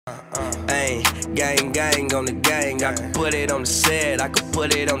gang. Gang, gang on the gang. I could put it on the set, I could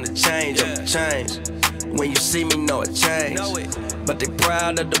put it on the change, on the change. When you see me, know it changed. But they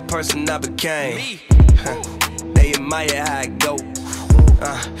proud of the person I became. They admire how I go.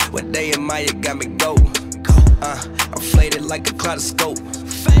 What they admire got me go. I'm faded like a kaleidoscope.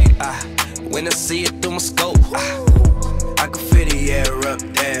 When I see it through my scope, I can feel the air up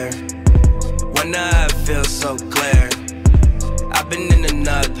there. When I feel so clear. I've been in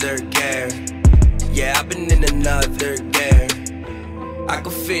another gear. Yeah, I've been in another gear. I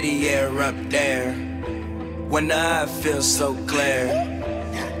can feel the air up there. When I feel so clear.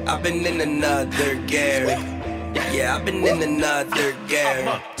 I've been in another gear. Yeah, I've been in another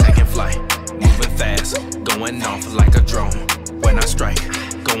gear. Taking flight, moving fast, going off like a drone. When I strike,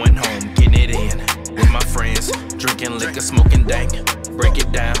 going home, getting it in. With my friends, drinking liquor, smoking dank. Break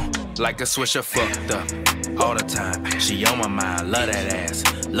it down like a swisher fucked up. All the time, she on my mind, love that ass,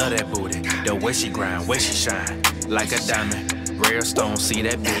 love that booty. The way she grind, way she shine, like a diamond. Rare stone, see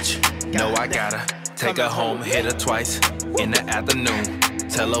that bitch, know I gotta take her home, hit her twice in the afternoon.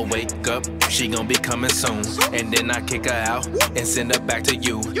 Tell her wake up, she gon' be coming soon. And then I kick her out and send her back to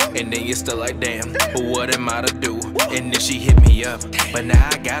you. And then you're still like, damn, what am I to do? And then she hit me up, but now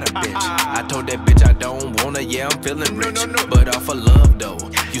I got a bitch. I told that bitch I don't want her, yeah, I'm feeling rich. But off of love though,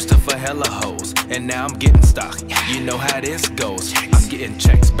 used to for hella hoes. And now I'm getting stock, you know how this goes. I'm getting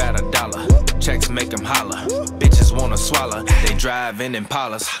checks, about $1. Checks make them holler. Bitches wanna swallow, they drive in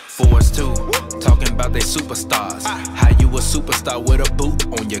Impalas. Fours too, talking about they superstars. How you a superstar with a boot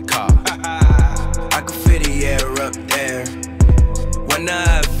on your car? I can feel the air up there. When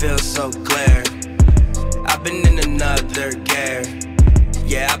I feel so clear. I've been in another gear.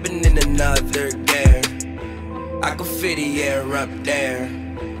 Yeah, I've been in another gear. I can feel the air up there.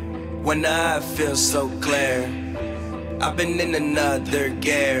 When I feel so clear. I've been in another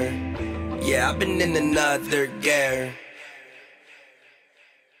gear. Yeah, I've been in another gear.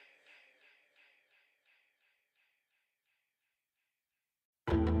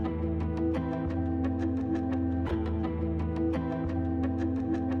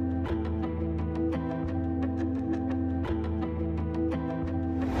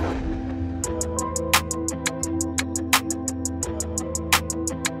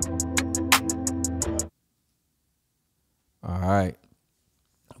 All right.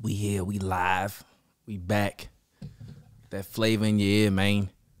 We here, we live, we back. That flavor in your ear,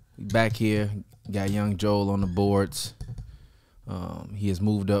 man. We back here. Got Young Joel on the boards. He has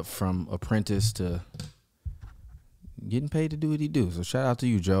moved up from apprentice to getting paid to do what he do. So shout out to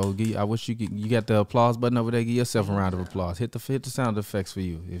you, Joel. I wish you got the applause button over there. Give yourself a round of applause. Hit the sound effects for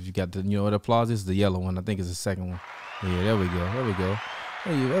you. If you got the, what applause is, the yellow one. I think it's the second one. Yeah, there we go. There we go.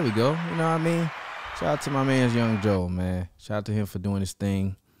 There we go. You know what I mean? Shout out to my man's Young Joel, man. Shout out to him for doing his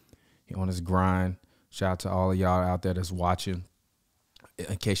thing. He on his grind. Shout out to all of y'all out there that's watching.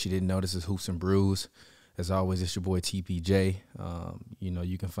 In case you didn't know, this is Hoops and Brews. As always, it's your boy TPJ.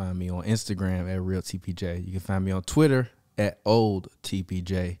 You can find me on Instagram at RealTPJ. You can find me on Twitter at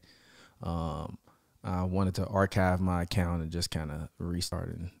OldTPJ. I wanted to archive my account and just kind of restart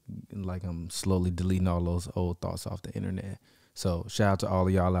it. And like I'm slowly deleting all those old thoughts off the internet. So shout out to all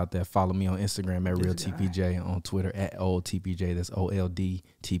of y'all out there. Follow me on Instagram at RealTPJ and on Twitter at OldTPJ. That's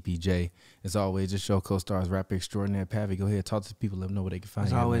OLDTPJ. As always, this show co-stars rapper extraordinaire Pavi. Go ahead, talk to the people, let them know where they can find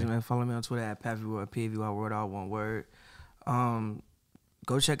you. As always, man, follow me on Twitter at PaviWorld, PaviWorld, all one word.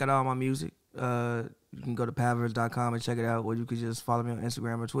 Go check out all my music. You can go to Pavers.com and check it out, or you could just follow me on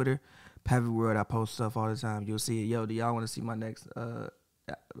Instagram or Twitter. PaviWorld, I post stuff all the time. You'll see it. Yo, do y'all want to see my next EP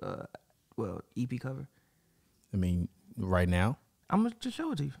cover? I mean, right now? I'm going to just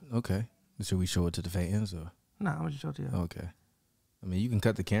show it to you. Okay. Should we show it to the fans? Or? Nah, I'm going to just show it to you. Okay. I mean, you can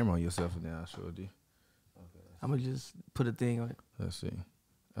cut the camera on yourself and then I'll show it to you. Okay. I'm going to just put a thing on it. Let's see.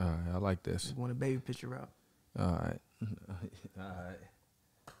 All right, I like this. Just want a baby picture out. All right. All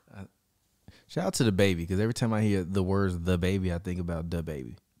right. Shout out to the baby, because every time I hear the words "the baby," I think about the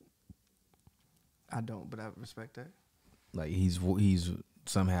baby. I don't, but I respect that. Like he's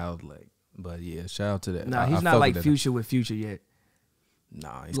somehow like, but yeah, shout out to that. Nah, he's not like Future with Future yet.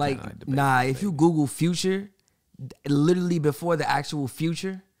 Nah, he's like the baby, nah. If you Google Future, literally before the actual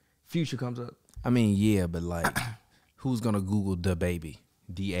Future comes up. I mean, yeah, but like, who's gonna Google the baby?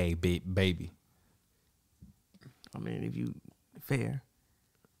 baby. I mean, if you fair.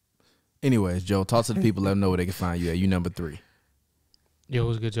 Anyways, Joe, talk to the people. Let them know where they can find you at. You number 3. Yo,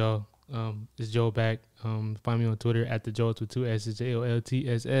 what's good, y'all? It's Joe back. Find me on Twitter at the Joel with 2 S's,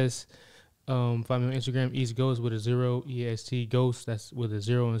 JOLTSS. Find me on Instagram, East Ghost with a 0, EST Ghost. That's with a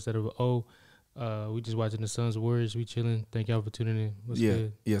 0 instead of an O. We just watching the Suns Warriors. We chilling. Thank y'all for tuning in. What's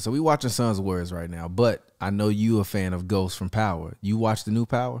good? Yeah. So we watching Suns Warriors right now, but I know you a fan of Ghost from Power. You watch the new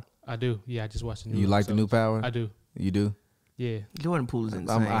Power? I do. Yeah, I just watched the new You like the new episodes. Power? I do. You do? Yeah. Jordan Poole is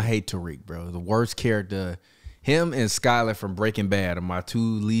insane. I hate Tariq, bro. The worst character. Him and Skyler from Breaking Bad are my 2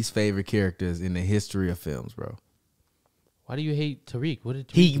 least favorite characters in the history of films, bro. Why do you hate Tariq? What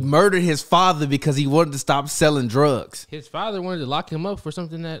did He do? murdered his father because he wanted to stop selling drugs. His father wanted to lock him up for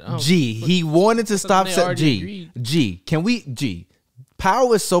something that He wanted to stop they selling. already agreed.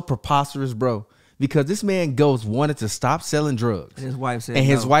 Power is so preposterous, bro, because this man Ghost wanted to stop selling drugs. And his wife said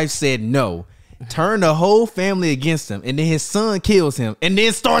His no. wife said no. Turned the whole family against him, and then his son kills him, and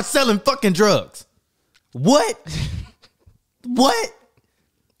then starts selling fucking drugs. What? What?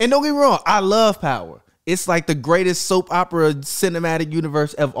 And don't get me wrong, I love Power. It's like the greatest soap opera cinematic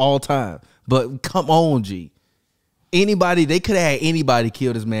universe of all time. But come on, G. Anybody, they could have had anybody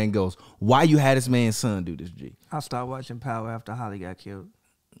kill this man Ghost. Why you had this man's son do this, G? I stopped watching Power after Holly got killed.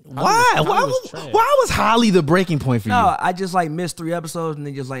 Why? Why was Holly the breaking point for you? No, I just like missed 3 episodes and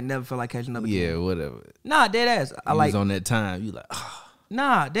then just like never felt like catching up again. Yeah, whatever. Nah, dead ass. I You like was on that time. You like,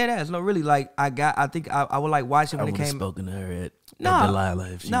 nah, dead ass. No, really. Like I think I would like watch it I when would it have came. spoken to her at Nah,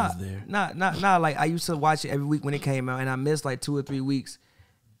 Delilah if she nah, was there. Nah. Like I used to watch it every week when it came out, and I missed like 2 or 3 weeks,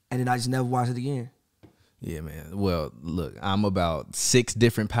 and then I just never watched it again. Yeah, man. Well, look, I'm about 6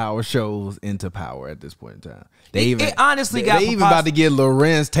 different Power shows into Power at this point in time. It honestly got they even about to get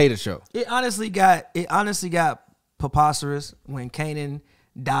Lorenz Tater show. It honestly got preposterous when Kanan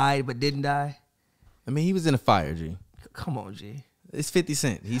died but didn't die. I mean, he was in a fire, G. Come on, G. It's 50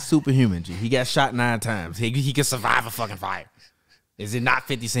 Cent. He's superhuman, G. He got shot 9 times. He can survive a fucking fire. Is it not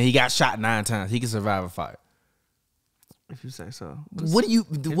 50 Cent? He got shot 9 times. He can survive a fire. If you say so. What do you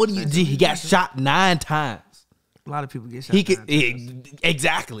G? He got shot 9 times. A lot of people get shot. He could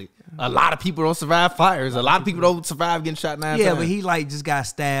exactly. A lot of people don't survive fires. A lot of people don't survive getting shot 9 times. Yeah, but he like just got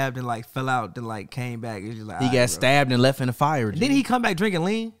stabbed and like fell out, then like came back. It's just like, he got stabbed and left in the fire. G. Didn't he come back drinking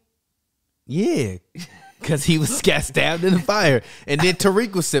lean? Yeah, because he got stabbed in the fire, and then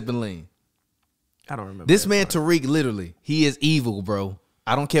Tariq was sipping lean. I don't remember. This that man part. Tariq, literally, he is evil, bro.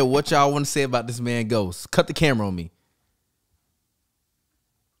 I don't care what y'all want to say about this man Ghost. Cut the camera on me.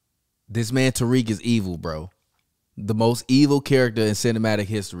 This man Tariq is evil, bro. The most evil character in cinematic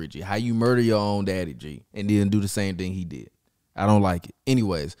history, G. How you murder your own daddy, G, and then do the same thing he did. I don't like it.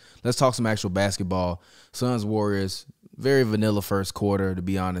 Anyways, let's talk some actual basketball. Suns Warriors, very vanilla first quarter, to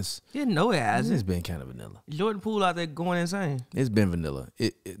be honest. Yeah, no, it It's hasn't. been kind of vanilla. Jordan Poole out there going insane. It's been vanilla.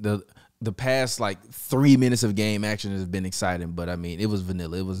 The past like 3 minutes of game action has been exciting, but I mean it was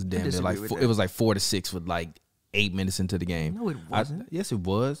vanilla. It was damn near like disagree with it was like 4-6 with like 8 minutes into the game. No, it wasn't. Yes, it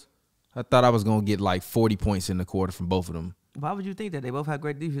was. I thought I was gonna get like 40 points in the quarter from both of them Why would you think that? They both have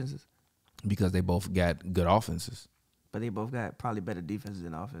great defenses, because they both got good offenses. but they both got probably better defenses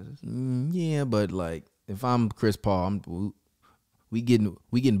than offenses. Yeah, but like if I'm Chris Paul, we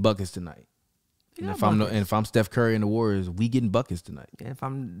getting buckets tonight. And Yeah, if I'm Steph Curry and the Warriors, we getting buckets tonight. And if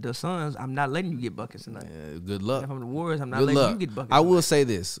I'm the Suns, I'm not letting you get buckets tonight. Good luck. If I'm the Warriors, I'm not Good letting luck. you get buckets. I will tonight. say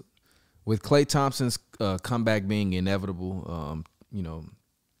this: with Klay Thompson's comeback being inevitable,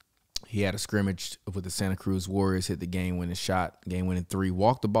 he had a scrimmage with the Santa Cruz Warriors, hit the game-winning shot, game-winning 3,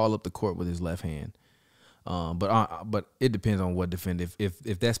 walked the ball up the court with his left hand. But it depends on what defender.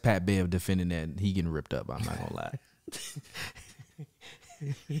 If that's Pat Bev defending that, he getting ripped up. I'm not gonna lie.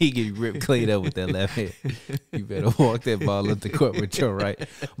 He get ripped clean up with that left hand. You better walk that ball up the court with your right.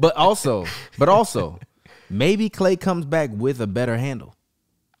 But also, maybe Klay comes back with a better handle.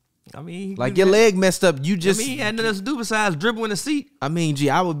 I mean, Like your leg messed up. You I just. mean, he had nothing else to do besides dribble in the seat. I mean, gee,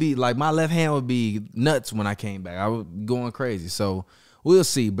 I would be like my left hand would be nuts when I came back. I would be going crazy. So we'll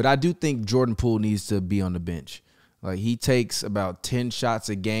see. But I do think Jordan Poole needs to be on the bench. Like he takes about 10 shots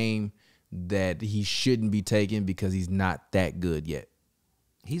a game that he shouldn't be taking because he's not that good yet.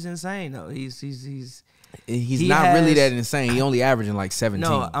 He's insane though. He's He's He not really has- that insane. He only averaging like 17.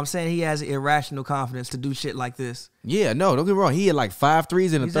 no. I'm saying he has irrational confidence to do shit like this. Yeah, no, don't get me wrong. He had like 5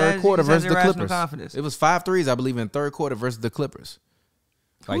 threes in the He's third has- quarter he's has versus the irrational Clippers. confidence. It was 5 threes, I believe, in third quarter versus the Clippers.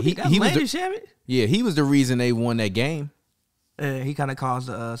 Like He got he was Landry the, Shamet. yeah, he was the reason they won that game. He kind of caused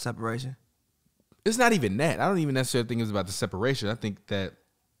the separation. It's not even that. I don't even necessarily think it was about the separation. I think that,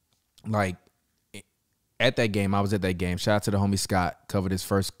 like, at that game, I was at that game. Shout out to the homie Scott. Covered his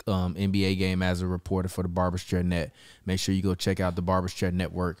first NBA game as a reporter for the Barber's Chair Net. Make sure you go check out the Barber's Chair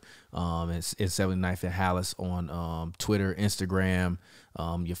Network. It's 79th and Hallis on Twitter, Instagram,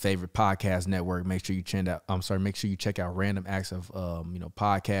 your favorite podcast network. Make sure you check out. Make sure you check out Random Acts of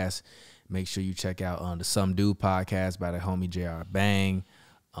podcasts. Make sure you check out the Some Dude podcast by the homie JR Bang.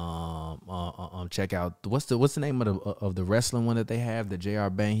 Check out what's the name of the wrestling one that they have, the JR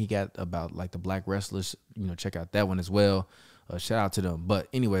Bang he got about like the black wrestlers. Check out that one as well. Shout out to them. But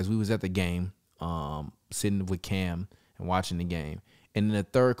anyways, we was at the game, sitting with Cam and watching the game. And in the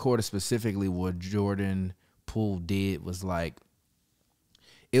third quarter specifically, what Jordan Poole did was like,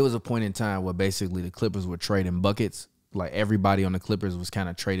 it was a point in time where basically the Clippers were trading buckets. Like everybody on the Clippers was kind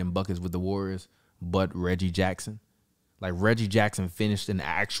of trading buckets with the Warriors, but Reggie Jackson. Like Reggie Jackson finished an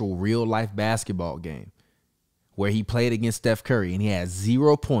actual real life basketball game where he played against Steph Curry and he had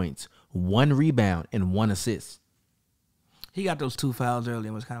 0 points, 1 rebound, and 1 assist. He got those 2 fouls early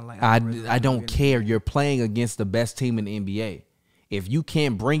and was kind of like, I don't care. You're playing against the best team in the NBA. If you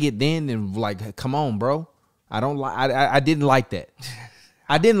can't bring it then like, come on, bro. I didn't like that.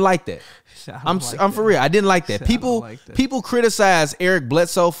 I didn't like that. I'm for real. I didn't like that. People criticize Eric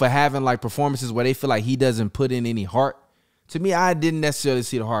Bledsoe for having like performances where they feel like he doesn't put in any heart. To me, I didn't necessarily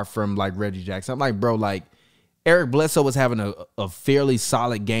see the heart from like Reggie Jackson. I'm like, bro, like Eric Bledsoe was having a fairly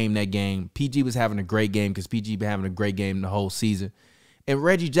solid game that game. PG was having a great game because PG been having a great game the whole season. And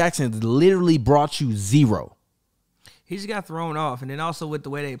Reggie Jackson literally brought you 0. He just got thrown off. And then also with the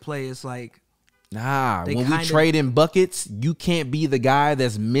way they play, it's like, nah, when we trade in buckets, you can't be the guy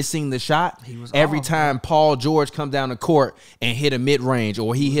that's missing the shot. Every time Paul George comes down the court and hit a mid range,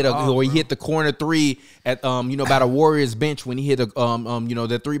 or he hit the corner 3 at by the Warriors bench when he hit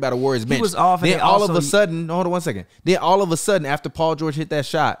the 3 by the Warriors bench. He was off. Then all of a sudden, hold on one second. Then all of a sudden, after Paul George hit that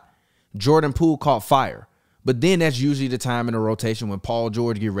shot, Jordan Poole caught fire. But then that's usually the time in the rotation when Paul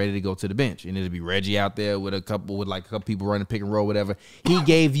George get ready to go to the bench. And it'll be Reggie out there with a couple people running pick and roll, whatever. He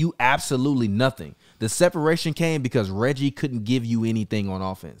gave you absolutely nothing. The separation came because Reggie couldn't give you anything on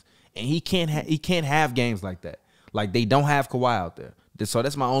offense. And he can't have games like that. Like they don't have Kawhi out there. So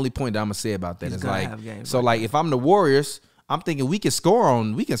that's my only point that I'm gonna say about that. It's like, so like if I'm the Warriors, I'm thinking we can score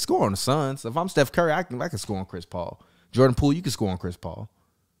on the Suns. If I'm Steph Curry, I can score on Chris Paul. Jordan Poole, you can score on Chris Paul.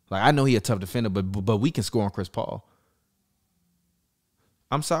 Like, I know he a tough defender, but we can score on Chris Paul.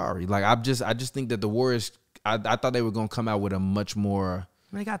 I'm sorry. Like, I just think that the Warriors, I thought they were going to come out with a much more.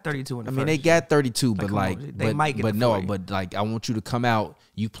 They got 32 in the first. I mean, they got 32, but like they might get. But no, 40. but like I want you to come out.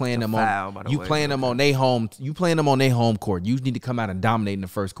 You playing them on. You playing them on their home. You playing them on their home court. You need to come out and dominate in the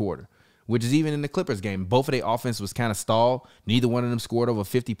first quarter, which is even in the Clippers game. Both of their offense was kind of stalled. Neither one of them scored over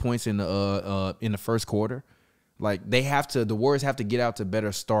 50 points in the first quarter. Like the Warriors have to get out to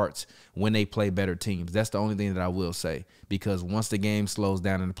better starts when they play better teams. That's the only thing that I will say, because once the game slows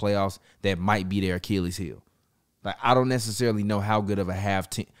down in the playoffs, that might be their Achilles heel. Like I don't necessarily know how good of a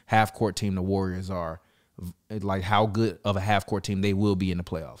half court team the Warriors are, like how good of a half court team they will be in the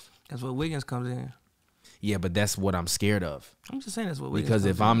playoffs. That's what Wiggins comes in. Yeah, but that's what I'm scared of. I'm just saying that's what Wiggins because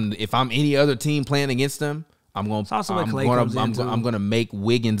if I'm any other team playing against them, I'm gonna make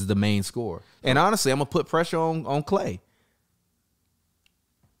Wiggins the main scorer. And honestly, I'm gonna put pressure on Clay.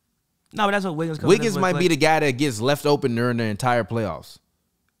 No, but that's what Wiggins. Wiggins might be the guy that gets left open during the entire playoffs.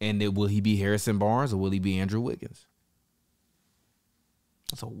 And will he be Harrison Barnes or will he be Andrew Wiggins?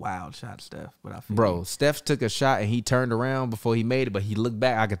 That's a wild shot, Steph. But I feel Steph took a shot and he turned around before he made it, but he looked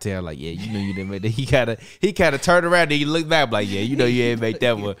back. I could tell, like, yeah, you know you didn't make that. He kind of turned around and he looked back, like, yeah, you know you ain't make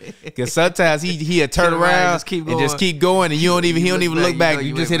that one. Because sometimes he'll turn around and just keep going, and he don't even look back.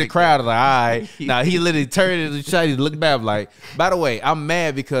 You just hit the crowd, like, all right. Now he literally turned and shot. He looked back, like. By the way, I'm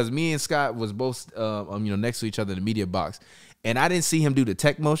mad because me and Scott was both, next to each other in the media box. And I didn't see him do the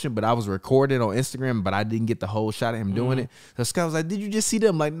tech motion, but I was recording on Instagram, but I didn't get the whole shot of him doing it. So Scott was like, "Did you just see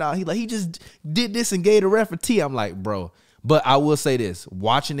them?" I'm like, "Nah." He just did this and gave the ref a T. I'm like, bro. But I will say this: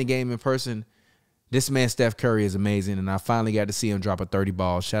 watching the game in person, this man Steph Curry is amazing, and I finally got to see him drop a 30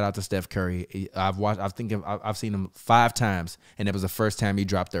 ball. Shout out to Steph Curry. I've seen him 5 times, and it was the first time he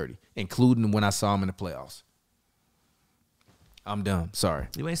dropped 30, including when I saw him in the playoffs. I'm done. Sorry.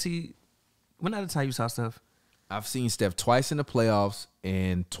 You ain't see. When other time you saw Steph? I've seen Steph twice in the playoffs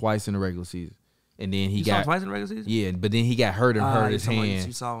and twice in the regular season. And then you saw him twice in the regular season? Yeah, but then he got hurt and hurt his hand.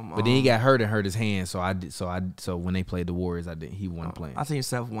 You saw him, but then he got hurt and hurt his hand. So when they played the Warriors, he wasn't playing. I seen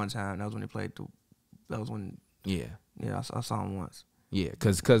Steph one time. That was when they played. That was when. Yeah. Yeah, I saw him once. Yeah,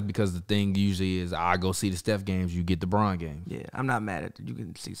 because the thing usually is I go see the Steph games, you get the Bron game. Yeah, I'm not mad at it. You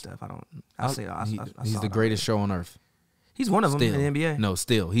can see Steph. He's the greatest show on earth. He's one of them in the NBA. No,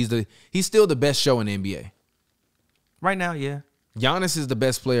 still he's still the best show in the NBA. Right now, yeah. Giannis is the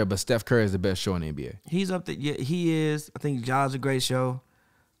best player, but Steph Curry is the best show in the NBA. He's up there. Yeah, he is. I think Ja's a great show.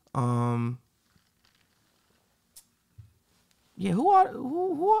 Yeah, who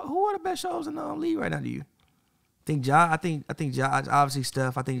are the best shows in the league right now to you? I think Ja, obviously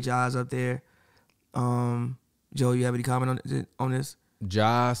Steph. I think Ja's up there. Joe, you have any comment on this?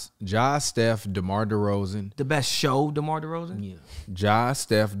 Steph, DeMar DeRozan. The best show, DeMar DeRozan? Yeah. Ja,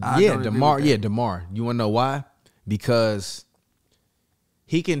 Steph. I Yeah, don't agree DeMar. with that. Yeah, DeMar. You want to know why? Because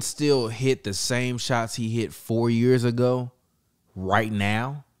he can still hit the same shots he hit 4 years ago right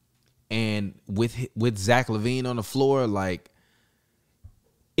now. And with Zach LaVine on the floor, like,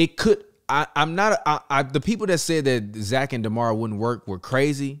 it could. I'm not. The people that said that Zach and DeMar wouldn't work were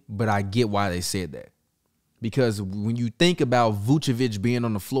crazy, but I get why they said that. Because when you think about Vucevic being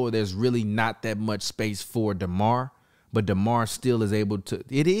on the floor, there's really not that much space for DeMar, but DeMar still is able to.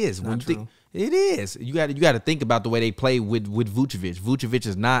 It is. When you think, it is. You got to think about the way they play with Vucevic. Vucevic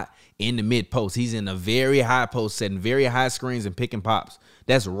is not in the mid post. He's in a very high post, setting very high screens and picking pops.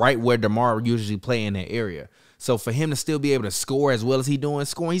 That's right where DeMar usually play in that area. So for him to still be able to score as well as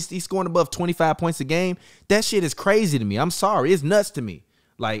he's scoring above 25 points a game. That shit is crazy to me. I'm sorry, it's nuts to me.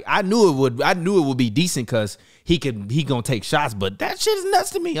 Like, I knew it would be decent because he gonna take shots, but that shit is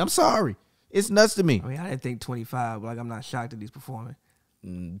nuts to me. I'm sorry, it's nuts to me. I mean, I didn't think 25, but like I'm not shocked that he's performing.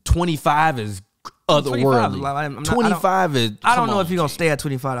 25 is otherworldly. Like, I'm not- 25 is. I don't come know on, if he's gonna G. stay at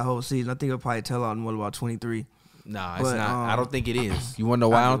 25 the whole season. I think he'll probably tell out more about 23. Nah, it's But, not. I don't think it is. You want to know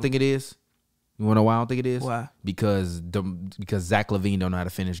why I don't think it is? You want to know why I don't think it is? Why? Because Zach LaVine don't know how to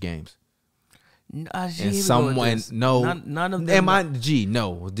finish games. Gee, And here we go with someone this. no, none of them.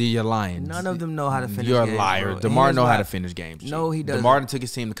 No, you're lying. None of them know how to finish. You're a games, liar. bro. And DeMar here's know how why. to finish games. G. No, he doesn't. DeMar done took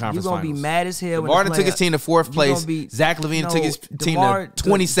his team to You're conference gonna be finals. mad as hell. DeMar done took his team to fourth You're place. gonna be- Zach LaVine took his team DeMar- to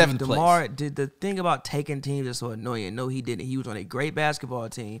 27th DeMar, place. did the thing about taking teams is so annoying. No, he didn't. He was on a great basketball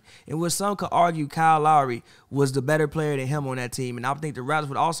team, and what some could argue, Kyle Lowry was the better player than him on that team, and I think the Raptors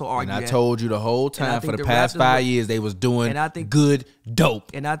would also argue And I that. told you the whole And I time for think the the past Raptors 5 would- years they was doing and I think- good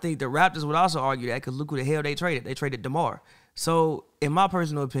dope. And I think the Raptors would also argue that because look who the hell they traded. They traded DeMar. So, in my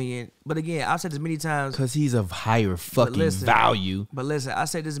personal opinion, but again, I've said this many times. Because he's of higher fucking listen, value. But listen, I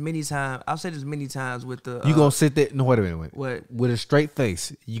said this many times. I've said this many times with the. You gonna sit there? No, wait a minute. What? With a straight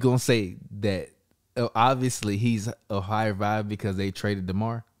face, you gonna say that obviously he's of higher value because they traded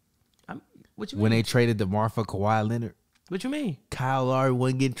DeMar? What you When mean? they traded DeMar for Kawhi Leonard, What you mean? Kyle Lowry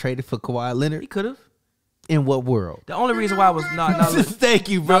wasn't getting traded for Kawhi He Leonard? could have. In what world? The only reason why I was not. Look, Thank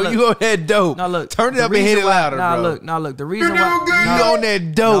you, bro. Now look. You on that dope. now look. Turn it the up and hit reason it why- louder, bro. Now look. The reason why You on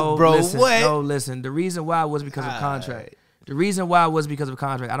that dope, bro. Listen, What? No, listen. The reason why was because of contract. The reason why was because of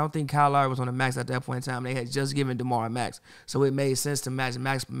contract. I don't think Kyle Lowry was on a max at that point in time. They had just given DeMar a max, so it made sense to match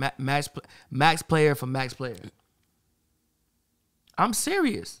max player for max player. I'm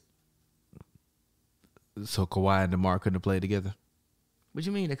serious. So Kawhi and DeMar couldn't have played together? What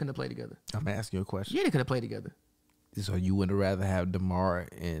you mean they couldn't have played together? I'm asking you a question. Yeah, they could have played together. So you would rather have DeMar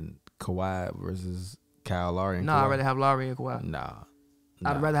and Kawhi versus Kyle Lowry and No, Kawhi? I'd rather have Lowry and Kawhi. Nah.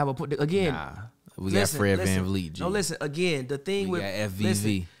 I'd rather have again. Nah. We listen, got Fred listen. VanVleet, G. No, listen. Again, the thing We with got FVV.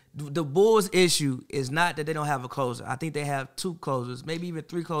 listen, the Bulls' issue is not that they don't have a closer. I think they have 2 closers, maybe even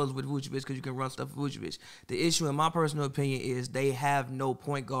 3 closers with Vucevic because you can run stuff with Vucevic. The issue, in my personal opinion, is they have no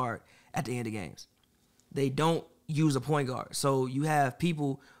point guard at the end of games. They don't use a point guard. So you have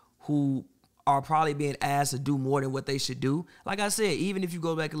people who are probably being asked to do more than what they should do. Like I said, even if you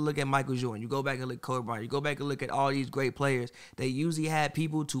go back and look at Michael Jordan, you go back and look at Kobe Bryant, you go back and look at all these great players, they usually had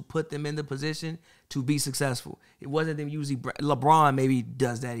people to put them in the position to be successful. It wasn't them usually. LeBron maybe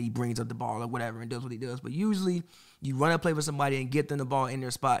does that. He brings up the ball or whatever and does what he does. But usually you run a play for somebody and get them the ball in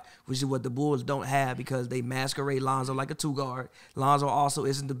their spot, which is what the Bulls don't have because they masquerade Lonzo like a 2-guard. Lonzo also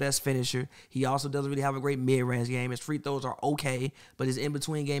isn't the best finisher. He also doesn't really have a great mid-range game. His free throws are okay, but his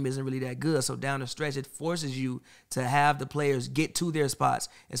in-between game isn't really that good. So down the stretch, it forces you to have the players get to their spots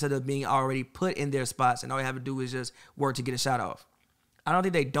instead of being already put in their spots, and all you have to do is just work to get a shot off. I don't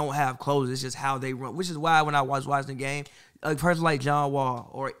think they don't have closers. It's just how they run, which is why when I was watching the game, a person like John Wall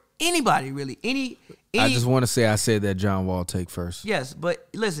or anybody really, any I just want to say I said that John Wall take first. yes, but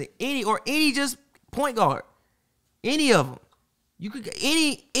listen, any just point guard, any of them, you could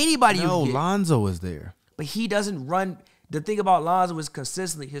anybody. No, you can get. Lonzo is there. But he doesn't run. The thing about Lonzo is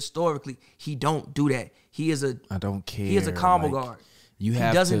consistently, historically, he don't do that. He is a I don't care. He is a combo guard. You He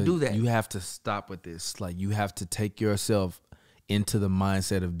have doesn't to, do that. You have to stop with this. Like you have to take yourself into the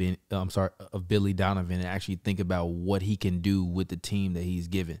mindset of Billy Donovan and actually think about what he can do with the team that he's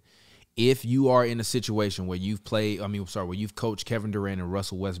given. If you are in a situation where you've where you've coached Kevin Durant and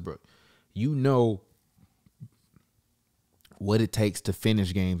Russell Westbrook, you know what it takes to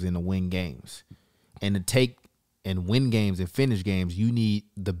finish games and to win games. And to take and win games and finish games, you need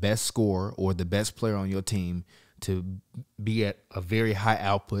the best scorer or the best player on your team to be at a very high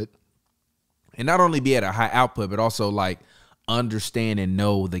output. And not only be at a high output, but also like understand and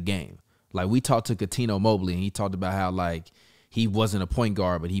know the game. Like we talked to Cuttino Mobley and he talked about how like he wasn't a point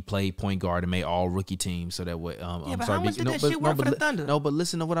guard, but he played point guard and made all rookie teams. So that way, I'm but sorry, how much did that shit work for the Thunder? No, but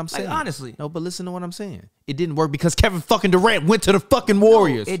listen to what I'm saying. Honestly. No, but listen to what I'm saying. It didn't work because Kevin fucking Durant went to the fucking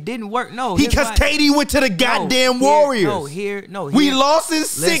Warriors. No, it didn't work. No, because KD went to the goddamn Warriors. We lost in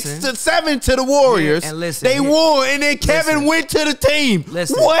 6-7 to the Warriors. And listen, they won, and then Kevin went to the team.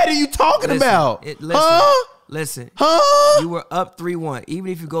 Listen, what are you talking about? Listen, huh? You were up 3-1.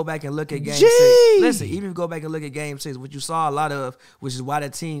 Even if you go back and look at game 6. Listen, even if you go back and look at game 6, what you saw a lot of, which is why the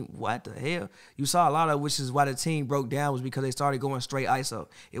team, what the hell? You saw a lot of, which is why the team broke down, was because they started going straight ISO.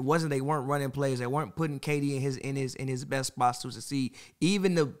 It wasn't they weren't running plays. They weren't putting KD in his best spots to succeed.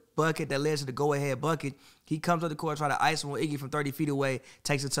 Even the bucket that led to the go-ahead bucket, he comes up the court, try to ice on Iggy from 30 feet away,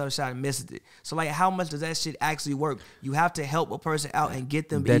 takes a tough shot and misses it. So, like, how much does that shit actually work? You have to help a person out and get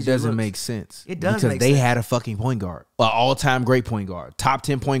them. That doesn't make sense. It does, because they had a fucking point guard, an all-time great point guard, top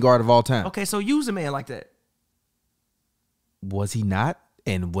 10 point guard of all time. Okay, so use a man like that. Was he not?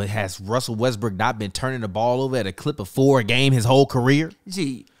 And what has Russell Westbrook not been turning the ball over at a clip of 4 a game his whole career?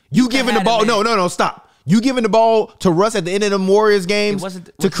 Gee, you giving the ball? No, stop. You giving the ball to Russ at the end of the Warriors games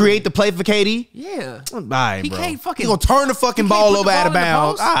to create the play for KD? Yeah. All right, he bro. Can't fucking. He gonna turn the fucking ball over out of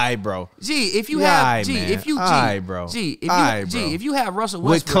bounds. All right, bro. Gee, if you have, if you have Russell Westbrook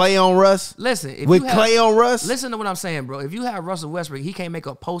with Clay on Russ. Listen, Clay on Russ. Listen to what I'm saying, bro. If you have Russell Westbrook, he can't make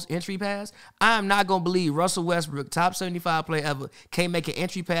a post entry pass. I'm not gonna believe Russell Westbrook, top 75 player ever, can't make an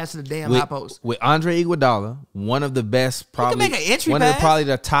entry pass to the damn high post. With Andre Iguodala, one of the best, probably make an entry one pass. of probably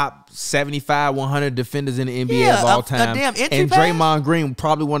the top 75, 100 defenders in the NBA of all time. A damn entry and pass? Draymond Green,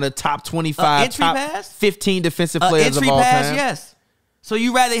 probably one of the top 25, top pass? 15 defensive players of all time. Yes. So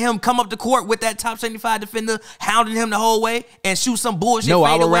you rather him come up the court with that top 75 defender hounding him the whole way and shoot some bullshit? No,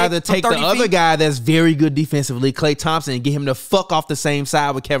 I would rather take the 30 other feet? guy that's very good defensively, Klay Thompson, and get him to fuck off the same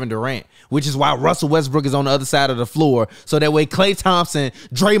side with Kevin Durant, which is why Russell Westbrook is on the other side of the floor. So that way Klay Thompson,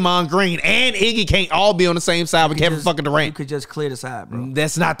 Draymond Green, and Iggy can't all be on the same side with Kevin fucking Durant. You could just clear the side, bro.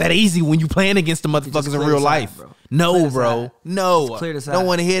 That's not that easy when you playing against the motherfuckers in real life. Bro. No, bro. No. Clear the side. Don't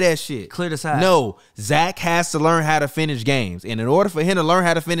want to hear that shit. Clear the side. No. Zach has to learn how to finish games. And in order for him to learn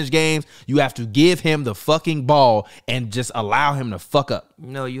how to finish games, you have to give him the fucking ball and just allow him to fuck up.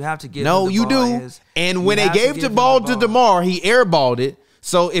 No, you have to give him the ball. And when they gave the ball to DeMar, he airballed it.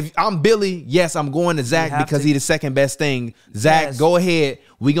 So if I'm Billy, yes, I'm going to Zach because he's the second best thing. Zach, go ahead.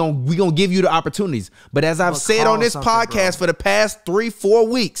 We gonna give you the opportunities. But as I've said on this podcast for the past 3-4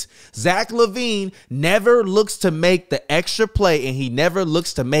 weeks, Zach LaVine never looks to make the extra play, and he never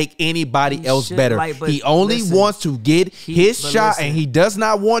looks to make anybody else better. He only wants to get his shot, and he does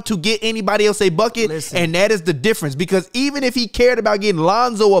not want to get anybody else a bucket. And that is the difference, because even if he cared about getting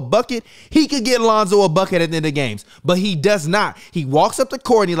Lonzo a bucket, he could get Lonzo a bucket at the end of games. But he does not. He walks up the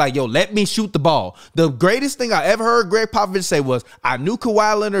court and he's like, yo, let me shoot the ball. The greatest thing I ever heard Greg Popovich say was, I knew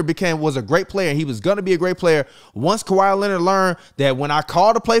Kawhi Leonard was a great player, and he was going to be a great player once Kawhi Leonard learned that when I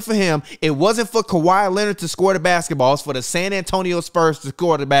called to play for him, it wasn't for Kawhi Leonard to score the basketball, it's for the San Antonio Spurs to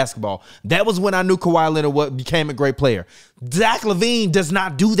score the basketball. That was when I knew Kawhi Leonard became a great player. Zach LaVine does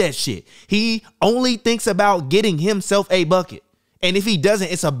not do that shit. He only thinks about getting himself a bucket, and if he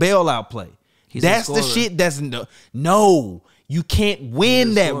doesn't, it's a bailout play. That's the shit that's no. You can't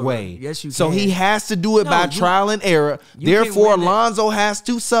win that way. Yes, you can. So he has to do it by trial and error. Therefore, Lonzo has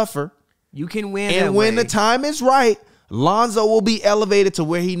to suffer. You can win and when the time is right, Lonzo will be elevated to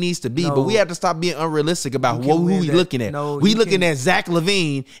where he needs to be. But we have to stop being unrealistic about who we looking at. We looking at Zach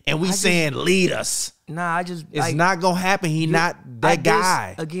LaVine, and we saying, lead us. Nah, it's not going to happen. He not that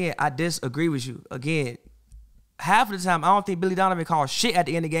guy. Again, I disagree with you. Again, half of the time, I don't think Billy Donovan calls shit at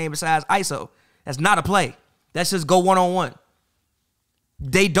the end of the game besides ISO. That's not a play. That's just go one-on-one.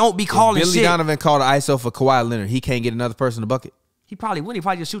 They don't be calling shit. Billy Donovan called an ISO for Kawhi Leonard. He can't get another person to bucket. He probably wouldn't. He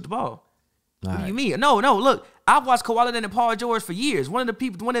probably just shoot the ball. What do you mean? No. Look, I've watched Kawhi Leonard and Paul George for years.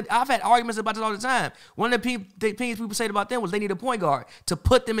 I've had arguments about this all the time. One of the things people said about them was they need a point guard to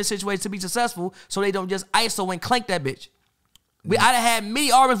put them in situations to be successful, so they don't just ISO and clank that bitch. I had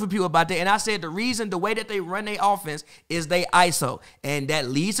many arguments with people about that, and I said the way that they run their offense is they ISO, and that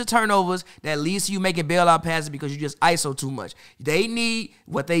leads to turnovers, that leads to you making bailout passes because you just ISO too much.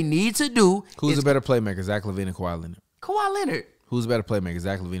 What they need to do Who's a better playmaker, Zach LaVine or Kawhi Leonard? Kawhi Leonard. Who's a better playmaker,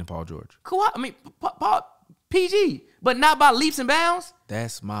 Zach LaVine or Paul George? PG, but not by leaps and bounds.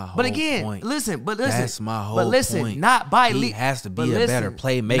 That's my whole But again, point. listen. That's my whole But listen, point. not by He leap. has to be but a listen, better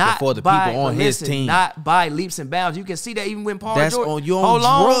playmaker not for the by- people on but his listen, team. Not by leaps and bounds. You can see that even when Paul That's George. on your hold own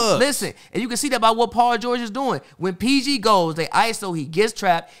on, drugs. listen, and you can see that by what Paul George is doing. When PG goes, they ISO. He gets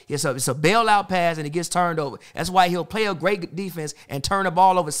trapped. It's a bailout pass, and it gets turned over. That's why he'll play a great defense and turn the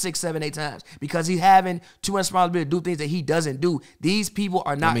ball over 6, 7, 8 times because he's having too much responsibility to do things that he doesn't do. These people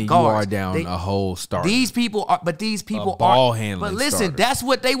are not I mean, guards. you are down They- a whole starter. These people are, but these people ball are. handling But listen, starter. that's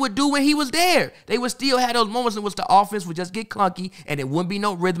what they would do when he was there. They would still have those moments in which the offense would just get clunky and it wouldn't be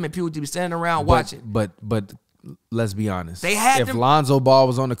no rhythm and people would be standing around watching. But let's be honest. They had if them- Lonzo Ball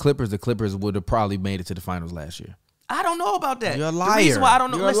was on the Clippers would have probably made it to the finals last year. I don't know about that. You're a The liar. reason why I don't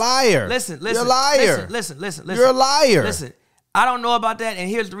know. You're a listen, liar. Listen. You're a liar. Listen. You're a liar. Listen. I don't know about that, and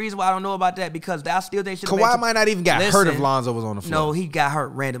here's the reason why I don't know about that because I still think Kawhi might not even got hurt if Lonzo was on the floor. No, he got hurt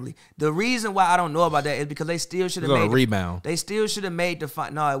randomly. The reason why I don't know about that is because they still should have He was made on a rebound. They still should have made the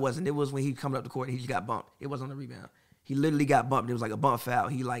fight. No, it wasn't. It was when he coming up the court. He just got bumped. It wasn't on the rebound. He literally got bumped. It was like a bump foul.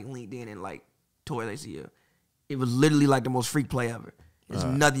 He like leaned in and like tore his ACL. It was literally like the most freak play ever. There's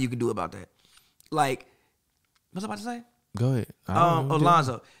nothing you can do about that. Like, what's I about to say? Go ahead. I don't know.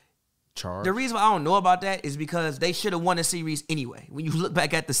 Alonzo. Charge. The reason why I don't know about that is because they should have won the series anyway. When you look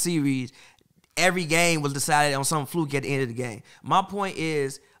back at the series, every game was decided on some fluke at the end of the game. My point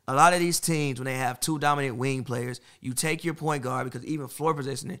is, a lot of these teams, when they have two dominant wing players, you take your point guard, because even floor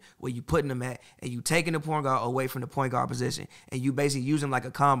positioning, where you putting them at, and you taking the point guard away from the point guard position, and you basically use them like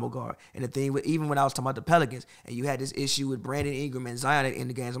a combo guard. And the thing with, even when I was talking about the Pelicans, and you had this issue with Brandon Ingram and Zion at the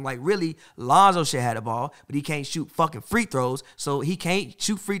end of the games, I'm like, really, Lonzo should have the ball, but he can't shoot fucking free throws, so he can't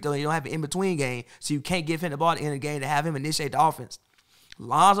shoot free throws, and you don't have an in-between game, so you can't give him the ball at the end of the game to have him initiate the offense.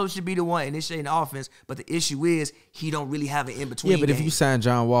 Lonzo should be the one initiating the offense, but the issue is he don't really have an in-between Yeah, but game. if you sign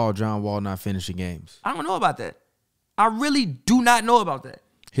John Wall not finishing games. I don't know about that. I really do not know about that.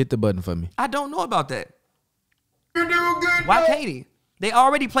 Hit the button for me. I don't know about that. Why can't he? They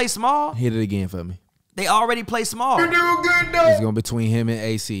already play small. Hit it again for me. They already play small. It's going between him and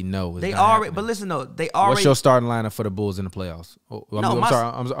AC. No, it's They not already, happening. but listen though, they already. What's your starting lineup for the Bulls in the playoffs? Oh,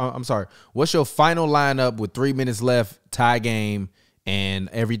 I'm sorry. What's your final lineup with 3 minutes left, tie game, and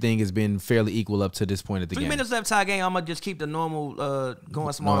everything has been fairly equal up to this point of the 3 game? minutes left tie game. I'm gonna just keep the normal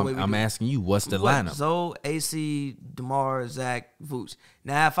going small the way we I'm do. asking you, what's the What? lineup? Zoe, AC, DeMar, Zach, Vooch.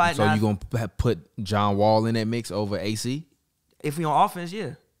 Now if I So now, you gonna put John Wall in that mix over AC? if we on offense,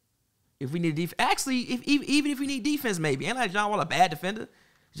 yeah. If we need defense, actually, even if we need defense, maybe. Ain't like John Wall a bad defender.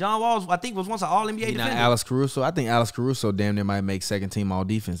 John Wall, I think, was once an All-NBA He not defender. Alex Caruso. I think Alex Caruso damn near might make second team all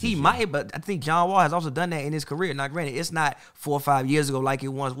defense. He this year. might, but I think John Wall has also done that in his career. Now, granted, it's not 4 or 5 years ago like it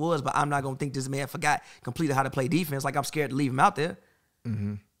once was, but I'm not going to think this man forgot completely how to play defense. Like, I'm scared to leave him out there.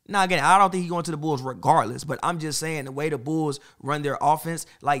 Mm-hmm. Now, again, I don't think he's going to the Bulls regardless, but I'm just saying the way the Bulls run their offense,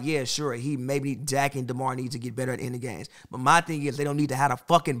 like, yeah, sure, Zach and DeMar need to get better at the end of games. But my thing is they don't need to have a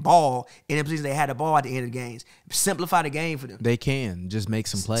fucking ball in the position they had the ball at the end of the games. Simplify the game for them. They can just make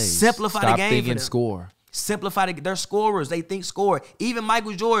some plays. Simplify the Stop game thinking for them. score. Simplify they're scorers. They think score. Even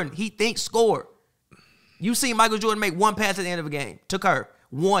Michael Jordan, he thinks score. You see Michael Jordan make one pass at the end of a game. Took her.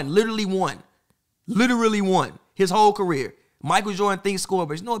 Literally one. His whole career. Michael Jordan thinks score,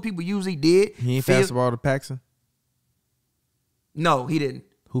 but you know what people usually did? He ain't passed the ball to Paxson? No, he didn't.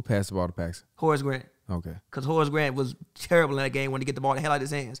 Who passed the ball to Paxson? Horace Grant. Okay. Because Horace Grant was terrible in that game when he get the ball in the hell out of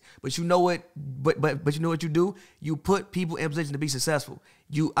his hands. But you know what? But you know what you do? You put people in position to be successful.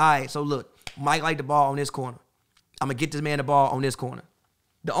 So look, Mike like the ball on this corner. I'm gonna get this man the ball on this corner.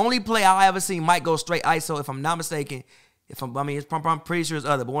 The only play I ever seen Mike go straight ISO, if I'm not mistaken, I'm pretty sure it's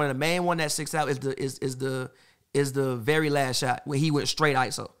other, but one of the main one that sticks out is the very last shot when he went straight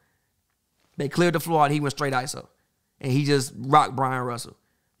ISO. They cleared the floor and he went straight ISO. And he just rocked Brian Russell.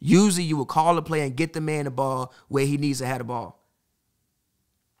 Usually you would call the play and get the man the ball where he needs to have the ball.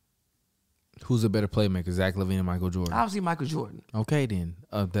 Who's a better playmaker, Zach LaVine or Michael Jordan? Obviously Michael Jordan. Okay, then.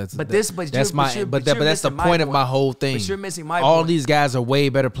 That's But that's you're the missing my point of point. my whole thing. But you're missing my All point. these guys are way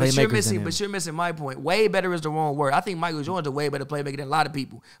better playmakers But you're missing my point. Way better is the wrong word. I think Michael Jordan's a way better playmaker than a lot of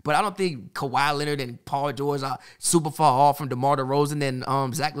people. But I don't think Kawhi Leonard and Paul George are super far off from DeMar DeRozan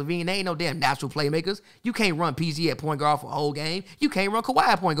and Zach LaVine. They ain't no damn natural playmakers. You can't run PG at point guard for a whole game. You can't run Kawhi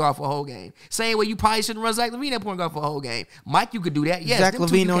at point guard for a whole game. Same way you probably shouldn't run Zach LaVine at point guard for a whole game. Mike, you could do that. Yes, Zach them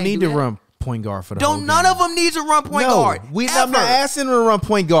two, LaVine you don't can't need do to that. run point guard for the whole game. None of them need to run point guard. I'm ever. not asking him to run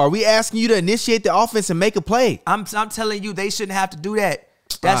point guard. We asking you to initiate the offense and make a play. I'm telling you, they shouldn't have to do that.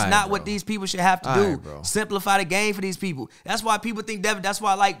 That's All right, not what bro. these people should have to All do. right, bro. Simplify the game for these people. That's why people think Devin. That's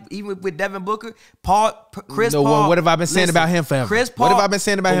why, like, even with Devin Booker, Chris No, Paul. what have I been saying about him forever? Chris Paul. What have I been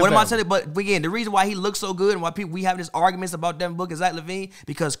saying about him What am I forever? telling you? But again, the reason why he looks so good and why we have this arguments about Devin Booker and Zach LaVine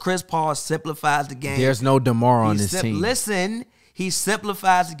because Chris Paul simplifies the game. There's no DeMar on He this team. Listen, he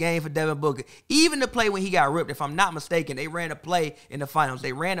simplifies the game for Devin Booker. Even the play when he got ripped, if I'm not mistaken, they ran a play in the finals.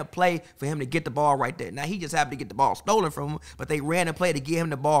 They ran a play for him to get the ball right there. Now, he just happened to get the ball stolen from him, but they ran a play to get him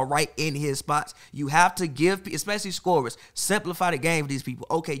the ball right in his spots. You have to give, especially scorers, simplify the game for these people.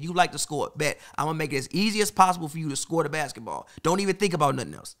 Okay, you like to score. Bet. I'm going to make it as easy as possible for you to score the basketball. Don't even think about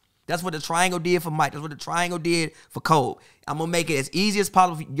nothing else. That's what the triangle did for Mike. That's what the triangle did for Cole. I'm going to make it as easy as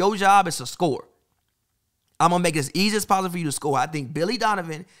possible. Your job is to score. I'm going to make it as easy as possible for you to score. I think Billy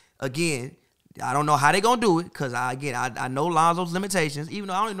Donovan, again, I don't know how they're going to do it because, I know Lonzo's limitations, even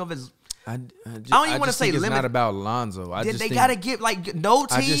though I don't even know if it's I don't even wanna say it's limit. not about Lonzo. they got to give, like, no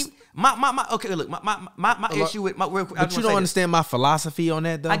I team. just- Okay, look, my issue with, real quick, I But just you wanna don't say understand my philosophy on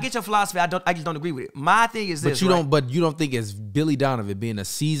that, though. this. I get your philosophy. I just don't agree with it. My thing is this, But you don't think as Billy Donovan being a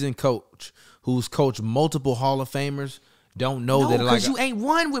seasoned coach who's coached multiple Hall of Famers don't know No, that because like you ain't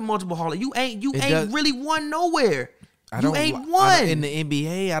won with multiple Hall. You ain't does- really won nowhere. I You don't ain't I won. don't- in the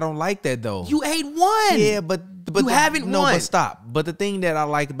NBA. I don't like that though. You ain't won. Yeah, but you haven't won. But stop. But the thing that I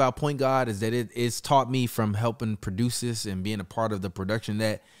like about point guard is that it's taught me from helping produce this and being a part of the production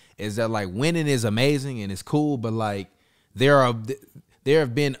that is that like winning is amazing and it's cool, but like there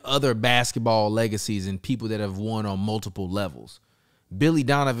have been other basketball legacies and people that have won on multiple levels. Billy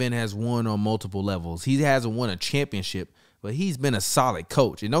Donovan has won on multiple levels. He hasn't won a championship, but he's been a solid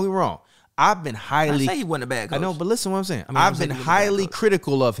coach. And don't get me wrong, I've been highly. I say he wasn't a bad coach. I know, but listen to what I'm saying. I'm I've saying been he wasn't a bad highly coach.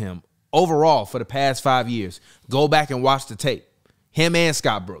 critical of him overall for the past 5 years. Go back and watch the tape. Him and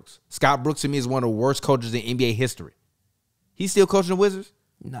Scott Brooks. Scott Brooks to me is one of the worst coaches in NBA history. He's still coaching the Wizards?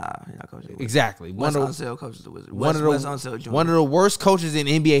 Nah, he's not coaching. Exactly. Wes One of Unseld coaches the Wizards. one of Wes the Unseld Jr. one of the worst coaches in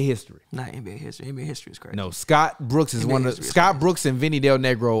NBA history. Not NBA history. NBA history is crazy. No, Scott Brooks is NBA one of history is Scott crazy. Brooks and Vinny Del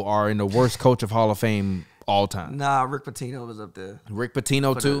Negro are in the worst coach of Hall of Fame all time. Nah, Rick Pitino was up there. Rick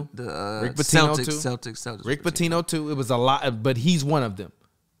Pitino For too. The Rick Pitino Celtics, too. Celtics. Rick Pitino too. It was a lot, but he's one of them.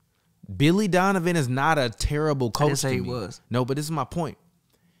 Billy Donovan is not a terrible coach. didn't say to he me. was. No, but this is my point.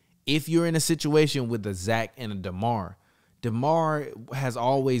 If you're in a situation with a Zach and a DeMar has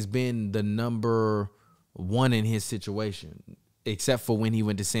always been the number one in his situation, except for when he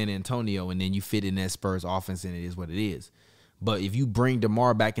went to San Antonio, and then you fit in that Spurs offense, and it is what it is. But if you bring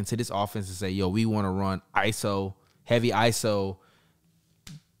DeMar back into this offense and say, yo, we want to run ISO, heavy ISO,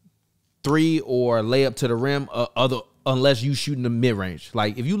 3 or layup to the rim, unless you shooting the mid-range.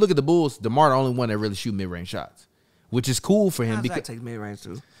 Like, if you look at the Bulls, DeMar the only one that really shoot mid-range shots, which is cool for him. Zach Because takes mid range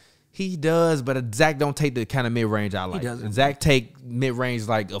too. he does, but Zach don't take the kind of mid-range I like. doesn't. Zach take mid-range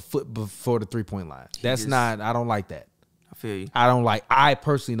like a foot before the three-point line. That's not, I don't like that. I feel you. I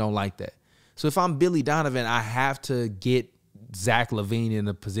personally don't like that. So if I'm Billy Donovan, I have to get Zach LaVine in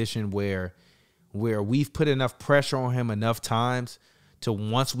a position where we've put enough pressure on him enough times to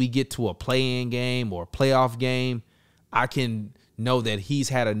once we get to a play-in game or a playoff game, I can know that he's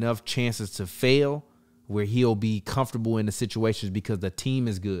had enough chances to fail where he'll be comfortable in the situations because the team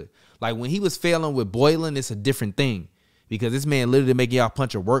is good. Like when he was failing with Boylan, it's a different thing because this man literally making y'all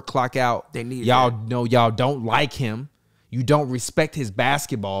punch a work clock out. They need y'all that. know y'all don't like him. You don't respect his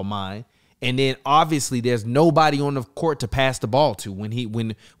basketball mind. And then obviously there's nobody on the court to pass the ball to when he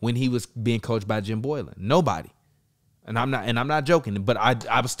was being coached by Jim Boylan. Nobody. And I'm not joking, but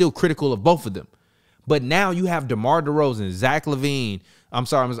I was still critical of both of them. But now you have DeMar DeRozan, Zach LaVine. I'm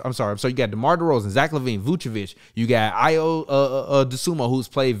sorry. You got DeMar DeRozan, Zach LaVine, Vucevic. You got Io DeSumo, who's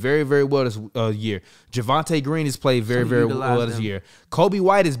played very, very well this year. Javonte Green has played very, very well this year. Kobe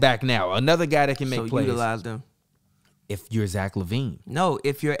White is back now. Another guy that can make plays. Utilize them. If you're Zach LaVine. No,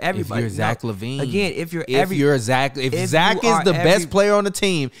 if you're everybody. If you're Zach LaVine. Again, if Zach if is you are the best player on the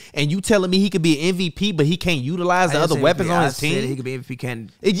team and you telling me he could be an MVP, but he can't utilize the other weapons on his team? He could be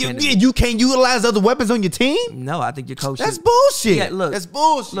MVP. You can't utilize the other weapons on your team? No, I think your coach. That's bullshit. Yeah, look, that's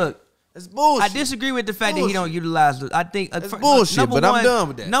bullshit. Look, that's bullshit. I disagree with the fact that he don't utilize. I think That's bullshit, but I'm done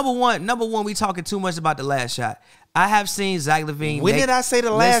with that. Number one, we talking too much about the last shot. I have seen Zach LaVine. When did I say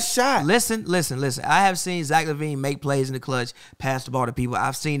the last shot? Listen. I have seen Zach LaVine make plays in the clutch, pass the ball to people.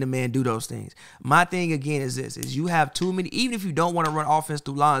 I've seen the man do those things. My thing again is this: is you have too many. Even if you don't want to run offense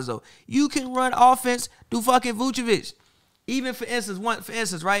through Lonzo, you can run offense through fucking Vucevic. Even for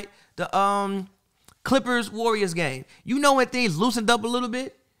instance, right? The Clippers Warriors game. You know when things loosened up a little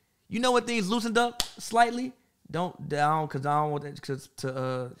bit. You know when things loosened up slightly. Don't down because I don't want that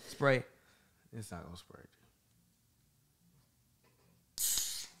to spray. It's not gonna spray.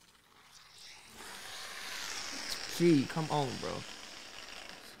 Gee, come on, bro.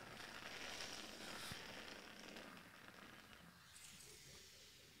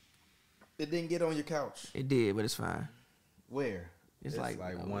 It didn't get on your couch. It did, but it's fine. Where? It's like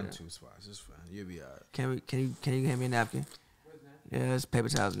one, yeah. 2 spots. It's fine. You'll be all right. Can you hand me a napkin? Yeah, there's paper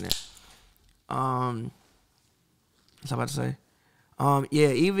towels in there. What's I about to say? Yeah,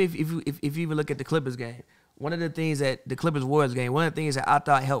 even if you even look at the Clippers game, one of the things that the Clippers Warriors game, one of the things that I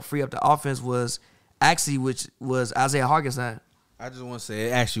thought helped free up the offense was actually which was Isaiah Hartenstein. I just want to say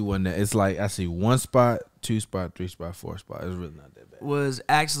it actually wasn't that. It's like I see 1 spot, 2 spot, 3 spot, 4 spot. It's really not that bad. Was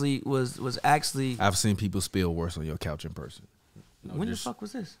actually. I've seen people spill worse on your couch in person. No, when the fuck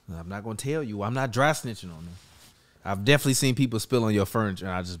was this? I'm not gonna tell you. I'm not dry snitching on them. I've definitely seen people spill on your furniture,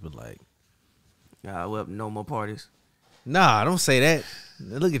 and I just been like, Well, no more parties. nah, don't say that.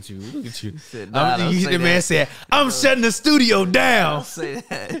 Look at you. Look at you. Said, nah, don't say the man that. said, I'm shutting the studio down. Don't say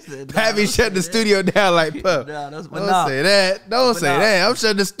that. Said, nah, Pappy don't shutting the say studio down like Puff. Nah, Don't nah. say that. Don't But say nah. that. I'm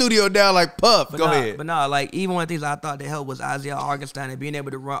shutting the studio down like Puff. Go ahead. But no, like even one of the things I thought that helped was Isaiah Hartenstein and being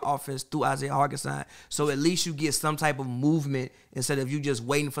able to run offense through Isaiah Hartenstein. So at least you get some type of movement instead of you just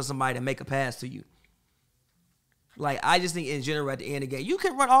waiting for somebody to make a pass to you. Like I just think in general at the end of the game, you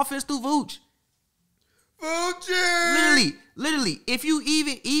can run offense through Vooch. Literally, if you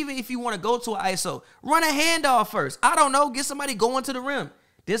even if you want to go to an ISO, run a handoff first. I don't know, get somebody going to the rim.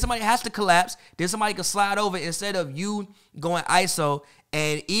 Then somebody has to collapse. Then somebody can slide over instead of you going ISO.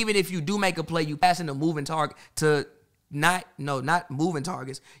 And even if you do make a play, you passing the moving target to not moving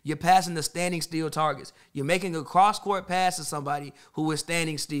targets. You're passing the standing still targets. You're making a cross-court pass to somebody who is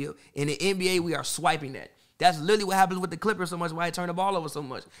standing still. In the NBA, we are swiping that. That's literally what happens with the Clippers so much, why they turn the ball over so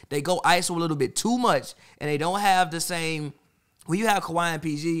much. They go ISO a little bit too much, and they don't have the same. When you have Kawhi and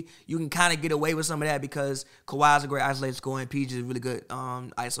PG, you can kind of get away with some of that because Kawhi's a great isolated scorer and PG is a really good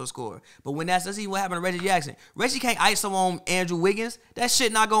ISO scorer. But when let's see what happened to Reggie Jackson. Reggie can't ISO on Andrew Wiggins. That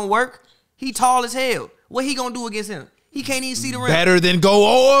shit not going to work. He tall as hell. What he going to do against him? He can't even see the rim. Better than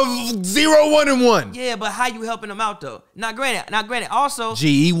go 0-1-1. Yeah, but how you helping him out though? Now, granted. Also,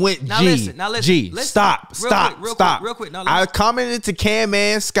 He went now G. listen. G. Listen. Stop. Real quick. Now, I listen. commented to Cam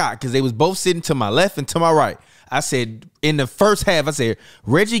and Scott because they was both sitting to my left and to my right. I said in the first half, I said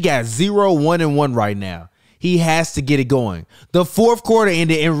Reggie got 0-1-1 right now. He has to get it going. The fourth quarter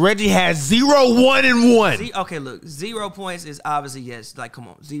ended and Reggie has 0-1-1. Okay, look, 0 points is obviously yes. Like, come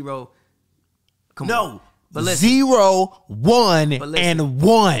on, 0. Come No. on. But listen, 0, 1, But listen. and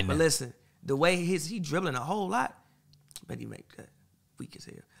 1. But listen, the way he dribbling a whole lot, but he make that weak as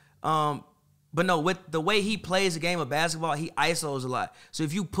hell. But no, with the way he plays the game of basketball, he isos a lot. So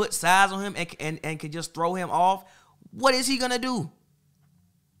if you put size on him and can just throw him off, what is he gonna do?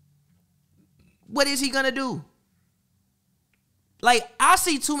 What is he gonna do? Like I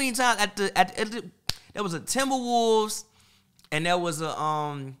see too many times at the there was a Timberwolves and there was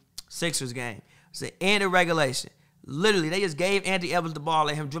a Sixers game. It's the end of regulation. Literally, they just gave Anthony Edwards the ball,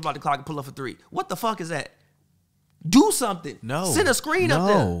 let him dribble out the clock and pull up for 3. What the fuck is that? Do something. No. Send a screen up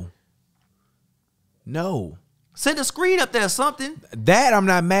there. No. Send a screen up there or something. That I'm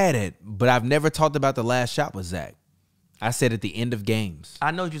not mad at, but I've never talked about the last shot with Zach. I said at the end of games.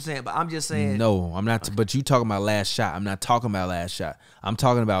 I know what you're saying, but I'm just saying. No, I'm not. Okay. But you talking about last shot. I'm not talking about last shot. I'm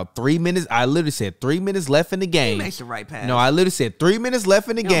talking about 3 minutes. I literally said 3 minutes left in the game. He makes the right pass. No, I literally said 3 minutes left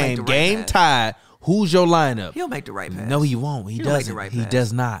in the game. Game tied. Who's your lineup? He'll make the right pass. No, he won't. He doesn't. Make the right pass. He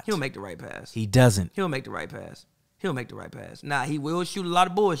does not. He'll make the right pass. He doesn't. He'll make the right pass. He'll make the right pass. Nah, he will shoot a lot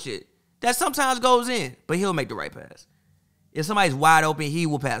of bullshit. That sometimes goes in, but he'll make the right pass. If somebody's wide open, he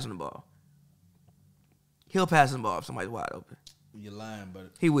will pass on the ball. He'll pass on the ball if somebody's wide open. You're lying,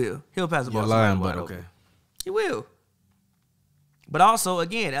 but he will. He'll pass the ball. You're lying, but okay. Open. He will. But also,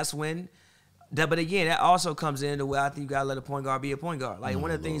 again, that's when. But again, that also comes into where I think you gotta let a point guard be a point guard. Like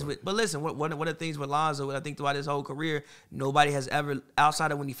one of the things with. But listen, one of the things with Lonzo, I think throughout his whole career, nobody has ever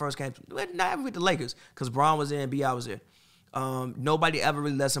outside of when he first came. Not even with the Lakers, because Braun was there and B.I. was there. Nobody ever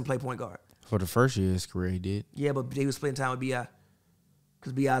really lets him play point guard. For the first year of his career, he did. Yeah, but he was splitting time with B.I.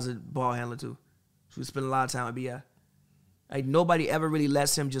 because B.I.'s a ball handler too. So he spent a lot of time with B.I. Like nobody ever really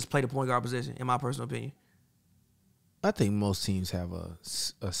lets him just play the point guard position, in my personal opinion. I think most teams have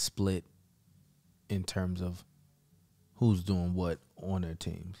a split in terms of who's doing what on their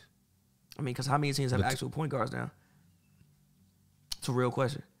teams. I mean, because how many teams have actual point guards now? It's a real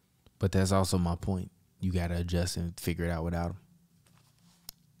question. But that's also my point. You got to adjust and figure it out without them.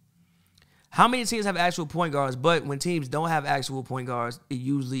 How many teams have actual point guards? But when teams don't have actual point guards, it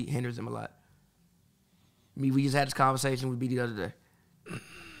usually hinders them a lot. I mean, we just had this conversation with BD the other day.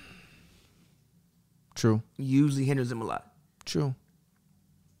 True. It usually hinders them a lot. True.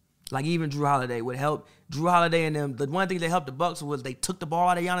 Like even Drew Holiday would help. Drew Holiday and them, the one thing that helped the Bucks was they took the ball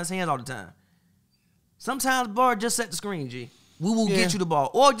out of Giannis' hands all the time. Sometimes ball just set the screen, G. We will get you the ball.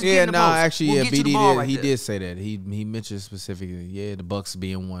 Or just get in the post. Actually, we'll BD did. He did say that. He mentioned specifically, the Bucks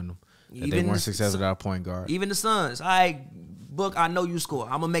being one that they weren't successful without a point guard. Even the Suns. Book, I know you score.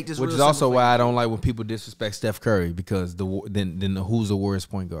 I'm gonna make this. Which is also why I don't like when people disrespect Steph Curry because then who's the worst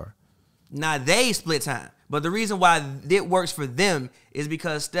point guard? Now they split time, but the reason why it works for them is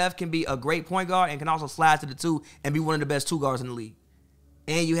because Steph can be a great point guard and can also slide to the 2 and be one of the best 2 guards in the league.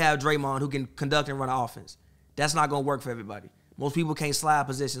 And you have Draymond who can conduct and run an offense. That's not gonna work for everybody. Most people can't slide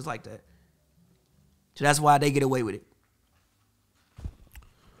positions like that, so that's why they get away with it.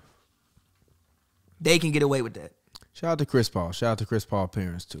 They can get away with that. Shout out to Chris Paul. Shout out to Chris Paul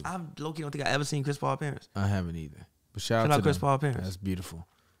parents too. I low-key don't think I ever seen Chris Paul parents. I haven't either. But shout out to Chris Paul parents. That's beautiful.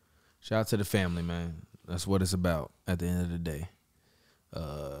 Shout out to the family, man. That's what it's about at the end of the day.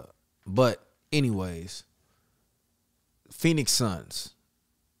 But anyways, Phoenix Suns,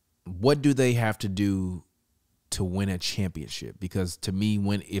 what do they have to do to win a championship? Because to me,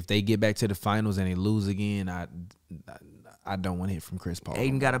 if they get back to the finals and they lose again, I don't want to hear from Chris Paul.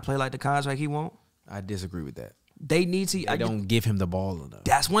 Aiden got to play like the contract he won't. I disagree with that. They need to. They don't give him the ball enough.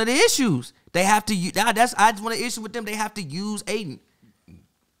 That's one of the issues. They have to. That's one of the issues with them. They have to use Aiden.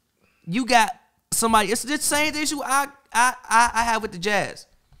 You got somebody. It's the same issue I have with the Jazz.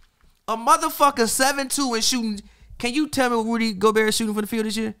 A motherfucker 7'2" and shooting. Can you tell me what Rudy Gobert is shooting for the field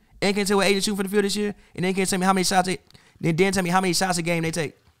this year? And can you tell me what Aiden shooting for the field this year? And then can you tell me how many shots? Then tell me how many shots a game they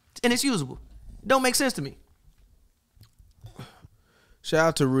take. It's inexcusable. Don't make sense to me. Shout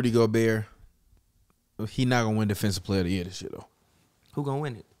out to Rudy Gobert. He not gonna win Defensive Player of the Year this year though. Who gonna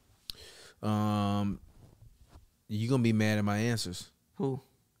win it? You gonna be mad at my answers. Who?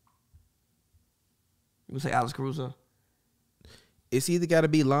 You gonna say Alex Caruso? It's either got to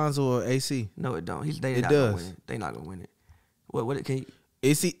be Lonzo or AC. No, it don't. They It not does. Gonna win it. They not gonna win it. What can you?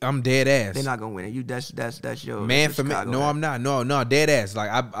 I'm dead ass. They not gonna win it. You that's your man that's for me. No, I'm not. No, dead ass. Like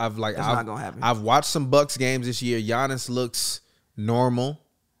I've not gonna happen. I've watched some Bucks games this year. Giannis looks normal.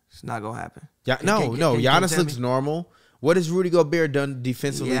 It's not gonna happen. Giannis looks normal. What has Rudy Gobert done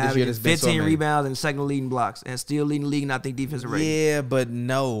defensively this year? That's been 15 rebounds and second leading blocks and still leading the league. And I think defensive rating. Yeah, but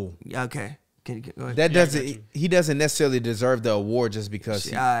no. Okay. Go ahead. That doesn't. He doesn't necessarily deserve the award just because.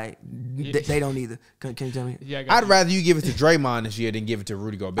 They don't either. Can you tell me? Yeah, I'd rather you give it to Draymond this year than give it to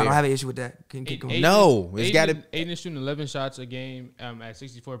Rudy Gobert. I don't have an issue with that. Can you keep going? No, it's got to. Aiden is shooting 11 shots a game at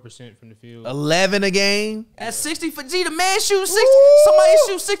 64% from the field. 11 a game at 60. Gee, the man shoots 60. Somebody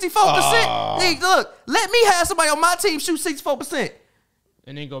shoots 64%. Hey, look, let me have somebody on my team shoot 64%.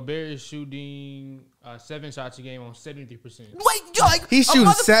 And then Gobert is shooting 7 shots a game on 73%. Wait, he's shooting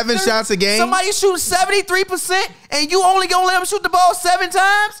 7 shots a game. Somebody shooting 73%, and you only gonna let him shoot the ball 7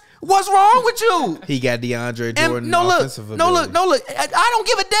 times? What's wrong with you? He got DeAndre Jordan. No look. I don't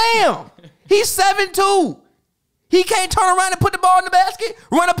give a damn. He's 7'2". He can't turn around and put the ball in the basket,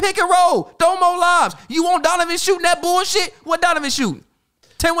 run a pick and roll, throw more lobs. You want Donovan shooting that bullshit? What Donovan shooting?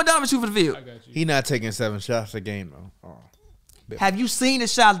 Tell me what Donovan shooting for the field. I got you. He not taking 7 shots a game though. Oh. Have you seen the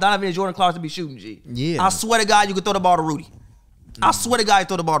shots Donovan and Jordan Clarkson be shooting, G? Yeah. I swear to God, you could throw the ball to Rudy. I swear to God, you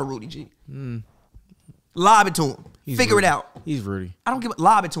throw the ball to Rudy, G. Lob it to him. Figure Rudy. it out. He's Rudy. I don't give a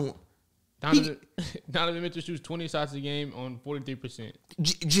lob it to him. Donovan Mitchell shoots 20 shots a game on 43%.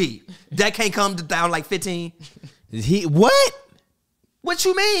 G, that can't come down like 15. He what? What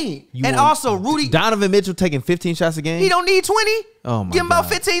you mean? Also, Rudy Donovan Mitchell taking 15 shots a game? He don't need 20. Oh my Give him about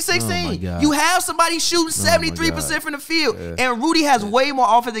God. 15, 16. Oh my God. You have somebody shooting 73% from the field. And Rudy has way more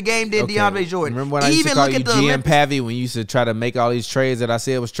offensive game than DeAndre Jordan. Remember when I used to call you GM Pavy when you used to try to make all these trades that I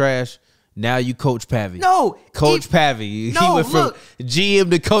said was trash? Now you Coach Pavy. No. Coach Pavy. He went from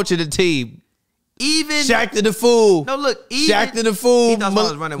GM to coach of the team. Even Shaq to the fool. No, look. Shaq to the fool. He thought I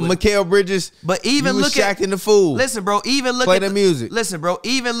was running with him. Mikal Bridges. But even you look Shaq at and the fool. Listen, bro. Even look Play at the music. Listen, bro.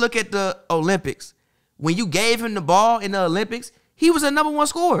 Even look at the Olympics. When you gave him the ball in the Olympics, he was a #1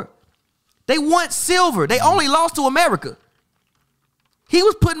 scorer. They won silver. They only lost to America. He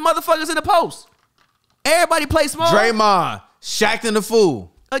was putting motherfuckers in the post. Everybody play small. Draymond. Shaq and the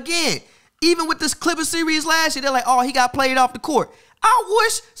fool. Again, even with this Clipper series last year, they're like, oh, he got played off the court. I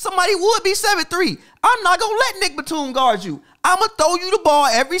wish somebody would be 7'3". I'm not going to let Nick Batum guard you. I'm going to throw you the ball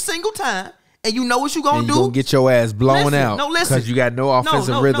every single time, and you know what you going to do? You're going to get your ass blown out. No, listen. Because you got no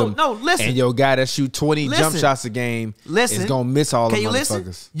offensive rhythm. No, listen. And your guy that shoot 20 jump shots a game is going to miss all the motherfuckers.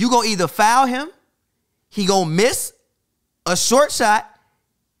 Listen? You going to either foul him, he going to miss a short shot,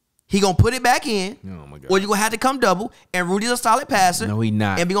 he going to put it back in, oh my God. or you're going to have to come double, and Rudy's a solid passer. No, he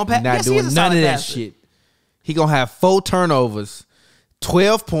not. And be gonna pass. He not Yes, doing he is a none solid of that passer. shit. He going to have 4 turnovers,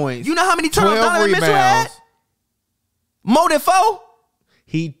 12 points. You know how many times 12 Donovan Mitchell had? rebounds. More than 4?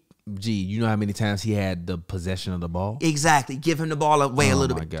 You know how many times he had the possession of the ball? Exactly. Give him the ball away a Oh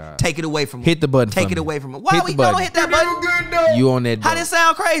little my bit. God. Take it away from him. Hit the button Take for it me. away from him. Why Hit we the button. don't hit that button? You on that How button. this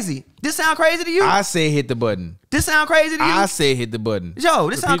sound crazy? This sound crazy to you? I say hit the button. This sound crazy to you? I say hit the button. Joe,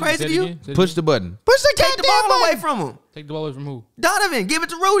 this sound Repeat- crazy say to it you? again, say it Push again. the button. Push the Take the ball away from him. Take the ball away from who? Donovan, give it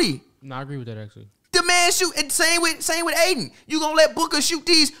to Rudy. No, I agree with that actually. The man shoot, and same with Aiden. You gonna let Booker shoot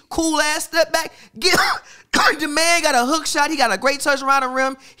these cool ass step back? Get the man got a hook shot. He got a great touch around the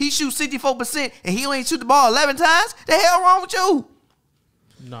rim. He shoots 64%, and he only shoot the ball 11 times. The hell wrong with you?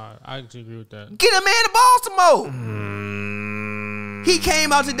 Nah, I actually agree with that. Get a man the ball some more. He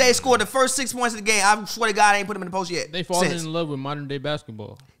came out today, scored the first 6 points of the game. I swear to God, I ain't put him in the post yet. They fallen Since. in love with modern day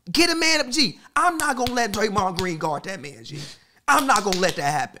basketball. Get a man up, G. I'm not gonna let Draymond Green guard that man, G. I'm not gonna let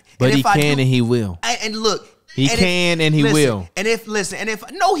that happen. But And he if I can do- and he will. And look, He and can and he listen, will. And if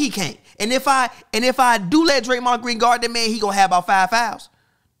no, he can't. And if I do let Draymond Green guard that man, he gonna have about 5 fouls.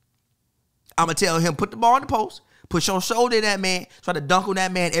 I'm gonna tell him put the ball in the post, put your shoulder in that man, try to dunk on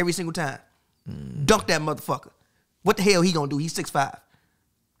that man every single time. Dunk that motherfucker. What the hell he gonna do? He's 6'5".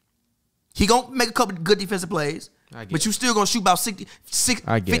 He gonna make a couple good defensive plays, I guess. but you still gonna shoot about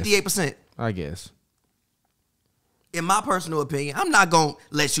I guess. 58%. I guess. In my personal opinion, I'm not gonna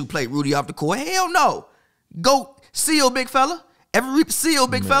let you play Rudy off the court. Hell no. Go seal, big fella. Seal,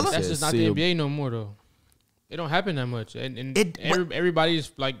 big Man, fella. That's just not the sealed. NBA no more though. It don't happen that much, and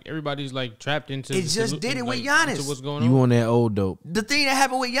everybody's like trapped into. It just did it with into Giannis. what's going You on? on that old dope. The thing that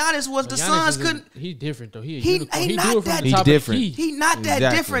happened with Giannis was the Giannis Suns is couldn't. He's different though. He He do ain't it not from that- the He's top different. Of the key. He not that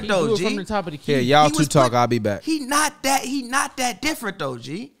Exactly. different He though, do it G. from the top of the key. Yeah, y'all He two was talk. put- I'll be back. He not that different though,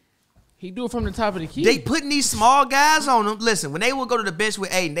 G. He do it from the top of the key. They putting these small guys on them. Listen, when they would go to the bench with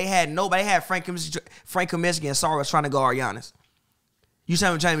Aiden, they had nobody. They had Frank Kaminsky and Saras trying to guard Giannis. You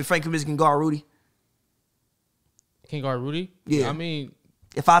trying to me Frank Kaminsky can guard Rudy? Can't guard Rudy. Yeah. I mean,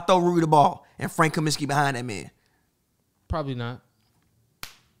 If I throw Rudy the ball and Frank Kaminsky behind that man. probably not.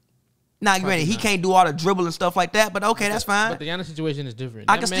 Now, granted, he not. can't do all the dribble and stuff like that, but okay, that's fine. But the Giannis situation is different.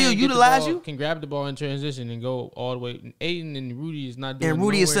 I That can man still get the utilize ball, you. Can grab the ball in transition and go all the way. Aiden and Rudy is not doing. And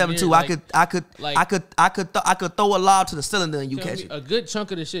Rudy is nowhere 7'2". near, I could throw a lob to the cylinder and you tell catch me it. a good chunk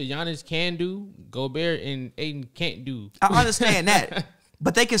of the shit Giannis can do, Gobert and Aiden can't do. I understand that,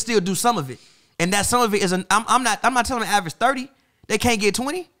 but they can still do some of it, and that some of it is I'm not telling them average 30. They can't get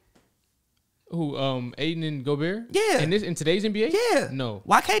 20. Who Aiden and Gobert? Yeah. In today's NBA? Yeah. No.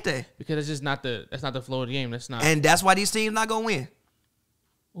 Why can't they? Because that's just not the flow of the game. That's not And that's why these teams not gonna win.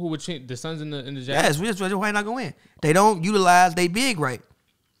 who would change the Suns and the Jazz. Yes, we just why not gonna win. They don't utilize they big right.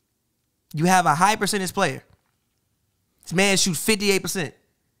 You have a high percentage player. This man shoots 58%.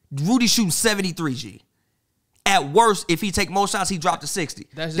 Rudy shoots 73, G. At worst, if he take more shots, he dropped to 60.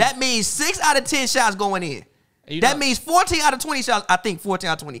 That's That just- means 6 out of 10 shots going in. And you That know- means 14 out of 20 shots. I think 14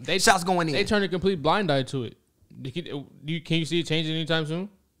 out of 20 shots going in. They turn a complete blind eye to it. Can you see it changing anytime soon?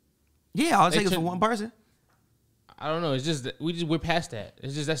 Yeah, all it they takes is for turn- one person. I don't know. It's just that we're past that.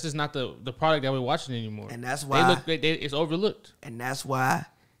 That's just not the product that we're watching anymore. And that's why- it's overlooked. And that's why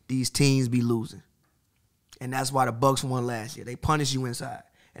these teams be losing. And that's why the Bucks won last year. They punish you inside.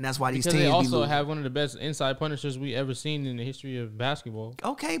 And that's why these Because teams they be also losing. have one of the best inside punishers we ever seen in the history of basketball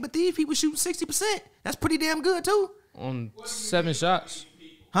Okay, but these people shooting 60%. That's pretty damn good too. on 7 shots.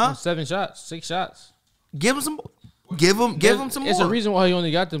 Huh? On 7 shots, 6 shots. Give them some. Give them some more. It's a reason why he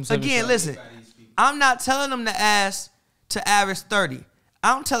only got them 7 Again, shots. listen. I'm not telling them to average 30.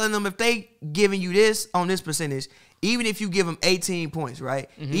 I'm telling them if they giving you this on this percentage, even if you give them 18 points, right?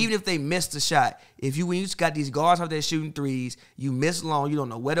 Mm-hmm. Even if they miss the shot, when you just got these guards out there shooting threes, you miss long, you don't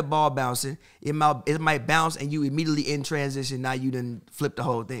know where the ball bouncing. It might bounce and you immediately in transition. Now you done flip the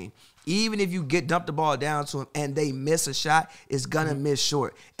whole thing. Even if you dump the ball down to them and they miss a shot, it's gonna Mm-hmm. miss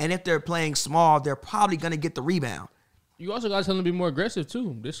short. And if they're playing small, they're probably gonna get the rebound. You also got to tell him to be more aggressive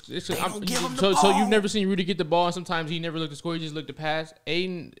too. don't give him the So ball. you've never seen Rudy get the ball, and sometimes he never looked to score. He just looked to pass.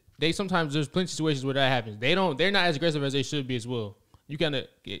 Aiden, sometimes there's plenty of situations where that happens. They're not as aggressive as they should be as well. You don't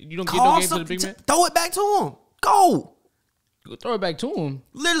get no Call game for the something. big man. Throw it back to him. Go. Throw it back to him.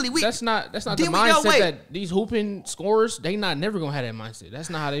 Literally, That's not the Then we go, mindset wait. that these hooping scorers, they not never gonna have that mindset.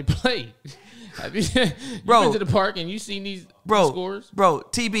 That's not how they play. Have you Bro. been to the park and you seen these scores? Bro,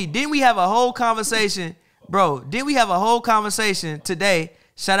 TB, didn't we have a whole conversation? Bro, didn't we have a whole conversation today?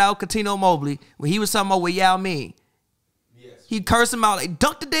 Shout out Katino Mobley when he was talking about with Yao Ming. Yes. He cursed him out like,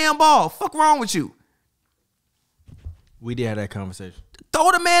 dunk the damn ball. Fuck wrong with you? We did have that conversation.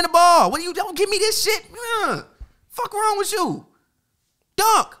 Throw the man the ball. What you don't give me this shit? Fuck wrong with you?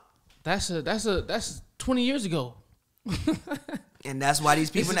 Dunk. That's 20 years ago. And that's why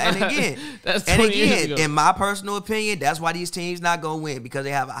these people. And again, That's and 20 years again, ago. in my personal opinion, that's why these teams not gonna win because they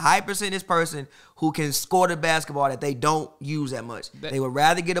have a high percentage person who can score the basketball that they don't use that much. They would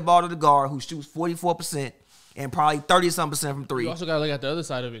rather get a ball to the guard who shoots 44% and probably 30-something% from three. You also got to look at the other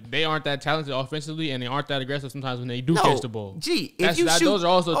side of it. They aren't that talented offensively, and they aren't that aggressive sometimes when they do catch the ball. Gee, if you shoot, those are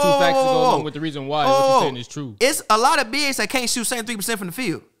also two facts to go along with the reason why what you're saying is true. It's a lot of bigs that can't shoot 73% from the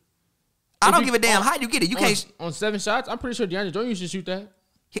field. I don't give a damn how you get it. You can't. On 7 shots, I'm pretty sure DeAndre Jordan used to shoot that.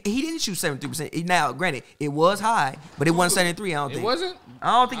 He didn't shoot 73%. Now, granted, it was high, but it wasn't 73. I don't think It wasn't?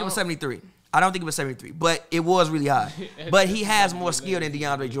 I don't think it was 73. I don't think it was 73, but it was really high. But he has more skill than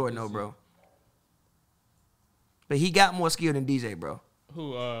DeAndre Jordan, though, bro. But he got more skill than DJ, bro.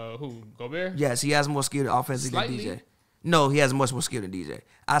 Who? Gobert? Yes, he has more skill offensively than Slightly? DJ. No, he has much more skill than DJ.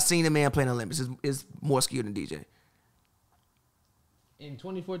 I seen the man playing the Olympics. Is more skill than DJ. In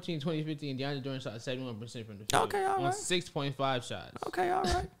 2014, 2015, DeAndre Jordan shot 71% from the field. Okay, all on right. 6.5 shots. Okay, all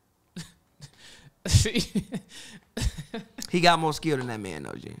right. See? He got more skill than that man,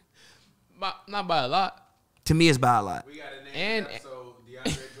 though, G. Not by a lot. To me, it's by a lot. We got a name And- so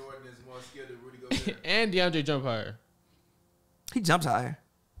DeAndre Jordan is more skilled than Rudy Gobert. And DeAndre jump higher. He jumps higher.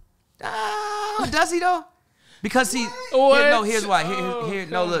 Does he though? Because he. What? No, here's why. Here,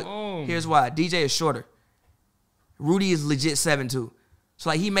 no, come look. on. Here's why. DJ is shorter. Rudy is legit 7'2". So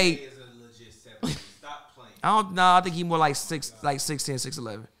like he made. He is a legit 7. Stop playing. I don't know. I think he more like 6'10",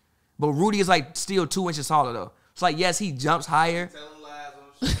 6'11". But Rudy is like still 2 inches taller though. So like yes, he jumps higher. Telling lies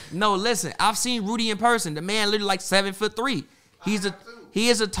on shit. No, listen. I've seen Rudy in person. The man literally like 7'3". He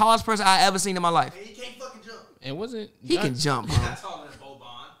is the tallest person I ever seen in my life. And he can't fucking jump. And wasn't He can jump, bro. Not taller than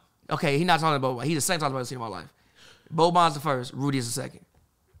Boban. Okay, he's not talking about Boban. He's the second tallest person I've seen in my life. Boban's the first. Rudy is the second.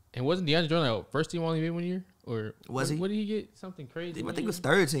 And wasn't DeAndre Jordan like first team only made 1 year? Or Was he? What did he get? Something crazy. I one think it was year?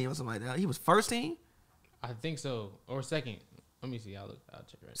 third team or something like that. He was first team. I think so. Or second. Let me see. I'll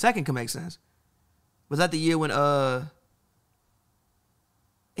check right Second can make sense. Was that the year when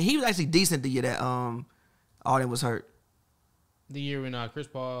he was actually decent the year that Alden was hurt. The year when Chris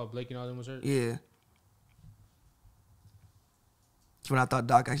Paul, Blake, and all them was hurt. Yeah. That's when I thought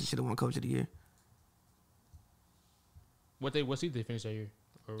Doc actually should have won Coach of the Year. What seed they finished that year?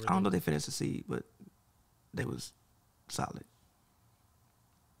 Or I don't know if they finished the seed, but they was solid.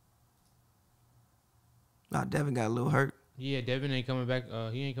 Nah, Devin got a little hurt. Yeah, Devin ain't coming back.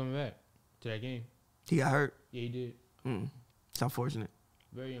 He ain't coming back to that game. He got hurt. Yeah, he did. It's unfortunate.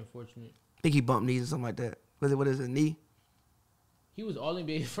 Very unfortunate. I think he bumped knees or something like that. What is it, knee? He was All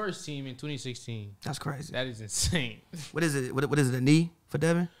NBA first team in 2016. That's crazy. That is insane. What is it? What is it, a knee for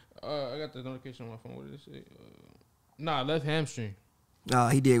Devin? I got the notification on my phone. What did it say? Left hamstring.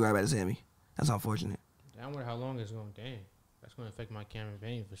 He did grab at his hammy. That's unfortunate. I wonder how long it's going. Dang, that's going to affect my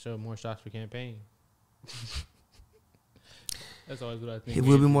campaign for sure. More shots for campaign. That's always what I think. It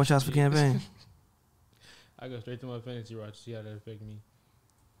will be more shots for campaign. I go straight to my fantasy roster, see how that affect me.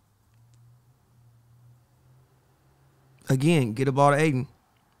 Again, get a ball to Aiden.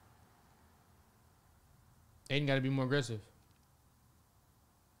 Aiden got to be more aggressive.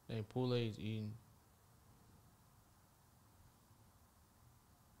 Dang, Poulet's eating.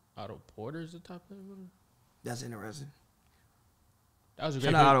 Otto Porter's the top player. That's interesting. That was a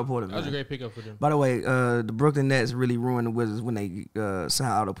Shout great. out Otto Porter, That was a man. great pickup for them. By the way, the Brooklyn Nets really ruined the Wizards when they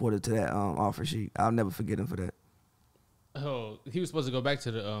signed Otto Porter to that offer sheet. I'll never forget him for that. Oh, he was supposed to go back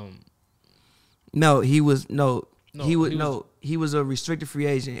to the No, he was he was a restricted free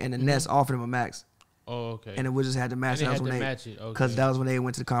agent, and the Nets offered him a max, Oh, okay. and the Wizards had to match. And they That was had when to they match it, okay. because that was when they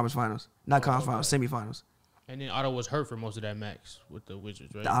went to the conference finals, not conference okay. finals, semifinals. And then Otto was hurt for most of that max with the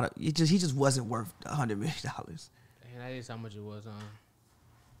Wizards, right? The Otto, he just wasn't worth $100 million. And that is how much it was,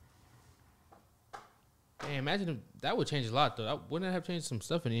 Hey, imagine if that would change a lot though. Wouldn't that have changed some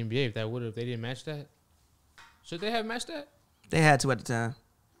stuff in the NBA if they didn't match that? Should they have matched that? They had to at the time.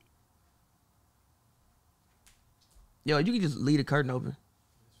 Yo, you can just leave the curtain open.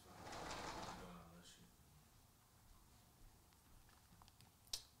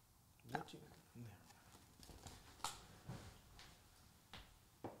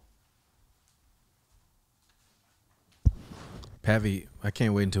 Pavi, I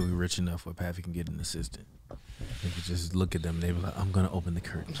can't wait until we're rich enough where Pavi can get an assistant. They could just look at them and they be like, I'm going to open the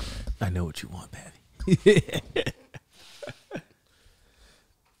curtain. I know what you want, Pavi.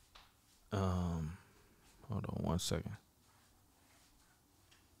 Hold on 1 second.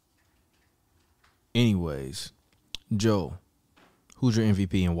 Anyways, Joe, who's your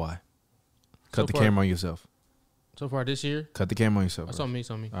MVP and why? Cut So the far- camera on yourself. So far this year, Cut the camera on yourself. that's bro. on me.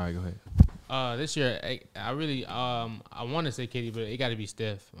 It's on me. All right, go ahead. This year, I really I want to say KD, but it got to be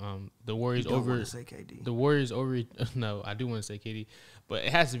Steph. The Warriors You don't over. wanna say KD. The Warriors over. No, I do want to say KD, but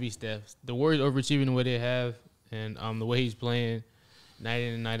it has to be Steph. The Warriors overachieving the way they have, and the way he's playing, night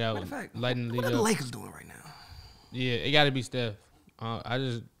in and night out, Matter of fact, lighting the what league are the up. Lakers doing right now? Yeah, it got to be Steph. I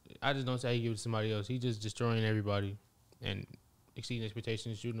just don't say how you give it to somebody else. He's just destroying everybody and exceeding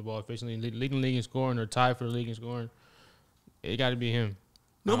expectations, shooting the ball efficiently, leading the league in scoring or tied for the league in scoring. It got to be him.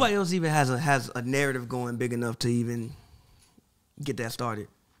 Nobody else even has a narrative going big enough to even get that started.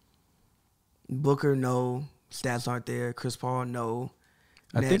 Booker, no. Stats aren't there. Chris Paul, no.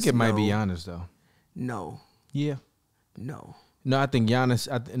 I think Nets, it might no. be Giannis though. No. Yeah. No. No, I think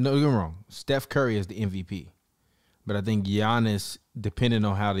Giannis. No, you're wrong. Steph Curry is the MVP, but I think Giannis, depending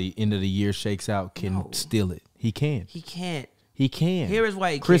on how the end of the year shakes out, can No. steal it. He can. He can't. He can. Here is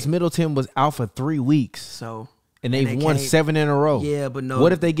why he Chris can't. Middleton was out for 3 weeks, So. and they've they won can't- 7 in a row. Yeah, but no.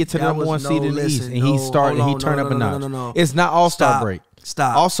 What if they get to the that number was- 1 seed in the East listen, and he start and he hold on, turn up a notch? No. It's not All-Star Stop. break.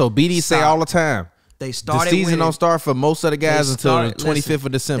 Stop. Also, BD say Stop. all the time. They started The season winning. don't start for most of the guys They until started- the 25th listen,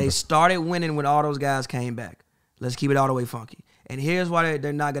 of December. They started winning when all those guys came back. Let's keep it all the way funky. And here's why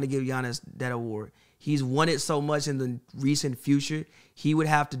they're not going to give Giannis that award. He's won it so much in the recent future. He would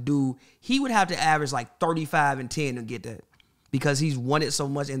have to average like 35 and 10 to get that because he's won it so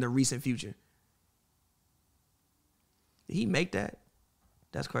much in the recent future. Did he make that?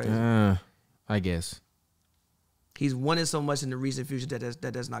 That's crazy. I guess. He's won it so much in the recent future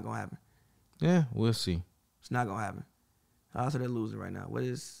that's not going to happen. Yeah, we'll see. It's not going to happen. Also, they're losing right now.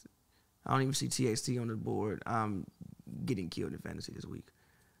 I don't even see TXT on the board. I'm getting killed in fantasy this week.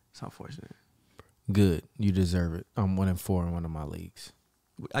 It's unfortunate. Good. You deserve it. I'm 1-4 in one of my leagues.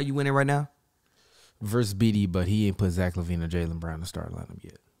 Are you winning right now? Versus BD, but he ain't put Zach LaVine or Jaylen Brown to start lineup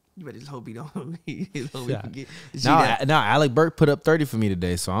yet. You better just hope he don't. He can get. No, Alec Burke put up 30 for me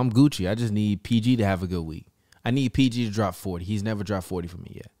today, so I'm Gucci. I just need PG to have a good week. I need PG to drop 40. He's never dropped 40 for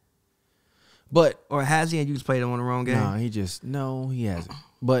me yet. But Or has he and you just played him on the wrong game? no, he hasn't.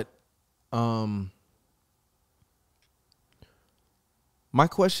 But my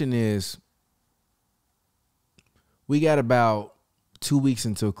question is, we got about 2 weeks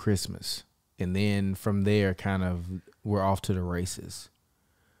until Christmas, and then from there, kind of, we're off to the races.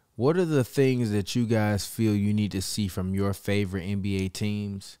 What are the things that you guys feel you need to see from your favorite NBA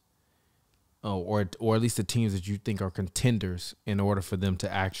teams, or at least the teams that you think are contenders, in order for them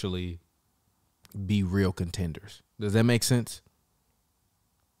to actually be real contenders? Does that make sense?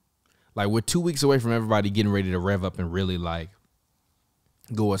 Like, we're 2 weeks away from everybody getting ready to rev up and really, like,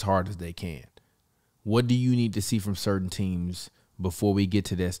 go as hard as they can. What do you need to see from certain teams before we get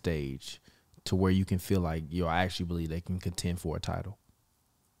to that stage to where you can feel like, I actually believe they can contend for a title?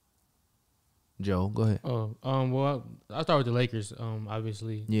 Joe, go ahead. Oh, well, I'll start with the Lakers.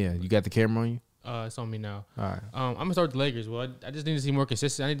 Obviously, Yeah, you got the camera on you? it's on me now. All right. I'm gonna start with the Lakers. Well, I just need to see more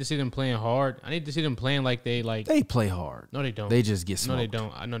consistency. I need to see them playing hard. I need to see them playing like they. They play hard. No, they don't. They just get smoked. No, they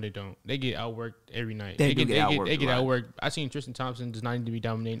don't. I know they don't. They get outworked every night. They do get outworked They get a lot. outworked. I seen Tristan Thompson does not need to be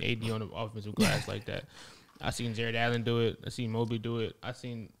dominating AD on the offensive glass like that. I seen Jared Allen do it. I seen Mobley do it. I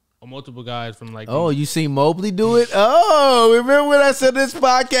seen multiple guys from like. Oh, you seen Mobley do it? Oh, remember when I said this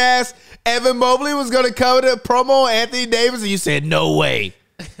podcast, Evan Mobley was going to cover the promo on Anthony Davis, and you said, no way.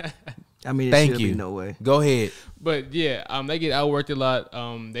 I mean, it Thank should you. be no way. Go ahead. But yeah, they get outworked a lot.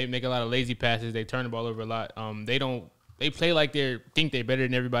 They make a lot of lazy passes. They turn the ball over a lot. They play like they're better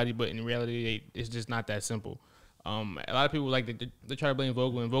than everybody, but in reality, it's just not that simple. A lot of people they try to blame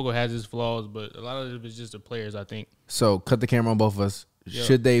Vogel, and Vogel has his flaws, but a lot of it is just the players, I think. So, cut the camera on both of us. Yeah.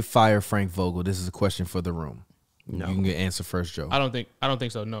 Should they fire Frank Vogel? This is a question for the room. No. You can get answer first, Joe. I don't think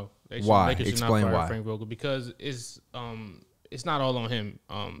so. No. Why? Lakers should Explain not fire why. Frank Vogel because it's not all on him.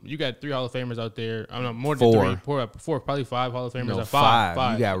 You got 3 Hall of Famers out there. I don't know, more than 3. Four, probably 5 Hall of Famers. No, Or 5.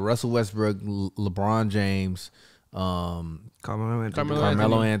 Five. You got Russell Westbrook, LeBron James,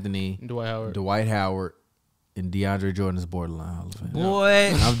 Carmelo Anthony, Dwight Howard. and DeAndre Jordan is borderline Hall of Fame.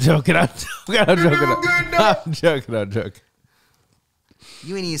 Boy, I'm joking. I'm joking.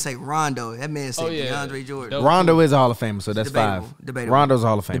 you ain't even say Rondo. That man said Oh, yeah. DeAndre Jordan. Dope. Rondo is a Hall of Famer, so that's Debatable. 5. Debatable. Rondo's a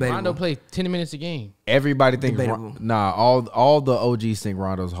Hall of Famer. Debatable. Rondo played 10 minutes a game. Everybody thinks Debatable. all the OGs think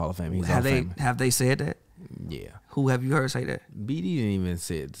Rondo's a Hall of Fame. He's a Hall of Famer. Have they said that? Yeah. Who have you heard say that? BD didn't even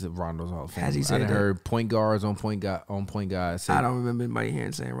say it's Rondo's Hall of Fame. Has he said I done that? heard point guards on point guys say I don't remember anybody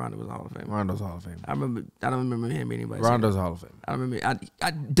hearing saying Rondo was a Hall of Fame. Rondo's Hall of Fame. I don't remember him anybody. Rondo's saying Hall of Fame. that. I don't remember.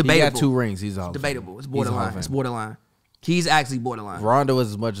 He Debatable. got 2 rings. He's a Hall of Fame. Debatable. It's He's a Hall of borderline. Fame. It's borderline. He's actually borderline. Rondo is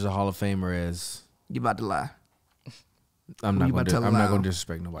as much as a Hall of Famer as You about to lie. I'm not You going about to. to I'm not allow. going to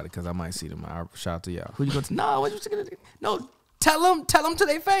disrespect nobody because I might see them. I'll shout out to y'all. Who you going to? No, what you gonna do? No, tell them to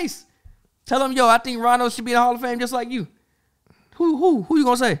their face. Tell him, yo, I think Rondo should be in the Hall of Fame just like you. Who you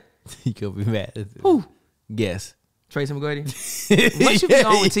gonna say? He could be mad. Who? Guess. Tracy McGrady. What you be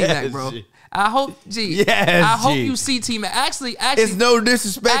on with T-Mac, bro? Yes, I hope, G. Yes, I hope G. you see T-Mac. Actually, It's no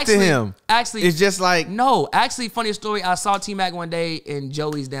disrespect to him. Actually, It's just like no. Actually, funny story. I saw T-Mac one day in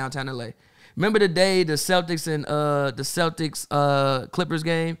Joey's downtown LA. Remember the day the Celtics and Clippers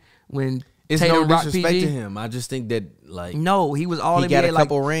game when it's Tatum no rocked disrespect PG? to him. I just think that like No, he was all he NBA. got a like,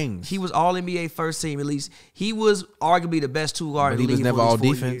 couple rings. He was all NBA first team at least. He was arguably the best two guard but in he the was league. never for all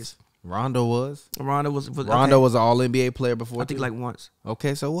these 4 defense. years. Rondo was. Rondo was Was an all NBA player before. I think too. like once.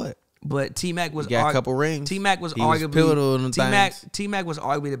 Okay, so what? But T-Mac was He got a couple rings. T-Mac was He was arguably pivotal in them things. T-Mac was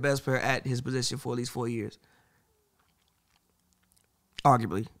arguably the best player at his position for at least 4 years.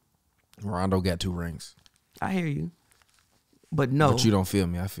 Arguably. Rondo got 2 rings. I hear you. But no. But you don't feel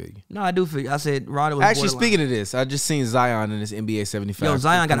me. I feel you. No, I do feel you. I said Rondo was Actually, borderline. speaking of this, I just seen Zion in this NBA 75. Yo,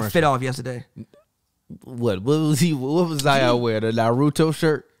 Zion got a commercial. fit off yesterday. What was he? What was Zion wearing? The Naruto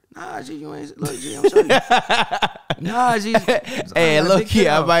shirt. Nah, G, you ain't look, G, I'm showing you. Nah, G. Hey, look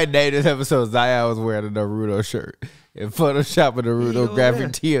here. I might name this episode Zion was wearing a Naruto shirt and Photoshop a Naruto go graphic there.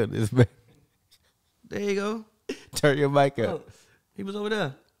 tee on this man. There you go. Turn your mic up. Look, he was over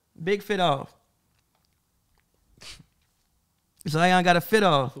there. Big fit off. Zion got a fit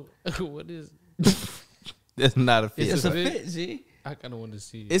off. What is? That's not a fit. It's a fit? fit, G. I kind of want to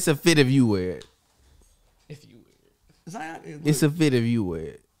see it. It's a fit if you wear it. If you Zion, It's a fit if you wear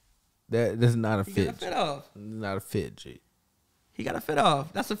it. That's not a he fit. got a fit off. Not a fit, G. He got a fit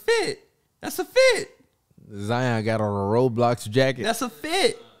off. That's a fit. That's a fit. Zion got on a Roblox jacket. That's a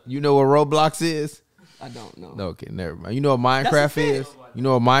fit. You know what Roblox is? I don't know. No, okay, never mind. You know what That's a Minecraft fit. is? You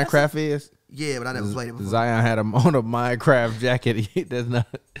know what Minecraft is? Yeah, but I never played it before. Zion had him on a Minecraft jacket.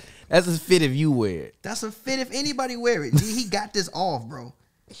 That's a fit if you wear it. That's a fit if anybody wear it. G, he got this off, bro.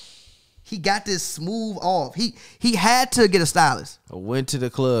 He got this smooth off. He had to get a stylist. I went to the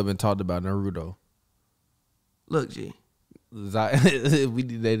club and talked about Naruto. Look, G. Zion, we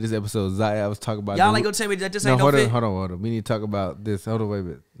did this episode. Zion was talking about. Y'all ain't gonna tell me that this ain't no hold fit? on, hold on. We need to talk about this. Hold on, wait a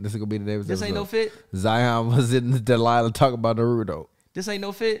minute. This is gonna be the name of This episode. ain't no fit? Zion was in Delilah talking about Naruto. This ain't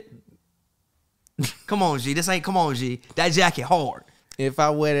no fit? Come on, G. Come on, G. That jacket hard. If I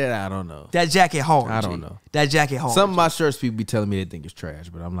wear that, I don't know. That jacket hard. I G. don't know. That jacket hard. Some of my shirts people be telling me they think it's trash,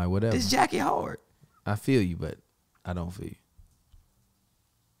 but I'm like, whatever. This jacket hard. I feel you, but I don't feel you.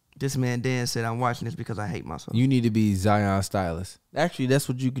 This man Dan said I'm watching this because I hate myself. You need to be Zion stylist. Actually, that's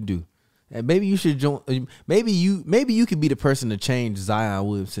what you can do. And maybe you should join. Maybe you could be the person to change Zion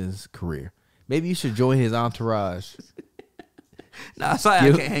Williamson's career. Maybe you should join his entourage. Nah,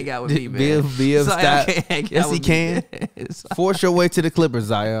 Zion can't hang out with me, man. Be a Zion style. can't hang out Yes, he with can. me. Force your way to the Clippers,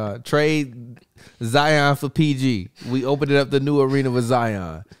 Zion. Trade Zion for PG. We opened up the new arena with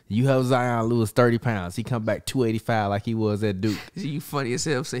Zion. You help Zion lose 30 pounds. He come back 285 like he was at Duke. You funny as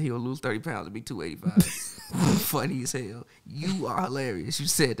hell. Say he'll lose 30 pounds and be 285. Funny as hell. You are hilarious. You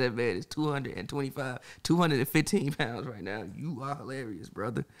said that man is 215 pounds right now. You are hilarious,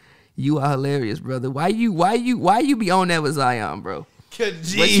 brother. You are hilarious, brother. Why you be on that with Zion, bro?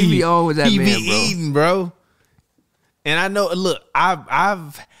 What you be on with that he man, be bro? eating, bro. And I know. Look,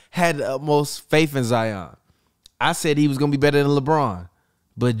 I've had the utmost faith in Zion. I said he was gonna be better than LeBron,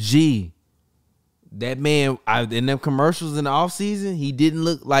 but that man in them commercials in the offseason, he didn't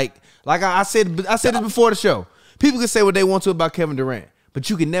look like I said. I said it before the show. People can say what they want to about Kevin Durant, but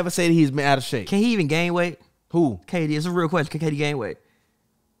you can never say that he's been out of shape. Can he even gain weight? Who? KD. It's a real question. Can KD gain weight?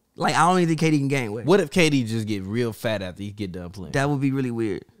 Like, I don't even think KD can gain weight. What if KD just get real fat after he get done playing? That would be really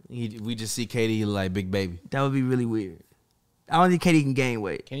weird. We just see KD like Big Baby. That would be really weird. I don't think KD can gain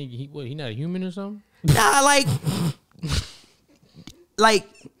weight. Can he what? He not a human or something? Nah, like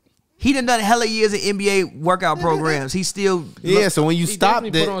he done hella years of NBA workout programs. He still Yeah, so when you He stop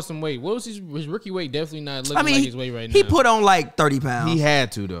definitely that, put on some weight. What was his rookie weight? Definitely not looking I mean, like his weight right now. he put on like 30 pounds. he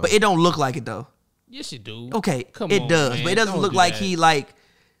had to though. But it don't look like it though. yes, you do. Okay, Come it on, does, man. but it doesn't Don't look do like that. he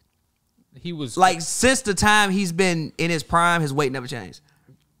He was since the time he's been in his prime, his weight never changed.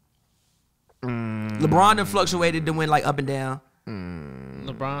 LeBron done fluctuated, then went like up and down.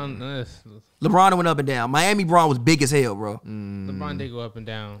 LeBron. LeBron done went up and down. Miami Braun was big as hell, bro. LeBron did go up and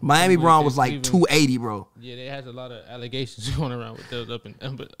down. Miami Cleveland- Braun was like Cleveland- 280, bro. Yeah, they has a lot of allegations going around with those up and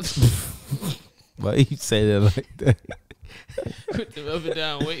down, but Why you say that like that? with the up and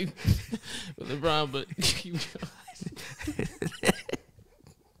down weight with LeBron. But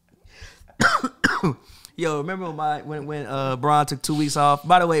Yo, remember when Braun took 2 weeks off?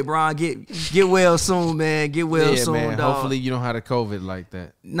 By the way, Braun, get well soon, man. Get well Yeah, soon, man. dog. Hopefully you don't have the COVID like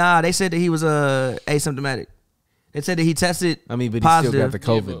that. Nah, they said that he was asymptomatic. They said that he tested I mean, but he positive. still got the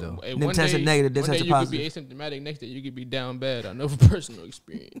COVID but, though. hey, Then one tested day- negative, then one day tested you positive. could be asymptomatic. Next day you could be down bad. I know from personal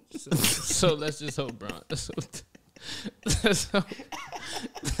experience. So let's just hope Bron.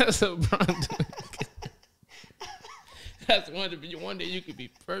 Let's hope Bron. That's one day you could be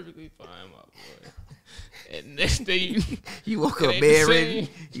perfectly fine, my boy. And next day You woke It up ain't the bedridden.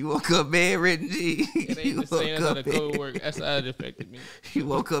 same. You woke up bedridden, G. it You ain't the same as how the bed- code work. That's how it affected me. You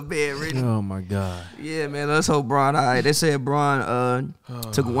woke up bedridden. Oh my God. Yeah, man. Let's hope Braun. All right. They said Braun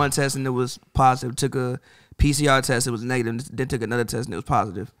took one test and it was positive. Took a PCR test, it was negative. Then took another test and it was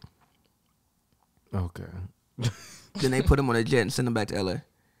positive. Okay. Then they put him on a jet and sent him back to LA.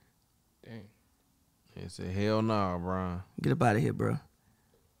 Dang. He said, hell no, Brian. Get up out of here, bro.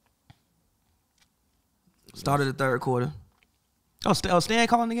 Started the third quarter. Oh, Stan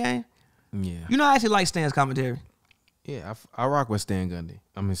calling the game? Yeah. You know, I actually like Stan's commentary. Yeah, I rock with Stan Gundy.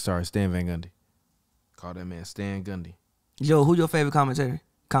 Stan Van Gundy. Call that man Stan Gundy. Joe, who your favorite commentator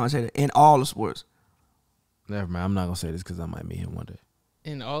in all the sports? Never mind. I'm not gonna say this because I might meet him one day.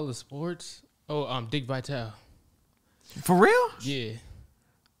 In all the sports, Dick Vitale. For real? Yeah.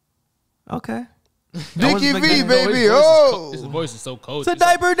 Okay. Dickie V, No, baby. his voice is so cold. It's a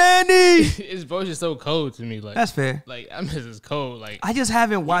diaper dandy. His voice is so cold to me. Like That's fair. Like I miss his cold. Like I just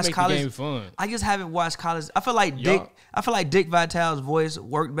haven't watched make the game college. fun. I just haven't watched college. I feel like Y'all- Dick Vitale's voice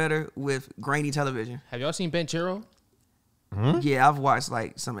worked better with grainy television. Have y'all seen Benchero? Yeah, I've watched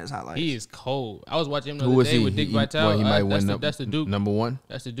like some of his highlights. He is cold. I was watching him the Who other was day he? with Dick Vitale. He might win. That's the Duke. Number one.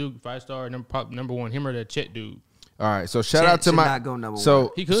 That's the Duke 5-star number one. Him or the Chet dude. All right, so shout Chet out to should my not go number so one.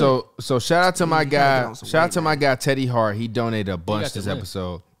 He could. so shout out to my He gotta get guy. on some Shout out weight, to my man. guy Teddy Hart. He donated a bunch got to this win.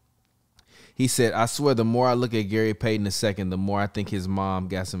 episode. He said, "I swear, the more I look at Gary Payton II, the more I think his mom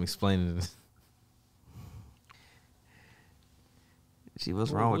got some explaining to." See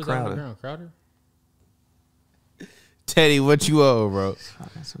what's wrong with Who's that on the Crowder. ground? Crowder? Teddy, what you owe, bro?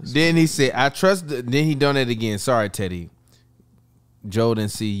 That's what's- Then he said, "I trust." Then he donated again. Sorry, Teddy. Joe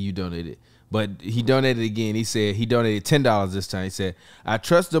didn't see you donated, but he donated again. He said he donated $10 this time. He said, "I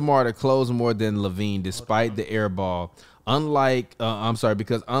trust DeMar to close more than Levine, despite the air ball.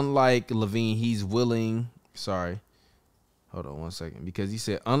 Because unlike Levine, he's willing." Sorry, hold on one second. Because he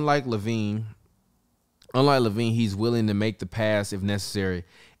said, unlike Levine, he's willing to make the pass if necessary,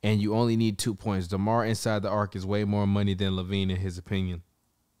 and you only need 2 points. DeMar inside the arc is way more money than Levine, in his opinion.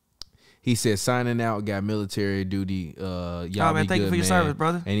 He said, signing out, got military duty. Y'all man, be thank you good, for your man. service,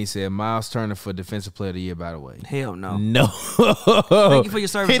 brother. And he said, Miles Turner for Defensive Player of the Year, by the way. Hell no. No. Thank you for your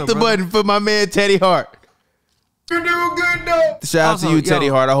service, Hit though, the brother. button for my man, Teddy Hart. You're doing good, though. Shout out Also, to you, Teddy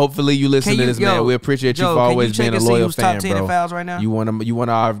yo, Hart. Hopefully you listen can to you- this, yo, man. We appreciate you Joe, for can you always check being a and see loyal who's top fan, 10 in bro. fouls right now? You one of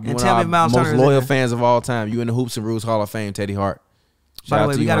our tell me if Miles most Turner's in loyal there. fans of all time. You in the Hoops and Rules Hall of Fame, Teddy Hart. By Shout the out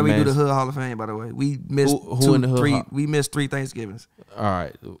way, to we you, got to my redo the mans. Hood Hall of Fame. By the way, we missed Who in the Hood we missed 3 Thanksgivings. All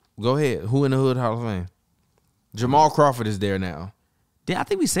right, go ahead. Who in the Hood Hall of Fame? Jamal Crawford is there now. I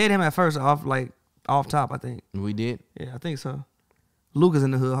think we said him at first off top. I think. We did. Yeah, I think so. Luka's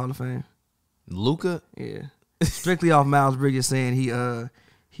in the Hood Hall of Fame. Luka. Yeah, strictly off Miles Bridges saying he gonna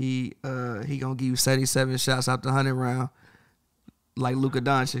give you 77 shots out the 100 round, like Luka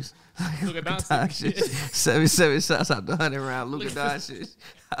Doncic. Luka Doncic. 77 shots out the 100 round, Luka Doncic.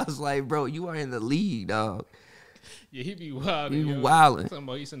 I was like, bro, you are in the league, dog. Yeah, he be wild. He yo. wildin'. Talking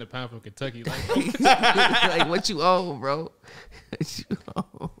about he's in the pound from Kentucky. Like, Like, what you own, bro? What you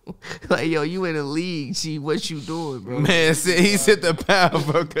own? Like, yo, you in the league, G. What you doing, bro? Man, he's hit the pound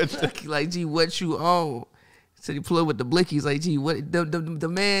for Kentucky. Like, G, what you own? So he pull up with the blickies. Like, G, what?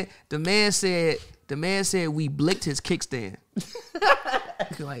 The man said we blicked his kickstand.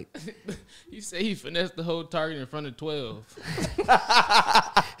 Like, he said he finessed the whole target in front of 12.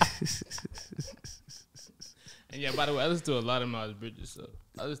 And yeah, by the way, I listen to a lot of Miles Bridges, so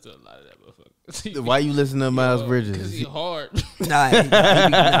I listen to a lot of that motherfucker. Why you listening to Miles Because Bridges? he hard.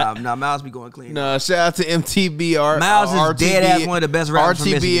 nah, Miles be going clean. Nah, shout out to MTB. Miles is RTB, dead ass one of the best rappers from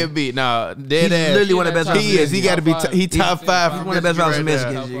RTB Michigan. and B. Nah, dead He's ass. literally one of the best rappers He from is. He Michigan. got to be. Top five. He top He's five. He's one of the best rappers from right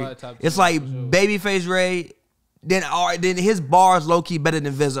Michigan. now. Top G. five, top It's 10, like for sure. Babyface Ray. Then his bars low key better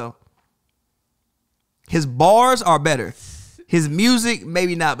than Vizzo. His bars are better. His music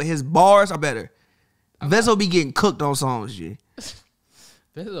maybe not, but his bars are better. Vizzo be getting cooked on songs, G. That's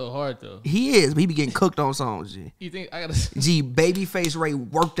a little hard though. He is, but he be getting cooked on songs, G. You think I gotta? G, Babyface Ray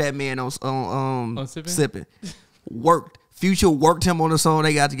worked that man on Sippin'? Sippin'. Worked. Future worked him on the song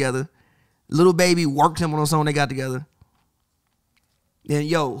they got together. Little Baby worked him on the song they got together. And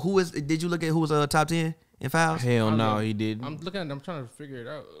yo, did you look at who was top 10 in fouls? Hell no, he didn't. I'm looking at it. I'm trying to figure it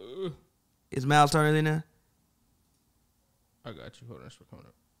out. Is Miles Turner in there? I got you. Hold on, it's coming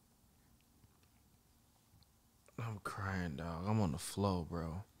up. I'm crying, dog. I'm on the flow,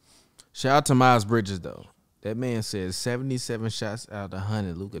 bro. Shout out to Miles Bridges, though. That man said 77 shots out of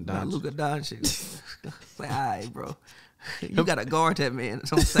 100. Luka Not Doncic. Luka Doncic. Like, all right, bro. You got to guard that man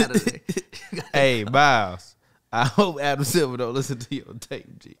on Saturday. Hey, Miles. I hope Adam Silver don't listen to your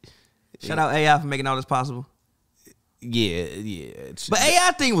tape, G. Shout out AI for making all this possible. Yeah. But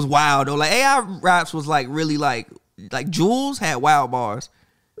AI thing was wild though. Like AI raps was like really like Jules had wild bars.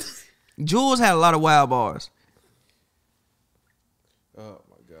 Jules had a lot of wild bars. Oh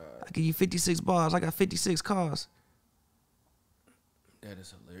my God. I give you 56 bars. I got 56 cars. That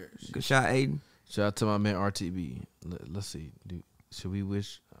is hilarious. Good shot, Aiden. Shout out to my man RTB. Let's see. Should we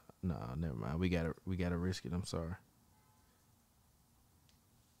wish? No, never mind. We gotta risk it. I'm sorry.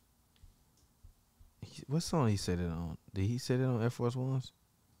 What song he said it on? Did he say it on Air Force Ones?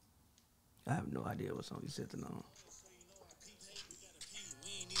 I have no idea what song he said it on.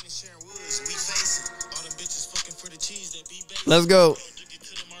 Let's go.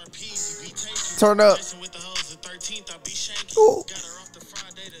 Turn up. Ooh.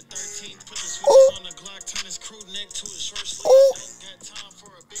 Ooh.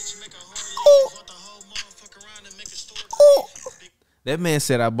 Ooh. That man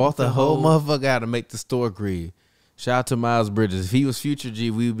said, I bought the whole motherfucker out to make the store green. Shout out to Miles Bridges. If he was Future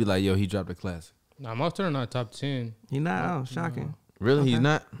G, we would be like, yo, he dropped a classic. Nah, Miles Turner not top 10. He not shocking. Really? Okay. He's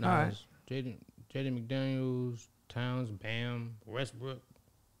not? Nah, All right. it's Jaden McDaniels, Towns, Bam, Westbrook,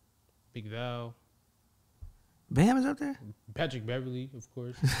 Big Val, Bam is up there? Patrick Beverly, of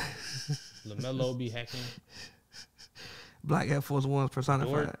course. LaMelo be hacking. Black Air Force Ones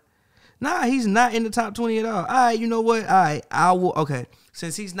personified. Dort. Nah, he's not in the top 20 at all. All right, you know what? All right, I will. Okay,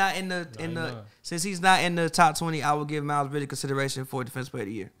 since he's not in the since he's not in the top 20, I will give Miles Bridges consideration for Defense Player of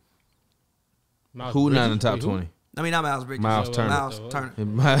the Year. Miles Who not in the Bridges? top Wait, who? 20? I mean, not Miles Bridges. Miles Turner. Miles Turner.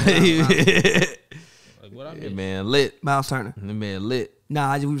 Like, what I That missed? man lit. Miles Turner. That man lit.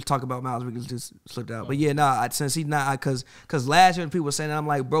 Nah, we was talking about Miles Bridges just slipped out. But yeah, nah, since he's not, because last year when people were saying that, I'm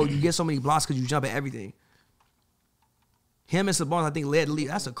like, bro, you get so many blocks because you jump at everything. Him and Sabonis, I think, led the league.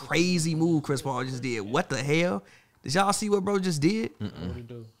 That's a crazy move Chris Paul just did. What the hell? Did y'all see what bro just did? What do you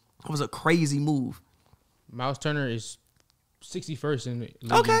do? It was a crazy move. Miles Turner is 61st in the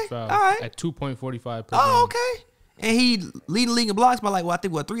league Okay, in fouls all right. at 2.45 per Oh, game. okay. And he lead the league in blocks by like, I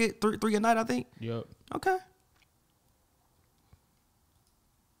think, three a night, I think? Yep. Okay.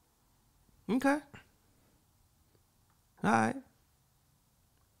 Okay. All right.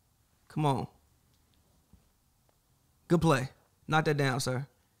 Come on. Good play. Knock that down, sir.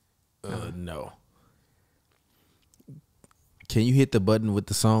 No. Can you hit the button with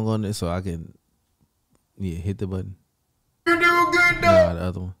the song on it so I can hit the button? You do good Nah, the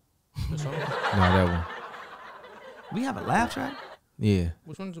other one. The song? Nah, that one. We have a laugh track? Yeah.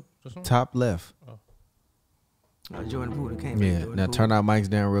 Which one's the song? Top left. Jordan Poole came back. Yeah. Jordan Now Poole. turn our mics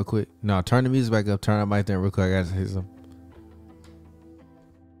down real quick. No, turn the music back up. Turn our mics down real quick. I gotta say something.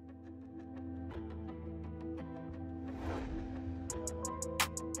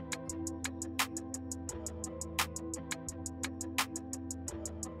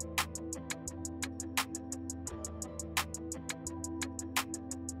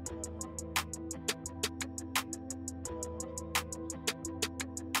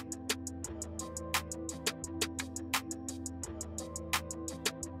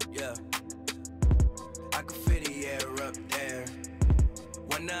 Yeah. I can feel the air up there.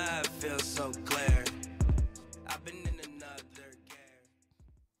 When I feel so clear. I've been in another gear.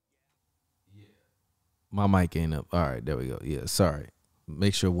 My mic ain't up. All right, there we go. Yeah, sorry.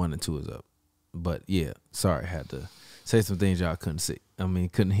 Make sure 1 and 2 is up. But yeah, sorry, had to say some things y'all couldn't see. I mean,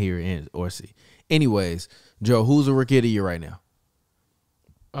 couldn't hear or see. Anyways, Joe, who's the rookie of the year right now?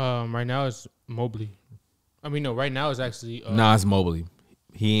 Right now it's Mobley. I mean, no. Right now it's actually Nah, it's Mobley.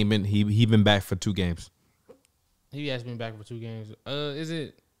 He ain't been. He been back for 2 games. He has been back for 2 games. Is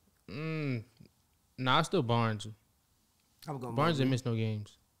it? Nah, it's still Barnes. I would go Barnes Mobley. didn't miss no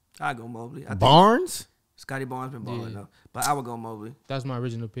games. I go Mobley. I think Barnes? Scotty Barnes been balling Yeah. though. But I would go Mobley. That's my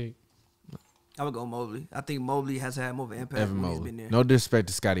original pick. I would go Mobley. I think Mobley has had more of an impact Evan when he's Mobley. been there. No disrespect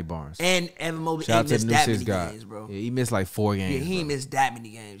to Scotty Barnes. And Evan Mobley Shout out ain't to missed the that New many guy. games, bro. Yeah, he missed like 4 games. Yeah, he ain't bro. missed that many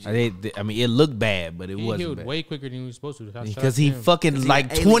games. I mean, it looked bad, but it He wasn't healed bad. way quicker than he was supposed to. Shout out Because to he him. fucking he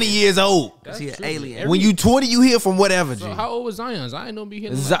like an 20 alien. years old. Because he an true. alien. When you 20, you here from whatever, G. So how old was Zion? Zion don't be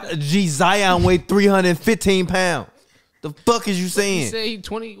hitting like that. G Zion weighed 315 pounds. The fuck is you He saying? said he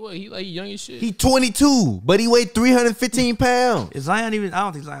 20. What? He like young as shit. He 22, but he weighed 315 pounds. Is Zion even? I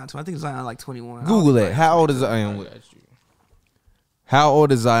don't think Zion. I think Zion like 21. I don't Google think it. Zion- How old is I Zion? got you. How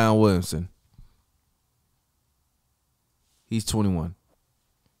old is Zion Williamson? He's 21.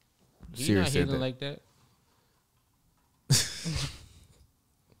 He Serious not said hitting that. like that.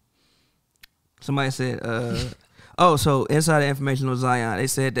 Somebody said, so insider information on Zion. They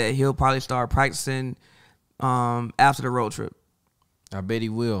said that he'll probably start practicing after the road trip. I bet he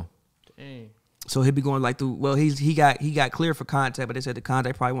will. Dang. So he'll be going like through. Well, he got clear for contact, but they said the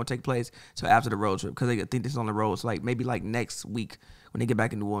contact probably won't take place till after the road trip because they think this is on the road. So like maybe like next week when they get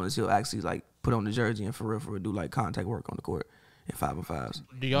back in New Orleans, he'll actually like put on the jersey and for real do like contact work on the court in 5-on-5s.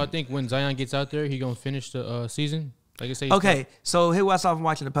 Do y'all think when Zion gets out there, he gonna finish the season? Like I say. Okay, so here what I saw from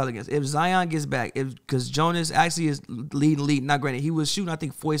watching the Pelicans. If Zion gets back, because Jonas actually is leading. Not granted, he was shooting I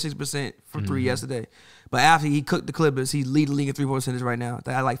think 46% from three yesterday, but after he cooked the Clippers, he's leading the league in 3-point percentage right now.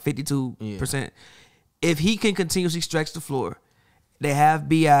 They had like 52%. Yeah. If he can continuously stretch the floor, they have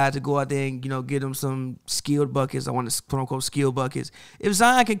BI to go out there and get him some skilled buckets. I want to quote unquote skilled buckets. If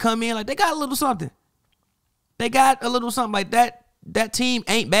Zion can come in, like they got a little something. They got a little something like that. That team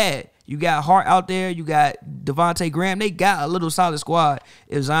ain't bad. You got Hart out there. You got Devontae Graham. They got a little solid squad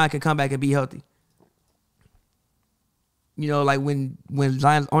if Zion can come back and be healthy. Like when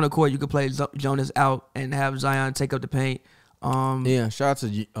Zion's on the court, you could play Jonas out and have Zion take up the paint. Yeah, shout out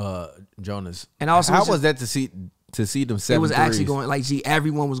to Jonas. And also, how was that to see them 7 It was threes? actually going like,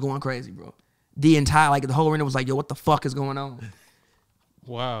 everyone was going crazy, bro. The entire the whole arena was like, yo, what the fuck is going on?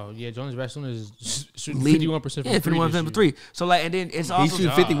 Wow, yeah, Jonas Valanciunas is shooting 51% from three. 51% from three. So and then it's also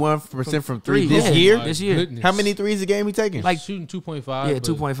he's shooting 51% from three this year. This year, goodness. How many threes a game he taking? Like shooting 2.5. Yeah,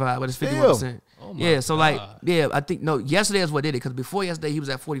 2.5, but it's 51%. Oh my yeah, so God. I think yesterday is what did it because before yesterday he was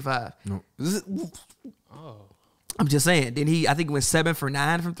at 45. No. Oh, I'm just saying. Then I think he went 7 for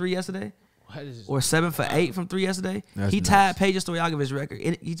 9 from three yesterday. Or 7 for 8 from three yesterday. That's he nuts. tied Peja Stojakovic's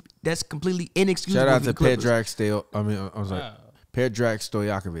record. That's completely inexcusable. Shout out to for the Clippers. Predrag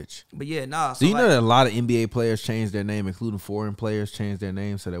Stojakovic. But yeah, nah. Do So you know that a lot of NBA players change their name, including foreign players change their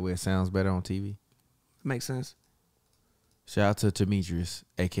name so that way it sounds better on TV? Makes sense. Shout out to Demetrius,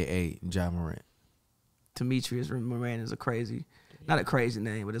 a.k.a. Ja Morant. Demetrius Moran is not a crazy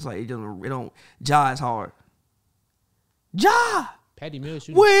name, but it's like it don't. Ja is hard. Ja. Patty Mills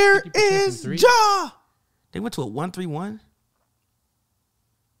shooting Where 50% is from three. Ja? They went to a 1-3-1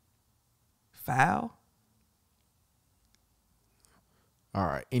 foul. All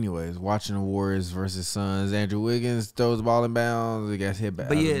right. Anyways, watching the Warriors versus Suns. Andrew Wiggins throws the ball in bounds. He gets hit back.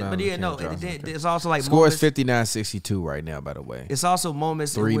 It's also like score is 59-62 right now. By the way, it's also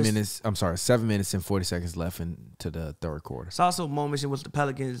moments. 7 minutes and 40 seconds left into the third quarter. It's also moments in which the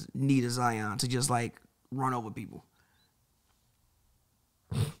Pelicans need a Zion to just run over people.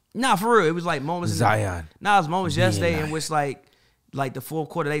 Nah, for real, it was like moments. Zion. It was moments yesterday in which like the fourth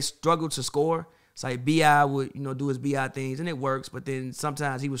quarter they struggled to score. It's like BI would, do his BI things, and it works. But then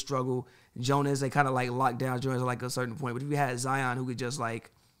sometimes he would struggle. Jonas, they kind of lock down Jonas at a certain point. But if you had Zion who could just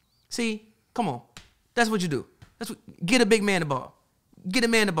see, come on, that's what you do. Get a big man the ball. Get a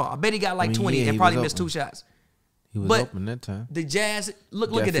man the ball. I bet he got 20 and probably missed 2 shots. He was open that time. The Jazz,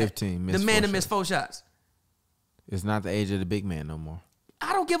 look at that. 15, the man that missed 4 shots. It's not the age of the big man no more.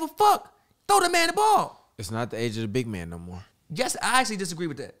 I don't give a fuck. Throw the man the ball. It's not the age of the big man no more. Yes, I actually disagree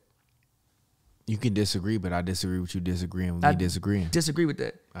with that. You can disagree, but I disagree with you disagreeing with me disagreeing. Disagree with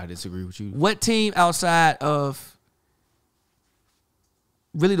that. I disagree with you. What team outside of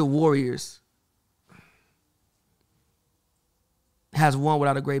really the Warriors has won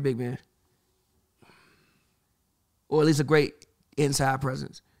without a great big man? Or at least a great inside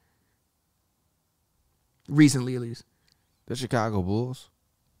presence. Recently, at least. The Chicago Bulls.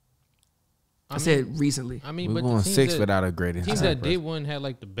 I said recently. I mean, we're but going 6 without a great inside teams that presence. did one had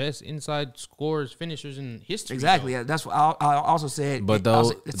the best inside scorers, finishers in history. Exactly. Though. Yeah, that's what I also said. But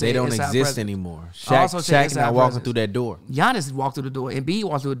they don't exist anymore. Shaq not walking through that door. Giannis walked through the door. Embiid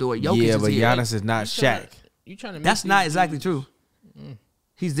walked through the door. Jokic but Giannis is not Shaq. You trying to? That's not exactly true.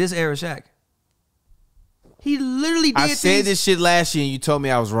 He's this era Shaq. He literally did I said this shit last year and you told me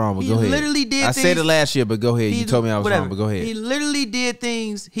I was wrong, but go ahead. He literally did I said it last year, but go ahead. You told me I was wrong, but go ahead. He literally did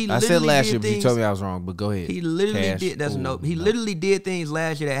things. I said last year, but you told me I was wrong, but go ahead. He literally did. That's no. He literally did things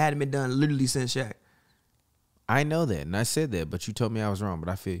last year that hadn't been done literally since Shaq. I know that, and I said that, but you told me I was wrong, but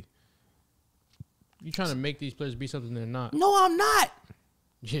I feel you. You trying to make these players be something they're not. No, I'm not.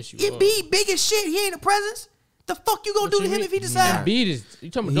 Yes, you are. Embiid big as shit. He ain't a presence. The fuck you gonna do to him if he decides? Embiid is.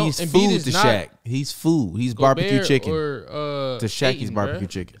 You talking He's about food Embiid to is not Shaq. He's food. He's Gobert barbecue chicken. Or, to Shaq, he's Ayton, barbecue bruh.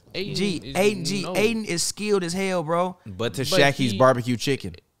 chicken. Aiden is skilled as hell, bro. But to Shaq, he's barbecue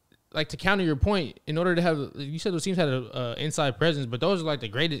chicken. To counter your point, in order to have, you said those teams had a inside presence, but those are the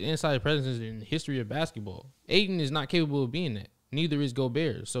greatest inside presences in the history of basketball. Ayton is not capable of being that. Neither is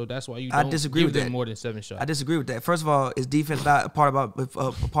Gobert. So that's why you I don't disagree give with them that. more than 7 shots. I disagree with that. First of all, is defense not a part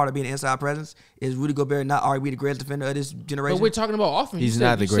of being an inside presence? Is Rudy Gobert not arguably the greatest defender of this generation? But we're talking about offense. He's You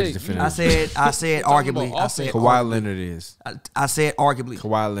not the you greatest defender. I said talking arguably. about I said offense. Kawhi arguably. Leonard is. I said arguably.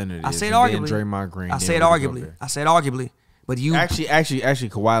 Kawhi Leonard is. I said and arguably. Then Draymond Green. I then said Rudy arguably. Gobert. I said arguably. But you Actually,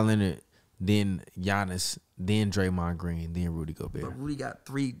 Kawhi Leonard, then Giannis, then Draymond Green, then Rudy Gobert. But Rudy got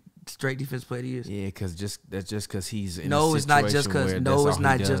 3 straight defense player of the years. Yeah, because that's just because he's in No, a it's not just situation because. where No, that's it's all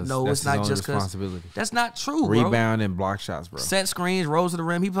not he just. does. No, That's it's his not only just because. responsibility. That's not true, bro. Rebound and block shots, bro. Set screens, rolls to the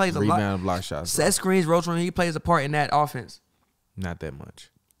rim. He plays a lot. Rebound and block shots. Bro. Set screens, rolls to the rim. He plays a part in that offense. Not that much.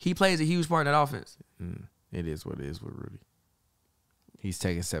 He plays a huge part in that offense. It is what it is with Rudy. He's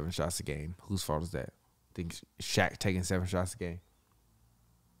taking 7 shots a game. Whose fault is that? Think Shaq taking 7 shots a game?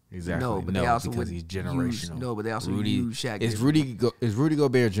 Exactly. No, but they also because would he's use- generational. no, but they also Rudy, use Shaq Is differently. Rudy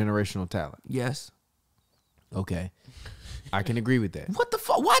Gobert generational talent? Yes. Okay, I can agree with that. What the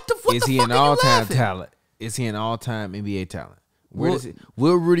fuck? What the fuck? Is he an all-time talent? Is he an all-time NBA talent?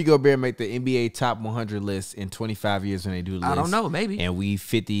 Will Rudy Gobert make the NBA top 100 list in 25 years when they do the list? I don't know. Maybe. And we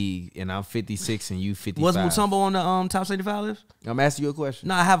 50, and I'm 56, and you 55. Was Mutombo on the top 75 list? I'm asking you a question.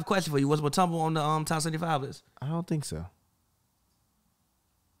 No, I have a question for you. Was Mutombo on the top 75 list? I don't think so.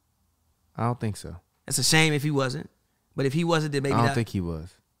 I don't think so. It's a shame if he wasn't. But if he wasn't, then maybe I don't not. think he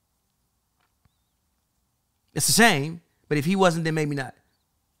was. It's a shame. But if he wasn't, then maybe not.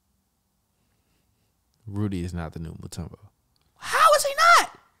 Rudy is not the new Mutombo. How is he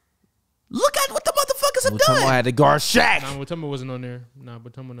not? Look at what the motherfuckers have Mutombo done. had to guard Shaq. Nah, Mutombo wasn't on there. Nah,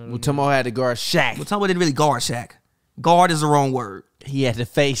 Mutombo not on there. Mutombo had to guard Shaq. Mutombo didn't really guard Shaq. Guard is the wrong word. He had to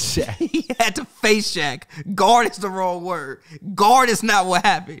face Shaq. He had to face Shaq. Guard is the wrong word. Guard is not what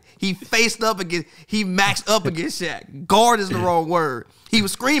happened. He faced up against, he maxed up against Shaq. Guard is the wrong word. He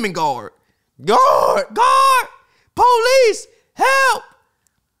was screaming guard. Guard! Guard! Police! Help!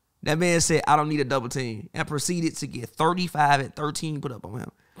 That man said, I don't need a double team, and proceeded to get 35 and 13 put up on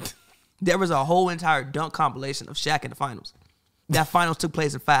him. There was a whole entire dunk compilation of Shaq in the finals. That finals took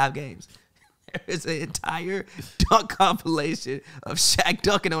place in 5 games. There is an entire dunk compilation of Shaq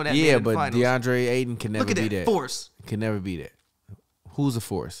dunking on that man in the but finals. DeAndre Ayton can never Look at be that that. force. Can never be that. Who's a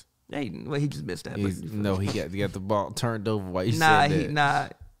force? Ayton, well, he just missed that. He got the ball turned over while you Nah, said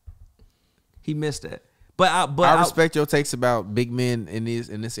that. he missed that. But I respect your takes about big men in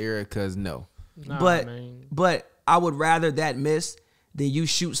this era, because no. Nah, but man. but I would rather that miss than you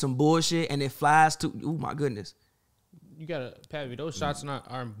shoot some bullshit and it flies to. Oh my goodness. You gotta, Pappy, those shots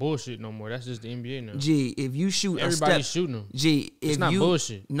aren't bullshit no more. That's just the NBA now. Gee, if you shoot Everybody's a step, shooting them. Gee, if It's not you,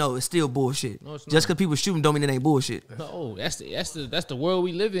 bullshit. No, it's still bullshit. No, it's Just not. because people shoot them don't mean it ain't bullshit. No, that's the world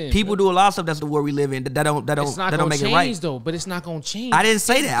we live in. People do a lot of stuff. That's the world we live in. That don't It's not that don't gonna make change it right. though, but it's not gonna change. I didn't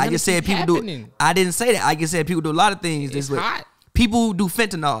say that. I Let just it said keep people happening. do. I didn't say that. I just said people do a lot of things. It's this way. hot. People do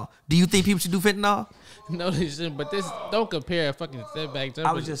fentanyl. Do you think people should do fentanyl? No, they shouldn't. But this don't compare a fucking step back jumper.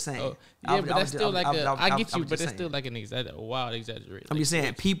 I was just saying. Oh, I yeah, was- but I that's was- still I like was- a. I was- I I get was you, just but it's saying. still like a wild exaggeration. I'm just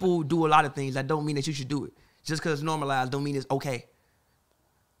saying, people do a lot of things that don't mean that you should do it. Just because it's normalized don't mean it's okay.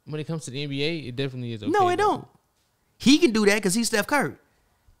 When it comes to the NBA, it definitely is okay. No, it though. don't. He can do that because he's Steph Curry.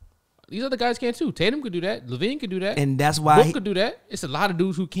 These other guys can too. Tatum could do that. Levine could do that. And that's why Book he- could do that. It's a lot of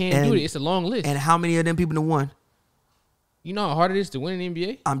dudes who can And- do it. It's a long list. And how many of them people have won? You know how hard it is to win an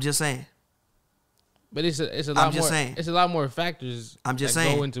NBA? I'm just saying. But it's a lot I'm just more. saying. It's a lot more factors. I'm just that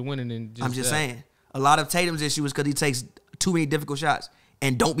saying. go into winning than just I'm just that. saying. A lot of Tatum's issue is because he takes too many difficult shots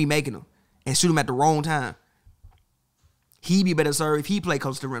and don't be making them and shoot them at the wrong time. He be better served if he play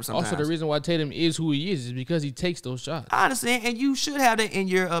close to the rim sometimes. Also, the reason why Tatum is who he is because he takes those shots. I understand, and you should have that in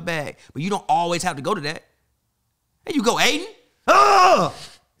your bag, but you don't always have to go to that. There you go, Aiden. Ah!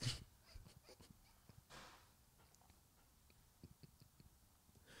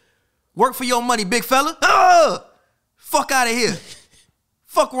 Work for your money, big fella. Ah! Fuck out of here.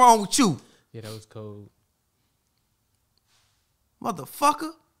 Fuck wrong with you, Yeah, that was cold.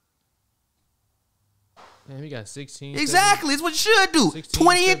 motherfucker. Man, he got 16. Exactly, it's what you should do. 16,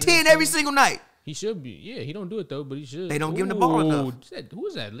 20 and 10 every 17. single night. He should be. Yeah, he don't do it though, but he should. They don't give him the ball enough. Who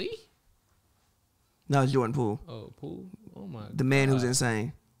is that? Lee? No, it's Jordan Poole, Oh, Poole. Oh my. the man who's God.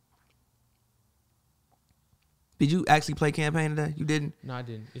 insane. Did you actually play campaign today? You didn't? No, I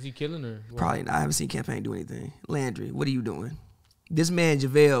didn't. Is he killing or what? Probably not. I haven't seen campaign do anything. Landry, what are you doing? This man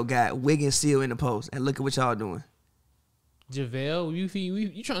JaVale got Wiggins Seal in the post, and look at what y'all doing.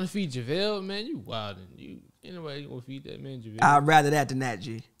 JaVale, you trying to feed JaVale, man? You wildin'. You ain't nobody gonna feed that man JaVale. I'd rather that than that,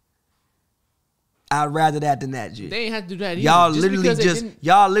 G. I'd rather that than that, G. They ain't have to do that. Either. Y'all Just literally because they didn't-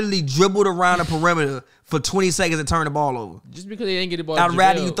 y'all literally dribbled around the perimeter for 20 seconds and turn the ball over. Just because they didn't get the ball to I'd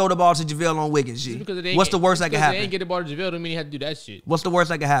rather JaVale. you throw the ball to JaVale on Wiggins, G. What's the worst that could They happen? ain't get the ball to JaVale, don't mean he had to do that shit. What's the worst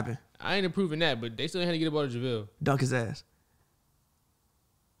that could happen? I ain't approving that, but they still had to get the ball to JaVale. Dunk his ass.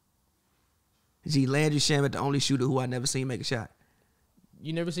 G, Landry Shamet, the only shooter who I never seen make a shot.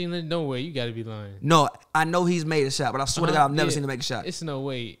 You never seen that? No way. You got to be lying. No, I know he's made a shot, but I swear to God, I've never Yeah. seen him make a shot. It's no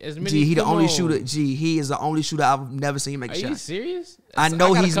way. As many, G, he the come only on. shooter. G, he is the only shooter I've never seen make a Are you shot. serious? I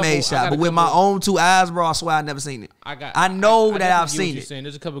know got a he's couple- made a I shot, got but a with my couple- own two eyes, bro, I swear I never seen it. I know that definitely I've get what seen you're it. saying.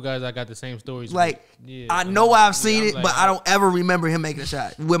 There's a couple guys I got the same stories. Like, with. Yeah, I know I've seen I'm it, like, but I don't ever remember him making a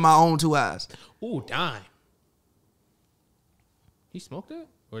shot with my own two eyes. Ooh, dime. He smoked that?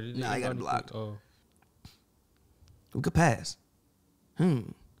 Or did Nah, he got it blocked. Oh, We could pass.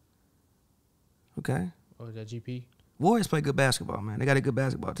 Okay. oh, is that GP? Warriors play good basketball, man. They got a good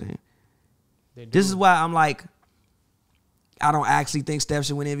basketball team. They do. This is why I'm like, I don't actually think Steph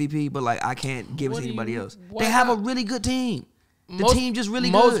should win MVP, but like I can't give it What to do anybody you- else. why They have a not? really good team. The Most- team just really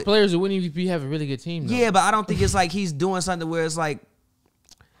Most good. players who win MVP have a really good team. Though. Yeah, but I don't think it's like he's doing something where it's like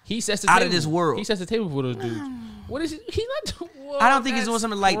he sets the out table. of this world. He sets the table for those dudes. What is he? He's not doing. Whoa, I don't think he's that's doing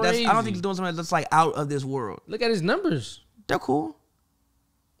something like that. I don't crazy. think he's doing something that's like out of this world. Look at his numbers. They're cool.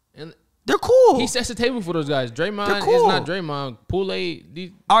 And They're cool. he sets the table for those guys. Draymond They're is cool. not Draymond. Poole,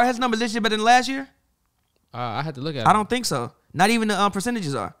 these, Are his numbers this year better than last year? I had to look at. I him. don't think so. Not even the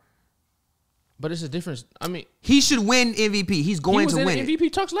percentages are. But it's a difference. I mean, He should win MVP. He's he going was to in win the it.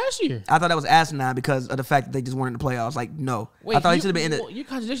 MVP talks last year. I thought that was asinine because of the fact that they just weren't in the playoffs. Like, no. Wait, I thought he you- should have been in the. You're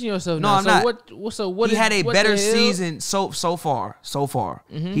contradicting yourself. No, now. I'm so not. What? He had a what better the hell? season so far.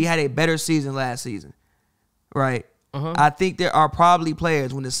 Mm-hmm. He had a better season last season, right? Uh-huh. I think there are probably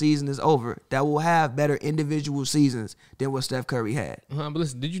players when the season is over that will have better individual seasons than what Steph Curry had. But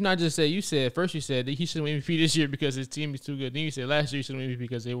listen, did you not just say? You said first. You said that he should win MVP this year because his team is too good. Then you said last year he should win MVP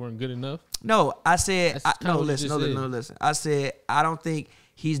because they weren't good enough. No, I said That's kinda what you just said. listen. I said I don't think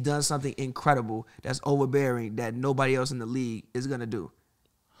he's done something incredible that's overbearing that nobody else in the league is gonna do.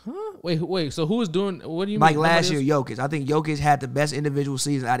 Huh? Wait. So who is doing? What do you Like mean? last Nobody year, else? Jokic. I think Jokic had the best individual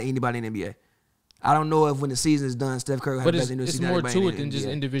season out of anybody in the NBA. I don't know if when the season is done, Steph Curry had But the best it's individual season more out of anybody to in it than the just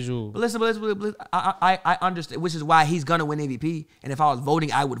NBA. individual. But listen, I understand, which is why he's gonna win MVP. And if I was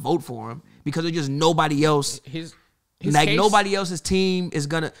voting, I would vote for him because there's just nobody else. His Like case- nobody else's team is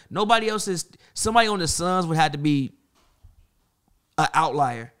gonna. Somebody on the Suns would have to be an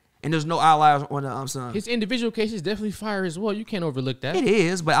outlier, and there's no outliers on the Suns. His individual case is definitely fire as well. You can't overlook that. It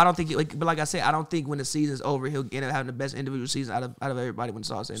is, but I don't think. But like I said, I don't think when the season's over, he'll end up having the best individual season out of everybody when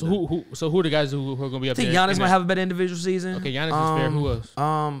it's all said and So done. who are the guys who are going to be I up think there? Giannis in might that- have a better individual season. Okay, Giannis is fair. Who else?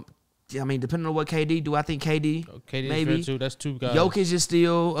 I mean, depending on what KD do, I think KD KD is maybe. fair too. That's two guys. Jokic is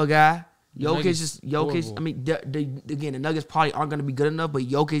still a guy. The Jokic Nuggets is Jokic. horrible. I mean, again, the Nuggets probably aren't going to be good enough, but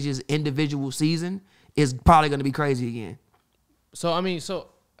Jokic's individual season is probably going to be crazy again. So I mean,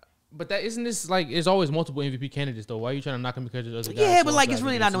 but that isn't this like there's always multiple MVP candidates though. Why are you trying to knock them because there's other guys? Yeah, who but like also it's have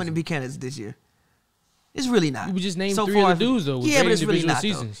really a not good no season? MVP candidates this year. It's really not. You would just name So three far, of the dudes though. With Yeah, great but it's really individual not.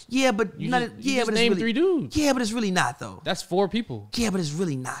 seasons. Though. Yeah, but You not. just- you Yeah, just but it's named really, three dudes. Yeah, but it's really not though. That's four people. Yeah, but it's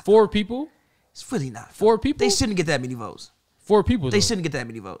really not. Four people. It's really not. though. Four people? They shouldn't get that many votes. Four people. They though. shouldn't get that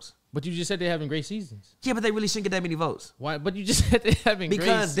many votes. But you just said they're having great seasons. Yeah, but they really shouldn't get that many votes. Why? But you just said they're having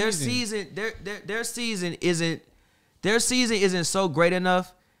Because great their seasons. season, their season isn't so great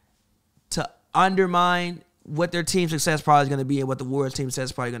enough to undermine what their team success probably is going to be and what the Warriors team success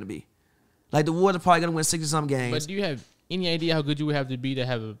is probably going to be. Like the Warriors are probably going to win 60-some games. But do you have any idea how good you would have to be to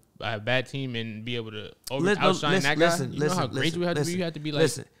have a bad team and be able to outshine that guy? You know how great you have to be. You have to be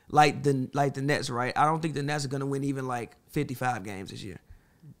like like the Nets, right? I don't think the Nets are going to win even like 55 games this year.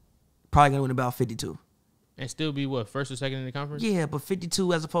 Probably going to win about 52. and still be what, first or second in the conference? Yeah, but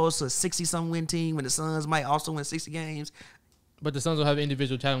 52 as opposed to a 60-some win team when the Suns might also win 60 games. But the Suns don't have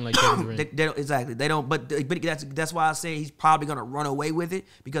individual talent like Kevin Durant. They don't, exactly. They don't. But that's why I say he's probably gonna run away with it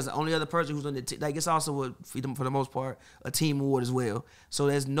because the only other person who's on the like it's also for the most part a team award as well. So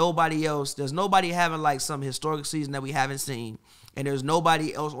there's nobody else. There's nobody having like some historic season that we haven't seen, and there's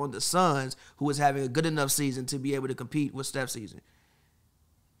nobody else on the Suns who is having a good enough season to be able to compete with Steph's season.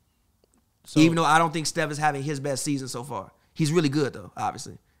 So, Even though I don't think Steph is having his best season so far, he's really good though.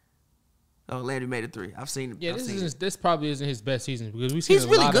 Obviously. Oh, Landry made it 3. I've seen. yeah, I've seen it. this probably isn't his best season because we've seen He's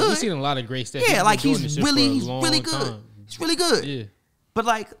really good. We've seen a lot of great stuff. Yeah, like been doing this shit for a he's long really good. time. He's really good. Yeah. But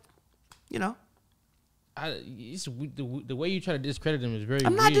like, you know, The way you try to discredit him is very.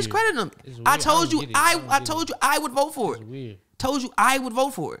 I'm not weird. discrediting him. It's I weird. told don't you get it. don't I get told it. you I would vote for It's it. weird. Told you I would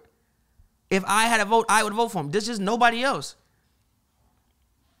vote for it. If I had a vote, I would vote for him. There's just nobody else.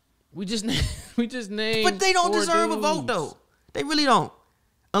 We just named. But they don't 4 deserve a vote dudes. though. They really don't.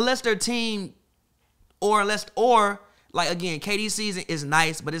 Unless their team Or like again, KD season is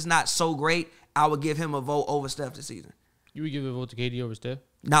nice, but it's not so great. I would give him a vote over Steph this season. You would give a vote to KD over Steph?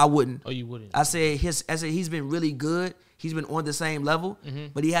 No, I wouldn't. Oh, you wouldn't? I said he's been really good. He's been on the same level,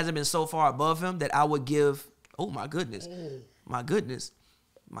 but he hasn't been so far above him that I would give. Oh my goodness, my goodness.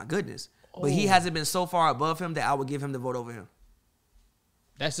 But he hasn't been so far above him that I would give him the vote over him.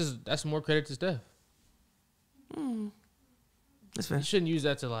 That's more credit to Steph. That's fair. You shouldn't use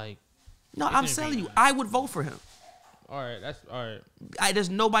that to like. No, I'm telling you, I would vote for him. All right, that's all right. There's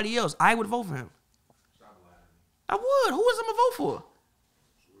nobody else. I would vote for him. I would. Who was I gonna vote for?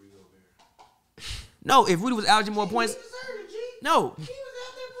 No, if Rudy was averaging more points. No.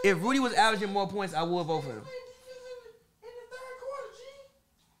 If Rudy was averaging more points, I would vote for him.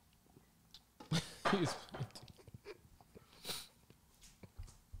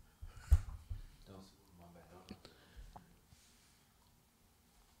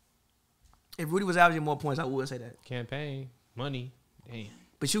 If Rudy was averaging more points, I would say that. Campaign, money, damn.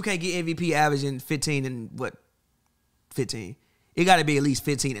 But you can't get MVP averaging 15 and what? 15. It got to be at least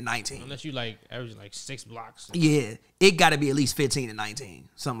 15 and 19. Unless you like averaging like 6 blocks. Yeah, it got to be at least 15 and 19,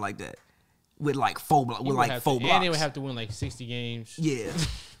 something like that. With like four blocks. And they would have to win like 60 games. Yeah,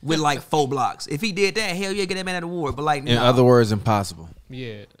 with like 4 blocks. If he did that, hell yeah, get that man an award. But like, In other words, impossible.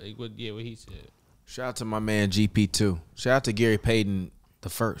 Yeah, what he said. Shout out to my man GP2. Shout out to Gary Payton the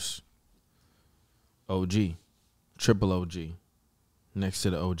first. OG. Triple OG. Next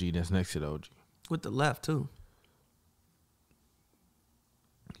to the OG. That's next to the OG. with the left too.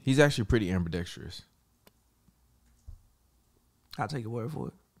 He's actually pretty ambidextrous. I'll take your word for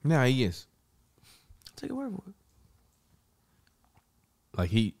it. No, he is. I'll take your word for it.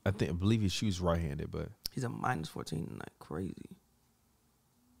 Like I believe he shoots right-handed, but He's a -14 tonight. Crazy.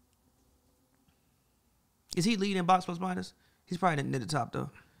 Is he leading box plus minus? He's probably near the top though.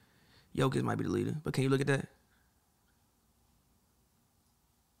 Jokic might be the leader, but can you look at that?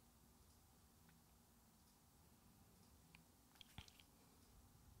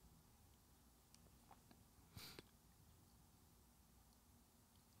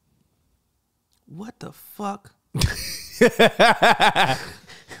 What the fuck?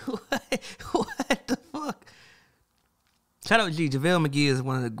 What the fuck? Shout out to G. JaVale McGee is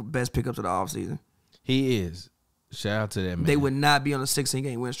one of the best pickups of the offseason. he is. Shout out to that man. They would not be on a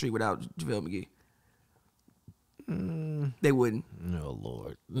 16-game win streak without JaVale McGee. They wouldn't. Oh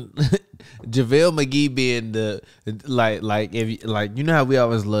Lord, JaVale McGee being the like if you know how we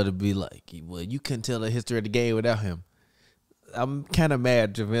always love to be like, well, you couldn't tell the history of the game without him. I'm kind of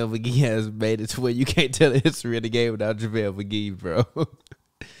mad JaVale McGee has made it to where you can't tell the history of the game without JaVale McGee, bro.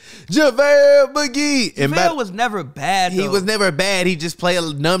 JaVale McGee. JaVale was never bad, though. He was never bad. He just played a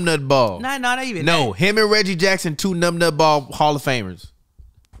numbnut ball. Not even No, that. him and Reggie Jackson, 2 numbnut ball Hall of Famers.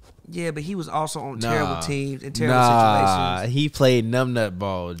 Yeah, but he was also on terrible teams in terrible Nah, situations. he played numbnut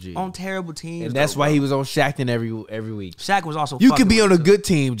ball, G. On terrible teams. And that's though, why bro. he was on Shackton every week. Shaq was also You fucking could be with on a him, too. good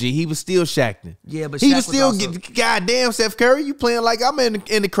team, G. He was still Shackton. Yeah, but he Shaq was still also- goddamn Steph Curry. You playing like I'm in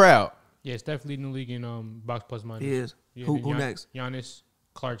the crowd. Yeah, Steph leading the league in box plus minus. He is. Yeah, Who then next? Giannis,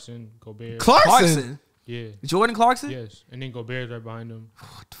 Clarkson, Gobert. Clarkson. Yeah. Jordan Clarkson? Yes, and then Gobert's right behind him.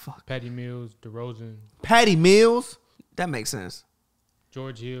 What the fuck? Patty Mills, DeRozan, Patty Mills. That makes sense.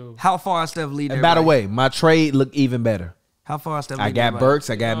 George Hill. How far is Steph leading? And by the everybody? way, my trade looked even better. How far is Steph I leading? got everybody? Burks.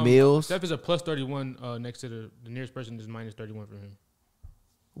 I got Mills. Steph is a plus 31 next to the nearest person is minus 31 for him.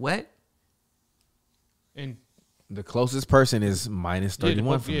 What? And The closest person is minus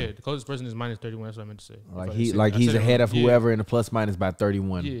 31 for me. the closest person is minus 31. That's what I meant to say. Like I he said- like I he's said it ahead wrong. of whoever in the plus minus by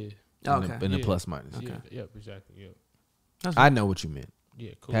 31. Yeah. Okay. In the Yeah. plus minus. Yeah. Yep. Exactly. Yep. I know what you meant.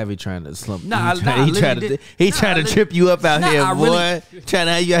 Yeah. Cool. Have he trying to slump? Nah, he nah, I trying literally to did- he nah, trying I to lit- trip you up out Nah, here, I boy. really- Trying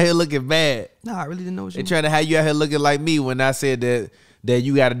to have you out here looking bad. No, I really didn't know what They you trying to have you out here looking like me when I said that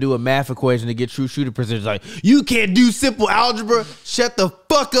you got to do a math equation to get true shooting percentage. Like, you can't do simple algebra. Shut the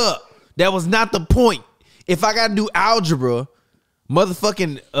fuck up. That was not the point. If I got to do algebra,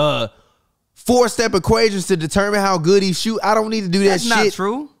 motherfucking 4-step equations to determine how good he shoot, I don't need to do that That's shit. not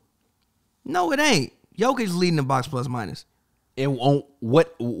true. No, it ain't. Jokic's leading the box plus minus. And on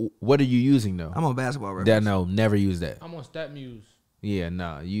what are you using though? I'm on basketball reference. That no, never use that. I'm on StatMuse. Yeah,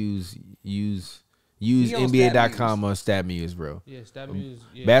 nah. Use He on NBA.com or StatMuse, bro. Yeah, StatMuse.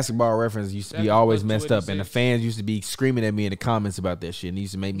 Yeah. Basketball Reference used to be That's always plus messed up, and the 286. fans used to be screaming at me in the comments about that shit, and it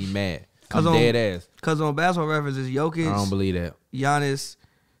used to make me mad. I'm 'Cause on- dead ass. Because on basketball reference is I don't Jokic, believe that. Giannis,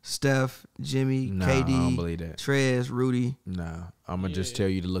 Steph, Jimmy, Nah, KD, I don't believe that. Trez, Rudy. Nah, I'm gonna just Yeah, tell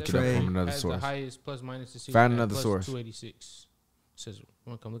you to look it up Trey from another has source. The highest plus minus this season. Find at another plus source. 286. Says,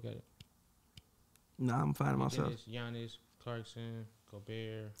 want to come look at it? Nah, I'm finding myself. Giannis, Clarkson,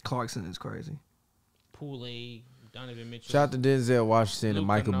 Gobert, Clarkson is crazy. Kool-Aid, Donovan Mitchell. Shout out to Denzel Washington and Luke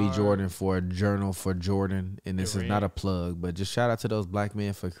Michael B. Kennard. Jordan for a journal for Jordan. And this is not a Durant. plug, but just shout out to those black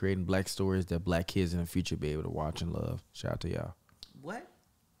men for creating black stories that black kids in the future be able to watch and love. Shout out to y'all. What?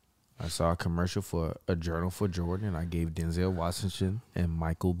 I saw a commercial for a journal for Jordan, and I gave Denzel Washington and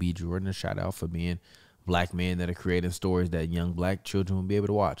Michael B. Jordan a shout out for being black men that are creating stories that young black children will be able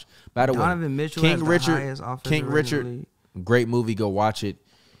to watch. By the way, Donovan Mitchell has King the Richard, highest offensive King rating in the Richard, league. great movie. Go watch it.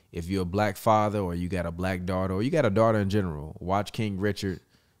 If you're a black father or you got a black daughter or you got a daughter in general, watch King Richard.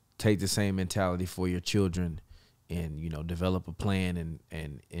 Take the same mentality for your children, and develop a plan.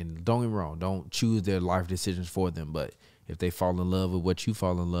 And don't get me wrong, don't choose their life decisions for them. But if they fall in love with what you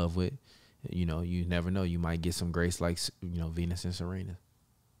fall in love with, you never know. You might get some grace like Venus and Serena.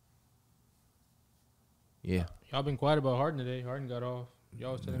 Yeah. Y'all been quiet about Harden today. Harden got off.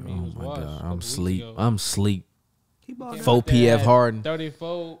 Y'all was telling me he was washed. God, a couple I'm weeks sleep. ago. I'm sleep. He balled out. 4 PF Harden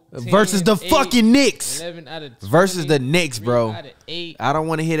 34 versus the 10, fucking Knicks. 11 out of 20, Versus the Knicks, 3 bro. out of 8. I don't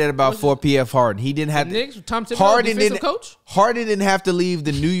want to hear that about 4 PF Harden. He didn't have The to. Knicks, Tom Thibodeau, Harden defensive didn't. coach. Harden didn't have to leave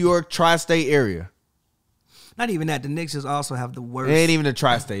the New York tri-state area. Not even that. The Knicks just also have the worst. It ain't even a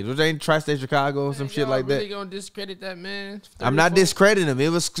tri-state. Was ain't tri-state Chicago or some shit like really that? gonna discredit that man? I'm not 34? discrediting him. It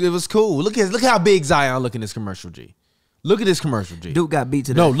was cool. Look how big Zion look in this commercial, G. Look at this commercial, G. Duke got beat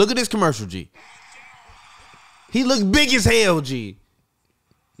today. No, look at this commercial, G. He looked big as hell, G.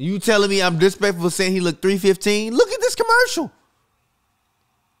 You telling me I'm disrespectful for saying he looked 315? Look at this commercial.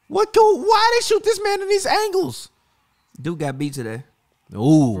 Why they shoot this man in these angles? Duke got beat today.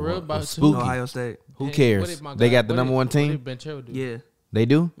 Ooh, For real, about spooky. Ohio State. Who Hey, what cares? did my They guy- got the what number did- one what team. did Banchero do? Yeah. They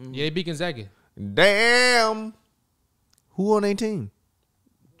do? Yeah, they beat Gonzaga. Damn. Who on their team?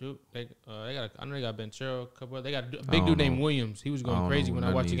 Dude, they got. I know they got Banchero. Couple. They got a I big don't dude named know. Williams. He was I going don't crazy know when I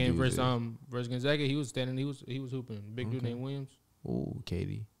none watched of the these game dudes versus Gonzaga. He was standing. He was hooping. Big dude named Williams. Ooh,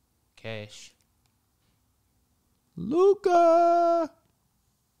 Katie. Cash. Luka.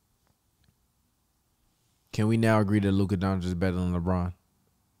 Can we now agree that Luka Doncic is better than LeBron?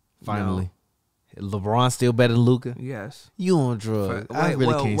 Finally. LeBron still better than Luka? Yes. You on drugs. I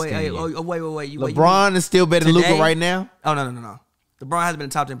really can't stand you. Wait. LeBron is still better than Luka Today? right now? Oh, no. LeBron has been a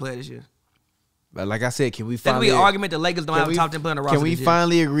top 10 player this year. But like I said, can we That could finally be an argument the Lakers don't can have a we- top 10 player on the roster. Can we this year.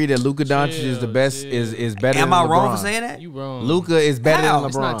 finally agree that Luka Doncic is the Chill, best chill. is better Am than I LeBron? wrong for saying that? You wrong. Luka is better How? than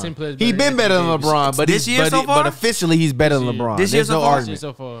It's LeBron. not 10 players He better been than better than Anthony LeBron, Davis. but This year so far? but officially he's better than This year. LeBron. This year There's so no far? argument.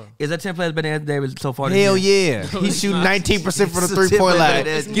 So far. Is that 10 players better than Anthony Davis so far? this Hell year? yeah. No, He's it's shooting not. 19% from the It's 3-point line.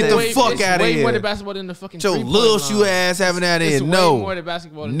 it's Get the way- fuck it's out of way more here. than basketball than the fucking Your 3-point little line. shoe ass having that It's in. way No. more than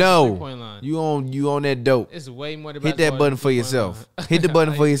basketball than the 3-point No. line. You on that dope. It's way more than Hit basketball that button than for the 3-point yourself. line. Hit the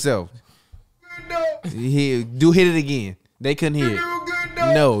button for yourself. Hit it again. They couldn't hear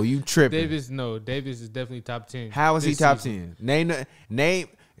it. No, you tripping. Davis is definitely top 10. How is he this top season. 10?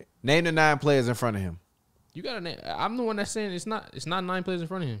 Name the 9 players in front of him. You got to name. I'm the one that's saying it's not 9 players in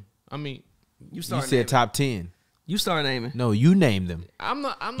front of him. I mean, You start said naming. top 10. You start naming. No, you named them. I'm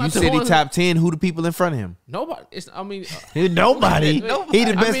not You the said he one top 10. Who the people in front of him? Nobody. Nobody. Nobody. He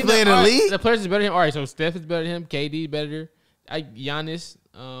the best player in the all right, league. The players is better than him. All right, so Steph is better than him. KD better. Giannis.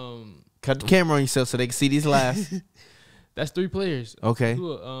 Cut the camera on yourself so they can see these laughs. That's 3 players. Okay.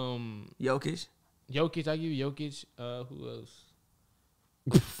 Who, Jokic, Jokic. I give you Jokic. Who else?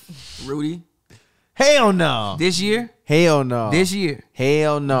 Rudy. Hell no. This year? Hell no. This year.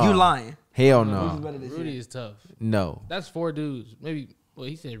 Hell no. You lying. Hell Who's no. better this Rudy year? is tough. No. That's 4 dudes. Maybe. Well,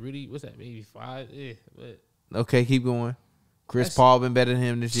 he said Rudy. What's that? Maybe 5. Yeah, but Okay, keep going. Chris That's- Paul been better than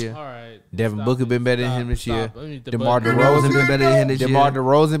him this year. all right. Devin Stop Booker it. been better than Stop, him this year. stop. Let me DeMar debug. DeRozan been better than him this year. DeMar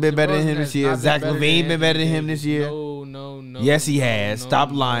DeRozan been better than DeRozan him has this year. not been Zach better LaVine than been better than him Anthony this year. No. Yes, he no, has. no, Stop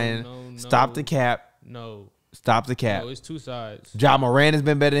no, lying. no, Stop the cap. No. Stop the cap. No, it's 2 sides. Ja Moran has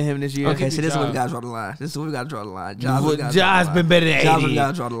been better than him this year. Okay, give so you this is where we Ja. gotta draw the line. This is where we gotta draw the line. Ja's been better than Ja's we 80.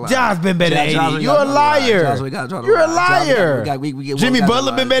 gotta draw the line. Ja's been better than Ja's we 80. gotta You're a draw the line. liar. Ja's we gotta draw the You're a line. Ja's we liar. got- we got- Jimmy we gotta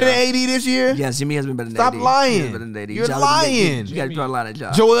Butler draw been the better line. than 80 this year. Yes, Jimmy has been better than Stop 80. lying. He has been better than 80. You're Ja has been- lying. You gotta draw the line at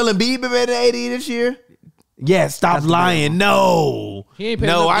Ja. Joel Embiid been better than 80 this year. Yes, stop That's the lying. No. He ain't played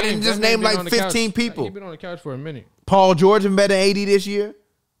No, enough I games. didn't just That man name been like on the 15 couch. people. He been on the couch for a minute. Paul George been better than 80 this year.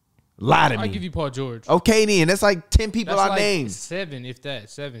 Lie to I give me. you Paul George. Okay, then. That's like 10 people That's I like named. 7, if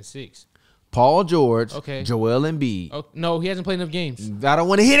that. 7, 6. Paul George, Okay. Joel Embiid. Oh, no, he hasn't played enough games. I don't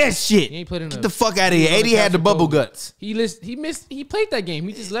want to hear that shit. He ain't played enough. Get the fuck out of He here. was on 80 had couch the with bubble COVID. guts. He missed. He played that game.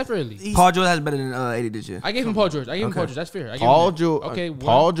 He just left early. Paul George has better than 80 this year. I gave him Paul George. I gave him Okay. Paul George. That's fair. I gave Paul him that. George, Okay, 1,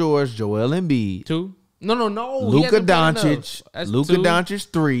 Paul George, Joel Embiid, 2. No. He Luka hasn't played enough. Doncic, That's Luka 2. Doncic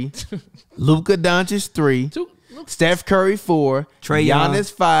 3, Luka Doncic 3, 2. Look, Steph Curry 4, Trae Young.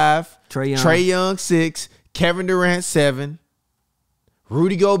 Giannis 5, Trae Young. Trae Young 6, Kevin Durant 7,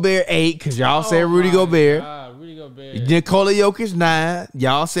 Rudy Gobert 8 because y'all said Rudy my Gobert. God, Rudy Gobert. Nikola Jokic 9.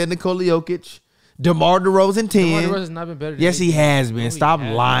 Y'all said Nikola Jokic. DeMar DeRozan 10. DeMar DeRozan's not been better than Yes, he AD. has been. No, he Stop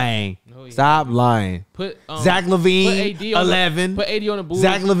hasn't. lying. No, he Stop lying. Put Zach LaVine, put AD on 11. Put AD on the Bulls.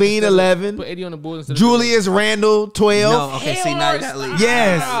 Zach LaVine, instead of- 11. Put AD on the Bulls instead of Julius Randle 12. No, okay, see, now you got to leave.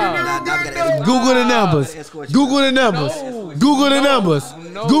 Yes. Now we gotta escort Google the numbers. Escort you. Google the numbers. No. Google the No. numbers.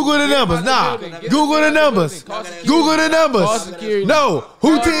 No. Google the Get numbers. out Nah. the building. Get Google out the the numbers. building. Call security. Google the Call numbers. security. No.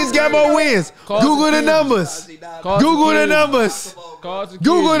 Who teams got more wins? Call Google the security. numbers. Call Google the security. numbers. Call security.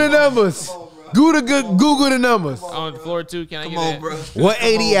 Google the numbers. Google the numbers. On the floor too. Can I Come get on, that? bro. What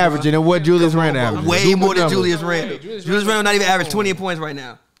 80 averaging and what Julius Randle averaging? Way Google more the than numbers. Julius Randle. Julius Julius Randle not even Randle- average 20 points right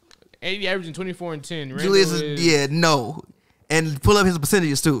now. AD averaging 24 and 10. Randle Julius is, is, yeah, no. And pull up his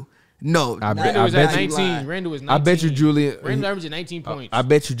percentages too. No. I bet- Randle was bet at you 19. lying. Randle was 19. I bet you Julius. Randle averaging 19 points. I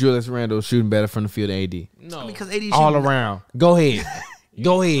bet you Julius Randle is shooting better from the field than AD. No. Because AD All shooting- around. Go ahead.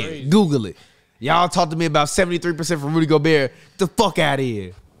 Go ahead. crazy. Google it. Y'all talk to me about 73% from Rudy Gobert. Get the fuck out of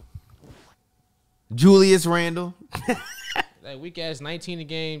here. Julius Randle. That weak ass 19 a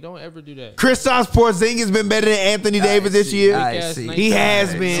game. Don't ever do that. Kristaps Porzingis been better than Anthony Davis this year. I Weak ass see. 19. He has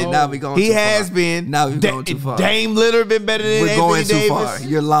Alright, been. so now we going He too has far. been. Now we going too far. Dame Lillard been better than We're Anthony going too Davis. far.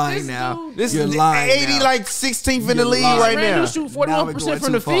 You're lying This now. dude- This You're is lying 80 now. like 16th in the You're league lying. right Randle now. shoot Now we're 41% going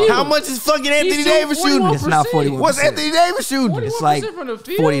from the too far. field. How much is fucking Anthony shoot Davis shooting? 41%. It's not 41%. What's Anthony Davis shooting? 41% It's like from the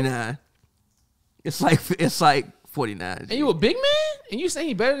field? 49. It's like 49. And you a big man? And you saying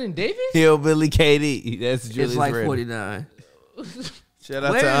he better than Davis? Hillbilly KD. That's Julius It's like Randle. 49. Shout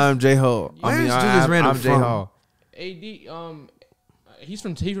out Where's- to J Hall. where's Julius Randle Jay from? Hall. AD, he's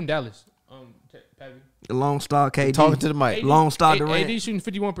from Dallas. Pappy. The Lone Star KD. Talking to the mic. Lone Star AD Durant. shooting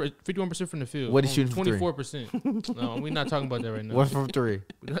 51% from the field. What he shooting from three? 24%. No, we're not talking about that right now. What's from three?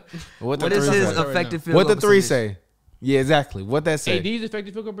 What the What is three his say? right effective field What the goal three percentage? say? Yeah, exactly. What that say? AD's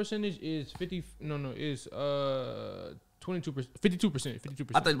effective field goal percentage is 22%,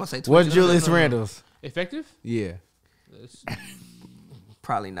 52%. I thought you were about to say 20. What's Julius no. Randle's? Effective? Yeah. That's-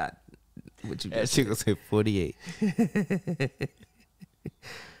 Probably not what you That just shit gonna say 48.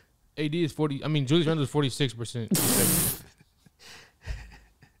 AD is 40. I mean, Julius Randle is 46%. effective.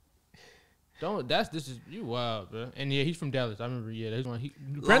 This is you wild, bro. And yeah, he's from Dallas. I remember. Yeah, he's one.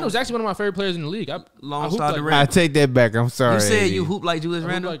 Randle's actually one of my favorite players in the league. I Lone hooped Star like Durant. I take that back. I'm sorry. You said AD. you hoop like Julius I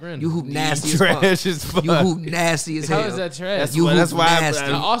hoop Randle? like Randle. You hoop nasty as trash fuck. as fuck. You hoop nasty as How hell. is that trash? That's You why. hoop That's why. nasty.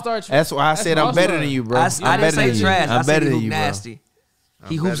 An all-star. That's why I said I'm better than you, bro. I I'm didn't better say than you. trash. I I'm said better he than hoop you, bro. nasty.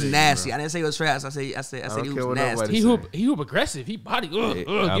 He better hoops than you, nasty. bro. I didn't say he was trash. I said he don't hoops care what nasty. nobody He say. hoop aggressive. He body.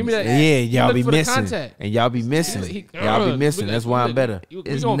 I'm- Give me that. Yeah, He y'all look be for the missing. contact. And y'all be missing. Y'all be missing. That's why I'm better. You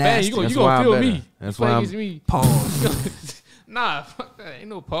It's gonna bang. nasty. You That's gonna why I'm feel better. me. That's You why play I'm- against me. Pause. Nah, fuck that. Ain't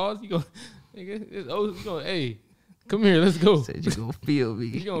no pause. You go, nigga. You gonna, hey, come here. Let's go. Said you gonna feel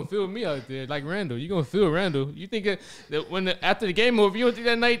You me. gonna feel me out there like Randall. You gonna feel Randall. You think that when after the game over, you don't think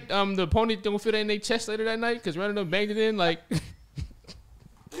that night the opponent don't feel that in their chest later that night because Randall done banged it in like.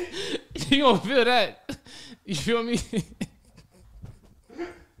 You gonna feel that. You feel me?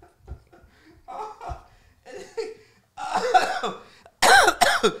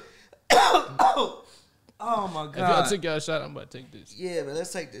 Oh my If y'all took y'all shot, I'm about to take this. Yeah, man,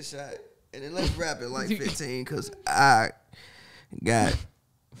 let's take this shot. And then let's wrap it like 15 because I got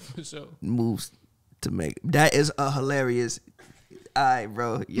For sure. moves to make. That is a hilarious. All right,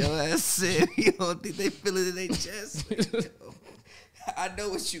 bro. Yo, ass said you don't think they feel it in their chest. I know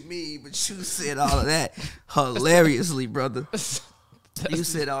what you mean, but you said all of that hilariously, brother. You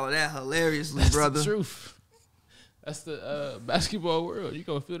said all of that hilariously, That's brother. the truth. That's the basketball world. You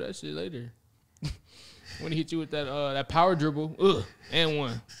gonna feel that shit later. When he hit you with that power dribble, and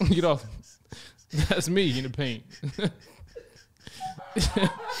one. Get off. That's me in the paint.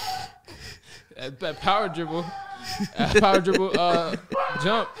 that power dribble,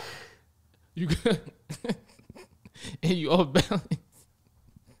 jump. You and you off balance.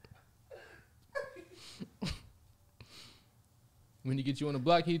 When he get you on the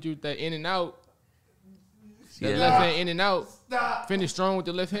block, he do that in and out. That left hand in and out. Finish strong with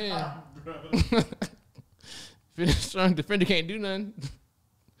the left hand. Finish strong. Defender can't do nothing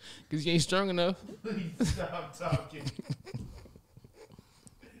because he ain't strong enough. Stop talking.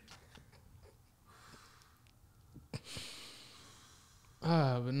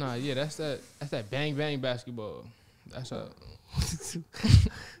 But nah, yeah, that's that bang bang basketball. That's how.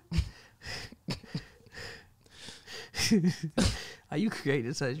 How you create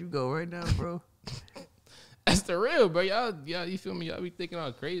this as you go right now, bro? That's the real, bro. Y'all, you feel me? Y'all be thinking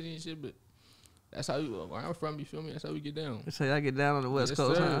all crazy and shit, but that's how where I'm from. You feel me? That's how we get down. That's how I get down on the West Yes,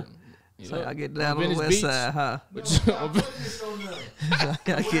 Coast, sir. huh? So y'all get down on the Venice west Beach. side, huh? On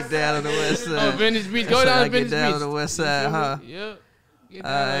Y'all get down on the west side. Venice Beach. So Go down y'all to get Venice down Beach. on the west side, huh? Yep. Get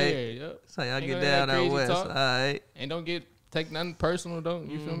down Alright. there. Yep. So y'all Ain't get gonna down have out crazy west. talk. All right. And don't take nothing personal, don't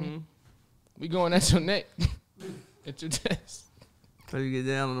you feel Mm-hmm. me? We going at your neck. At your chest. So you get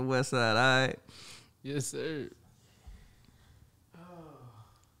down on the west side, all right. Yes, sir.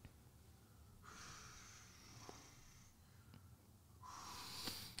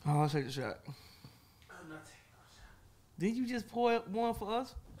 Oh, I'll take the shot. I'm not taking no shot. Did you just pour one for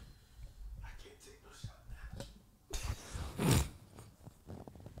us? I can't take no shot.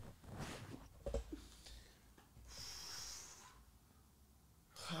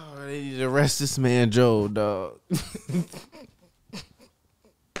 Oh, they need to arrest this man, Joe, dog.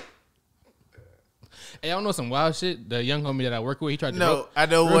 Hey, y'all know some wild shit? The young homie that I work with, he tried to No, I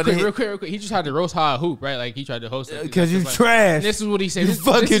don't real want to. quick. He just tried to roast how I hoop, right? Like he tried to host it. Because you Like, trash. and this is what he said. You This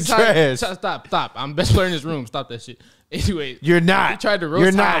fucking is how- trash. Stop. I'm best player in this room. Stop that shit. Anyway, You're not. He tried to roast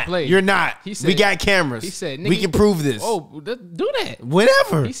You're how I not. play. You're not. He We said- got cameras. He said, we nigga, can prove this. Oh, do that.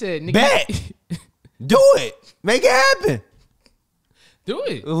 Whatever. He said, nigga, bet. Do it. Make it happen. do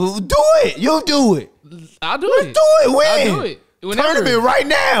it. Do it. You'll do it. I'll do Let's it. do it. When? I'll do it. Whenever. Tournament right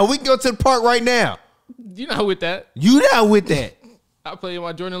now. We can go to the park right now. You not with that. You not with that. I play in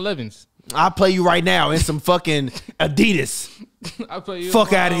my Jordan 11s. I'll play you right now in some fucking Adidas. I play you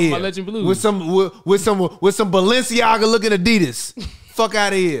Fuck in my, out of here. My Legend Blues. With some Balenciaga looking Adidas. Fuck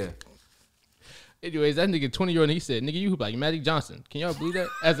out of here. Anyways, that nigga 20-year-old, he said, "Nigga, you hoop like Magic Johnson." Can y'all believe that?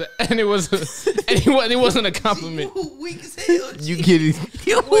 And it wasn't a compliment. You weak as hell. You get it.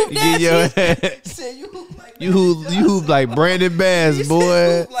 You hoop Get your nasty. ass. Said you hoop like You hoop like Brandon Bass, You said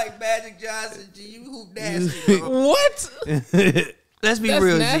boy. hoop like Magic Johnson. G. You hoop nasty, bro. What? Let's be That's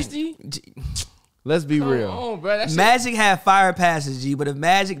real, nasty. G. Let's be Come real. on, bro. That shit, Magic had fire passes, G. But if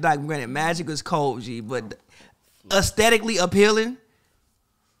Magic, like granted, Magic was cold, G. But aesthetically appealing,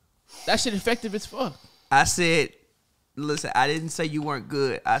 that shit effective as fuck. I said, listen, I didn't say you weren't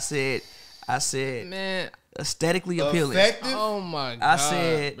good. I said Man, aesthetically appealing. Effective? oh my god. I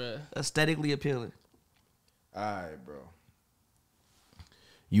said bruh. aesthetically appealing. All right, bro.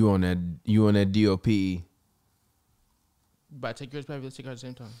 You on that DOP. But take yours, baby. Let's take ours at the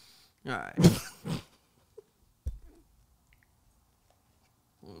same time. All right.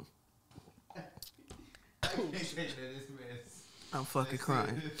 I'm fucking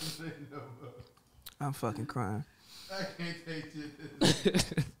crying. I'm fucking crying. I can't take this.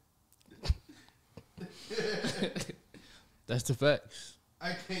 That's the facts. I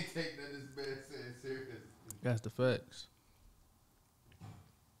can't take that this man saying serious. That's the facts.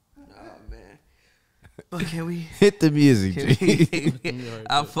 Oh man. But can we? Hit the music, Can G. we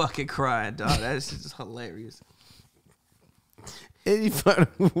I'm fucking crying, dog. That's just hilarious. Any final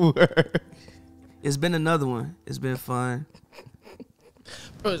word? It's been another one. It's been fun.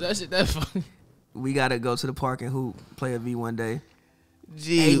 Bro, that shit that funny. We gotta go to the park and hoop, play a V one day.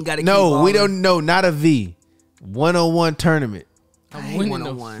 Gee, Ain't gotta no, keep we balling. don't know. Not a V. 1-on-1 tournament. I I'm hate winning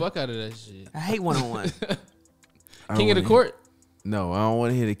one-on-one. the fuck out of that shit. I hate one on one. I King of don't the court. No, I don't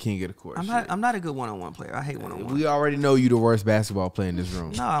want to hear the king of the court. I'm not a good one on one player. I hate one on one. We already know you the worst basketball player in this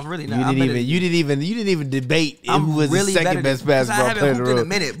room. No, I'm really You not. didn't even debate I'm who was really the second better best than- 'cause I basketball haven't player in the hooped in a room.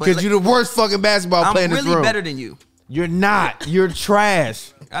 minute, but Because like- you're the worst fucking basketball player in I'm this really room. better than you. You're not. You're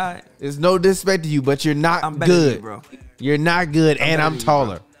trash. All right. There's no disrespect to you, but you're not I'm better than good. you, bro. You're not good, and better I'm than you,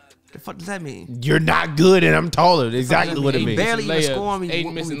 taller. The fuck does that mean? You're not good, and I'm taller. Exactly what it He means. barely even Layups. scoring me Eight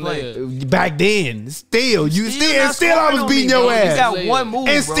when we missing play. layups. Back then, still, you not still I scoring was on beating me, your bro. ass. You got Layup. one move,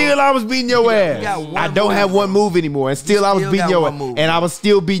 And bro. still, I was beating your ass. got one I don't move, have one bro. move anymore, and still I was still beating got your one ass. move, And I bro. was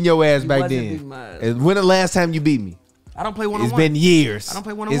still beating your ass back wasn't then. beating my ass. And when the last time you beat me? I don't play one on It's one. been years. I don't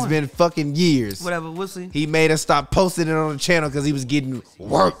play one-on-one. It's been fucking years. Whatever. We'll see. He made us stop posting it on the channel because he was getting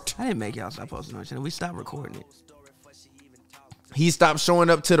worked. I didn't make y'all stop posting on the channel. We stopped recording it. He stopped showing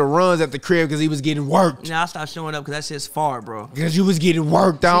up to the runs at the crib because he was getting worked. Now I stopped showing up because that shit's far, bro. Because you was getting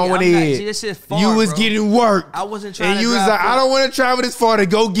worked. I don't See, want to I'm not- hear see, it. this shit far, You was bro. getting worked. I wasn't trying And to you was drive like, I through. don't want to travel this far to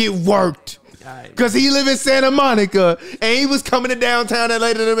go get worked. Alright. Because he live in Santa Monica and he was coming to downtown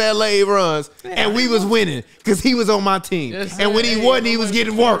LA to them LA runs. And we was winning because he was on my team. Yes, And when sir. he Hey, wasn't, he was for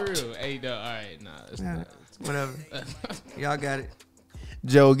getting real. worked. Hey, no, all right, nah. It's Yeah, not. whatever. Y'all got it.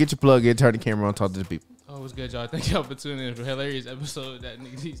 Joe, get your plug in, turn the camera on, talk to the people. Oh, what's good, y'all? Thank y'all for tuning in for a hilarious episode. That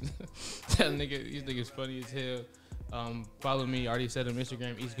nigga, these niggas funny as hell. Follow me. Already said on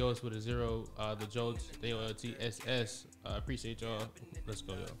Instagram, East Ghost with a 0. The Jolts, JOLTSS. Appreciate y'all. Let's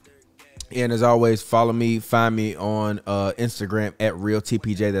go, y'all. And as always, follow me, find me on Instagram at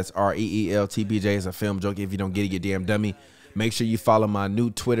RealTPJ. That's ReelTPJ. It's a film joke. If you don't get it, you damn dummy. Make sure you follow my new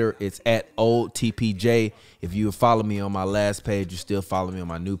Twitter. It's at Old TPJ. If you follow me on my last page, you still follow me on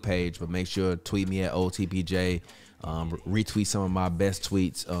my new page. But make sure to tweet me at Old TPJ. Retweet some of my best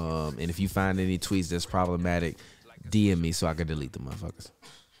tweets. And if you find any tweets that's problematic, DM me so I can delete the motherfuckers.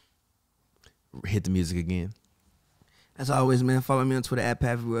 Hit the music again. As always, man, follow me on Twitter at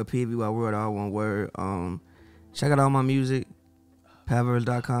Pavyworld, PVY all one word. Check out all my music,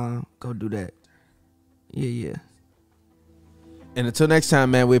 Pavyworld.com. Go do that. Yeah. And until next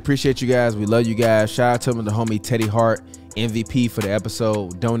time, man, we appreciate you guys. We love you guys. Shout out to the homie Teddy Hart, MVP for the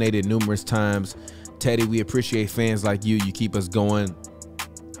episode. Donated numerous times. Teddy, we appreciate fans like you. You keep us going.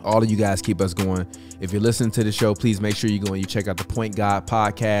 All of you guys keep us going. If you're listening to the show, please make sure you go and you check out the Point God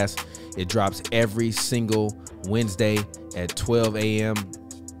podcast. It drops every single Wednesday at 12 a.m.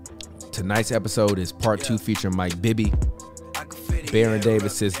 Tonight's episode is part 2 featuring Mike Bibby. Baron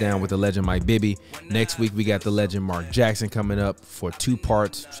Davis sits down with the legend Mike Bibby. Next week, we got the legend Mark Jackson coming up for 2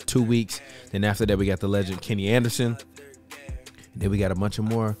 parts, 2 weeks. Then after that, we got the legend Kenny Anderson. Then we got a bunch of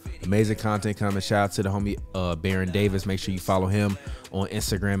more amazing content coming. Shout out to the homie Baron Davis. Make sure you follow him on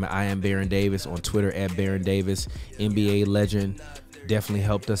Instagram at I am Baron Davis, on Twitter at Baron Davis. NBA legend. Definitely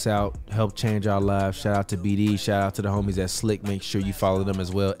helped us out, helped change our lives. Shout out to BD. Shout out to the homies at Slick. Make sure you follow them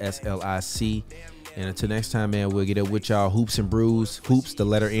as well, SLIC. And until next time, man, we'll get up with y'all. Hoops and Brews. Hoops, the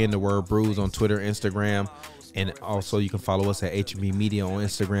letter N, the word Brews on Twitter, Instagram. And also you can follow us at HB Media on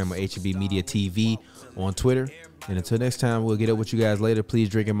Instagram or HB Media TV on Twitter. And until next time, we'll get up with you guys later. Please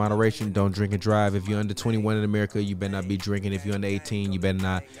drink in moderation. Don't drink and drive. If you're under 21 in America, you better not be drinking. If you're under 18, you better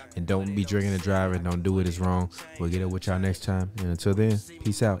not. And don't be drinking and driving. Don't do it. It's wrong. We'll get up with y'all next time. And until then,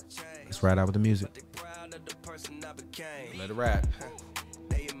 peace out. Let's ride out with the music. Let it rap.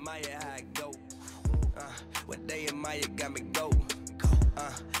 They admire how I go. What they admire got me go.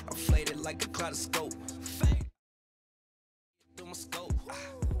 I'm faded like a kaleidoscope. Through my scope.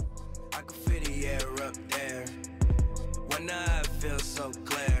 I can feel the air up there. When I feel so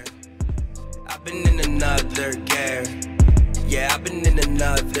clear. I've been in another gear. Yeah, I've been in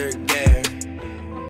another gear.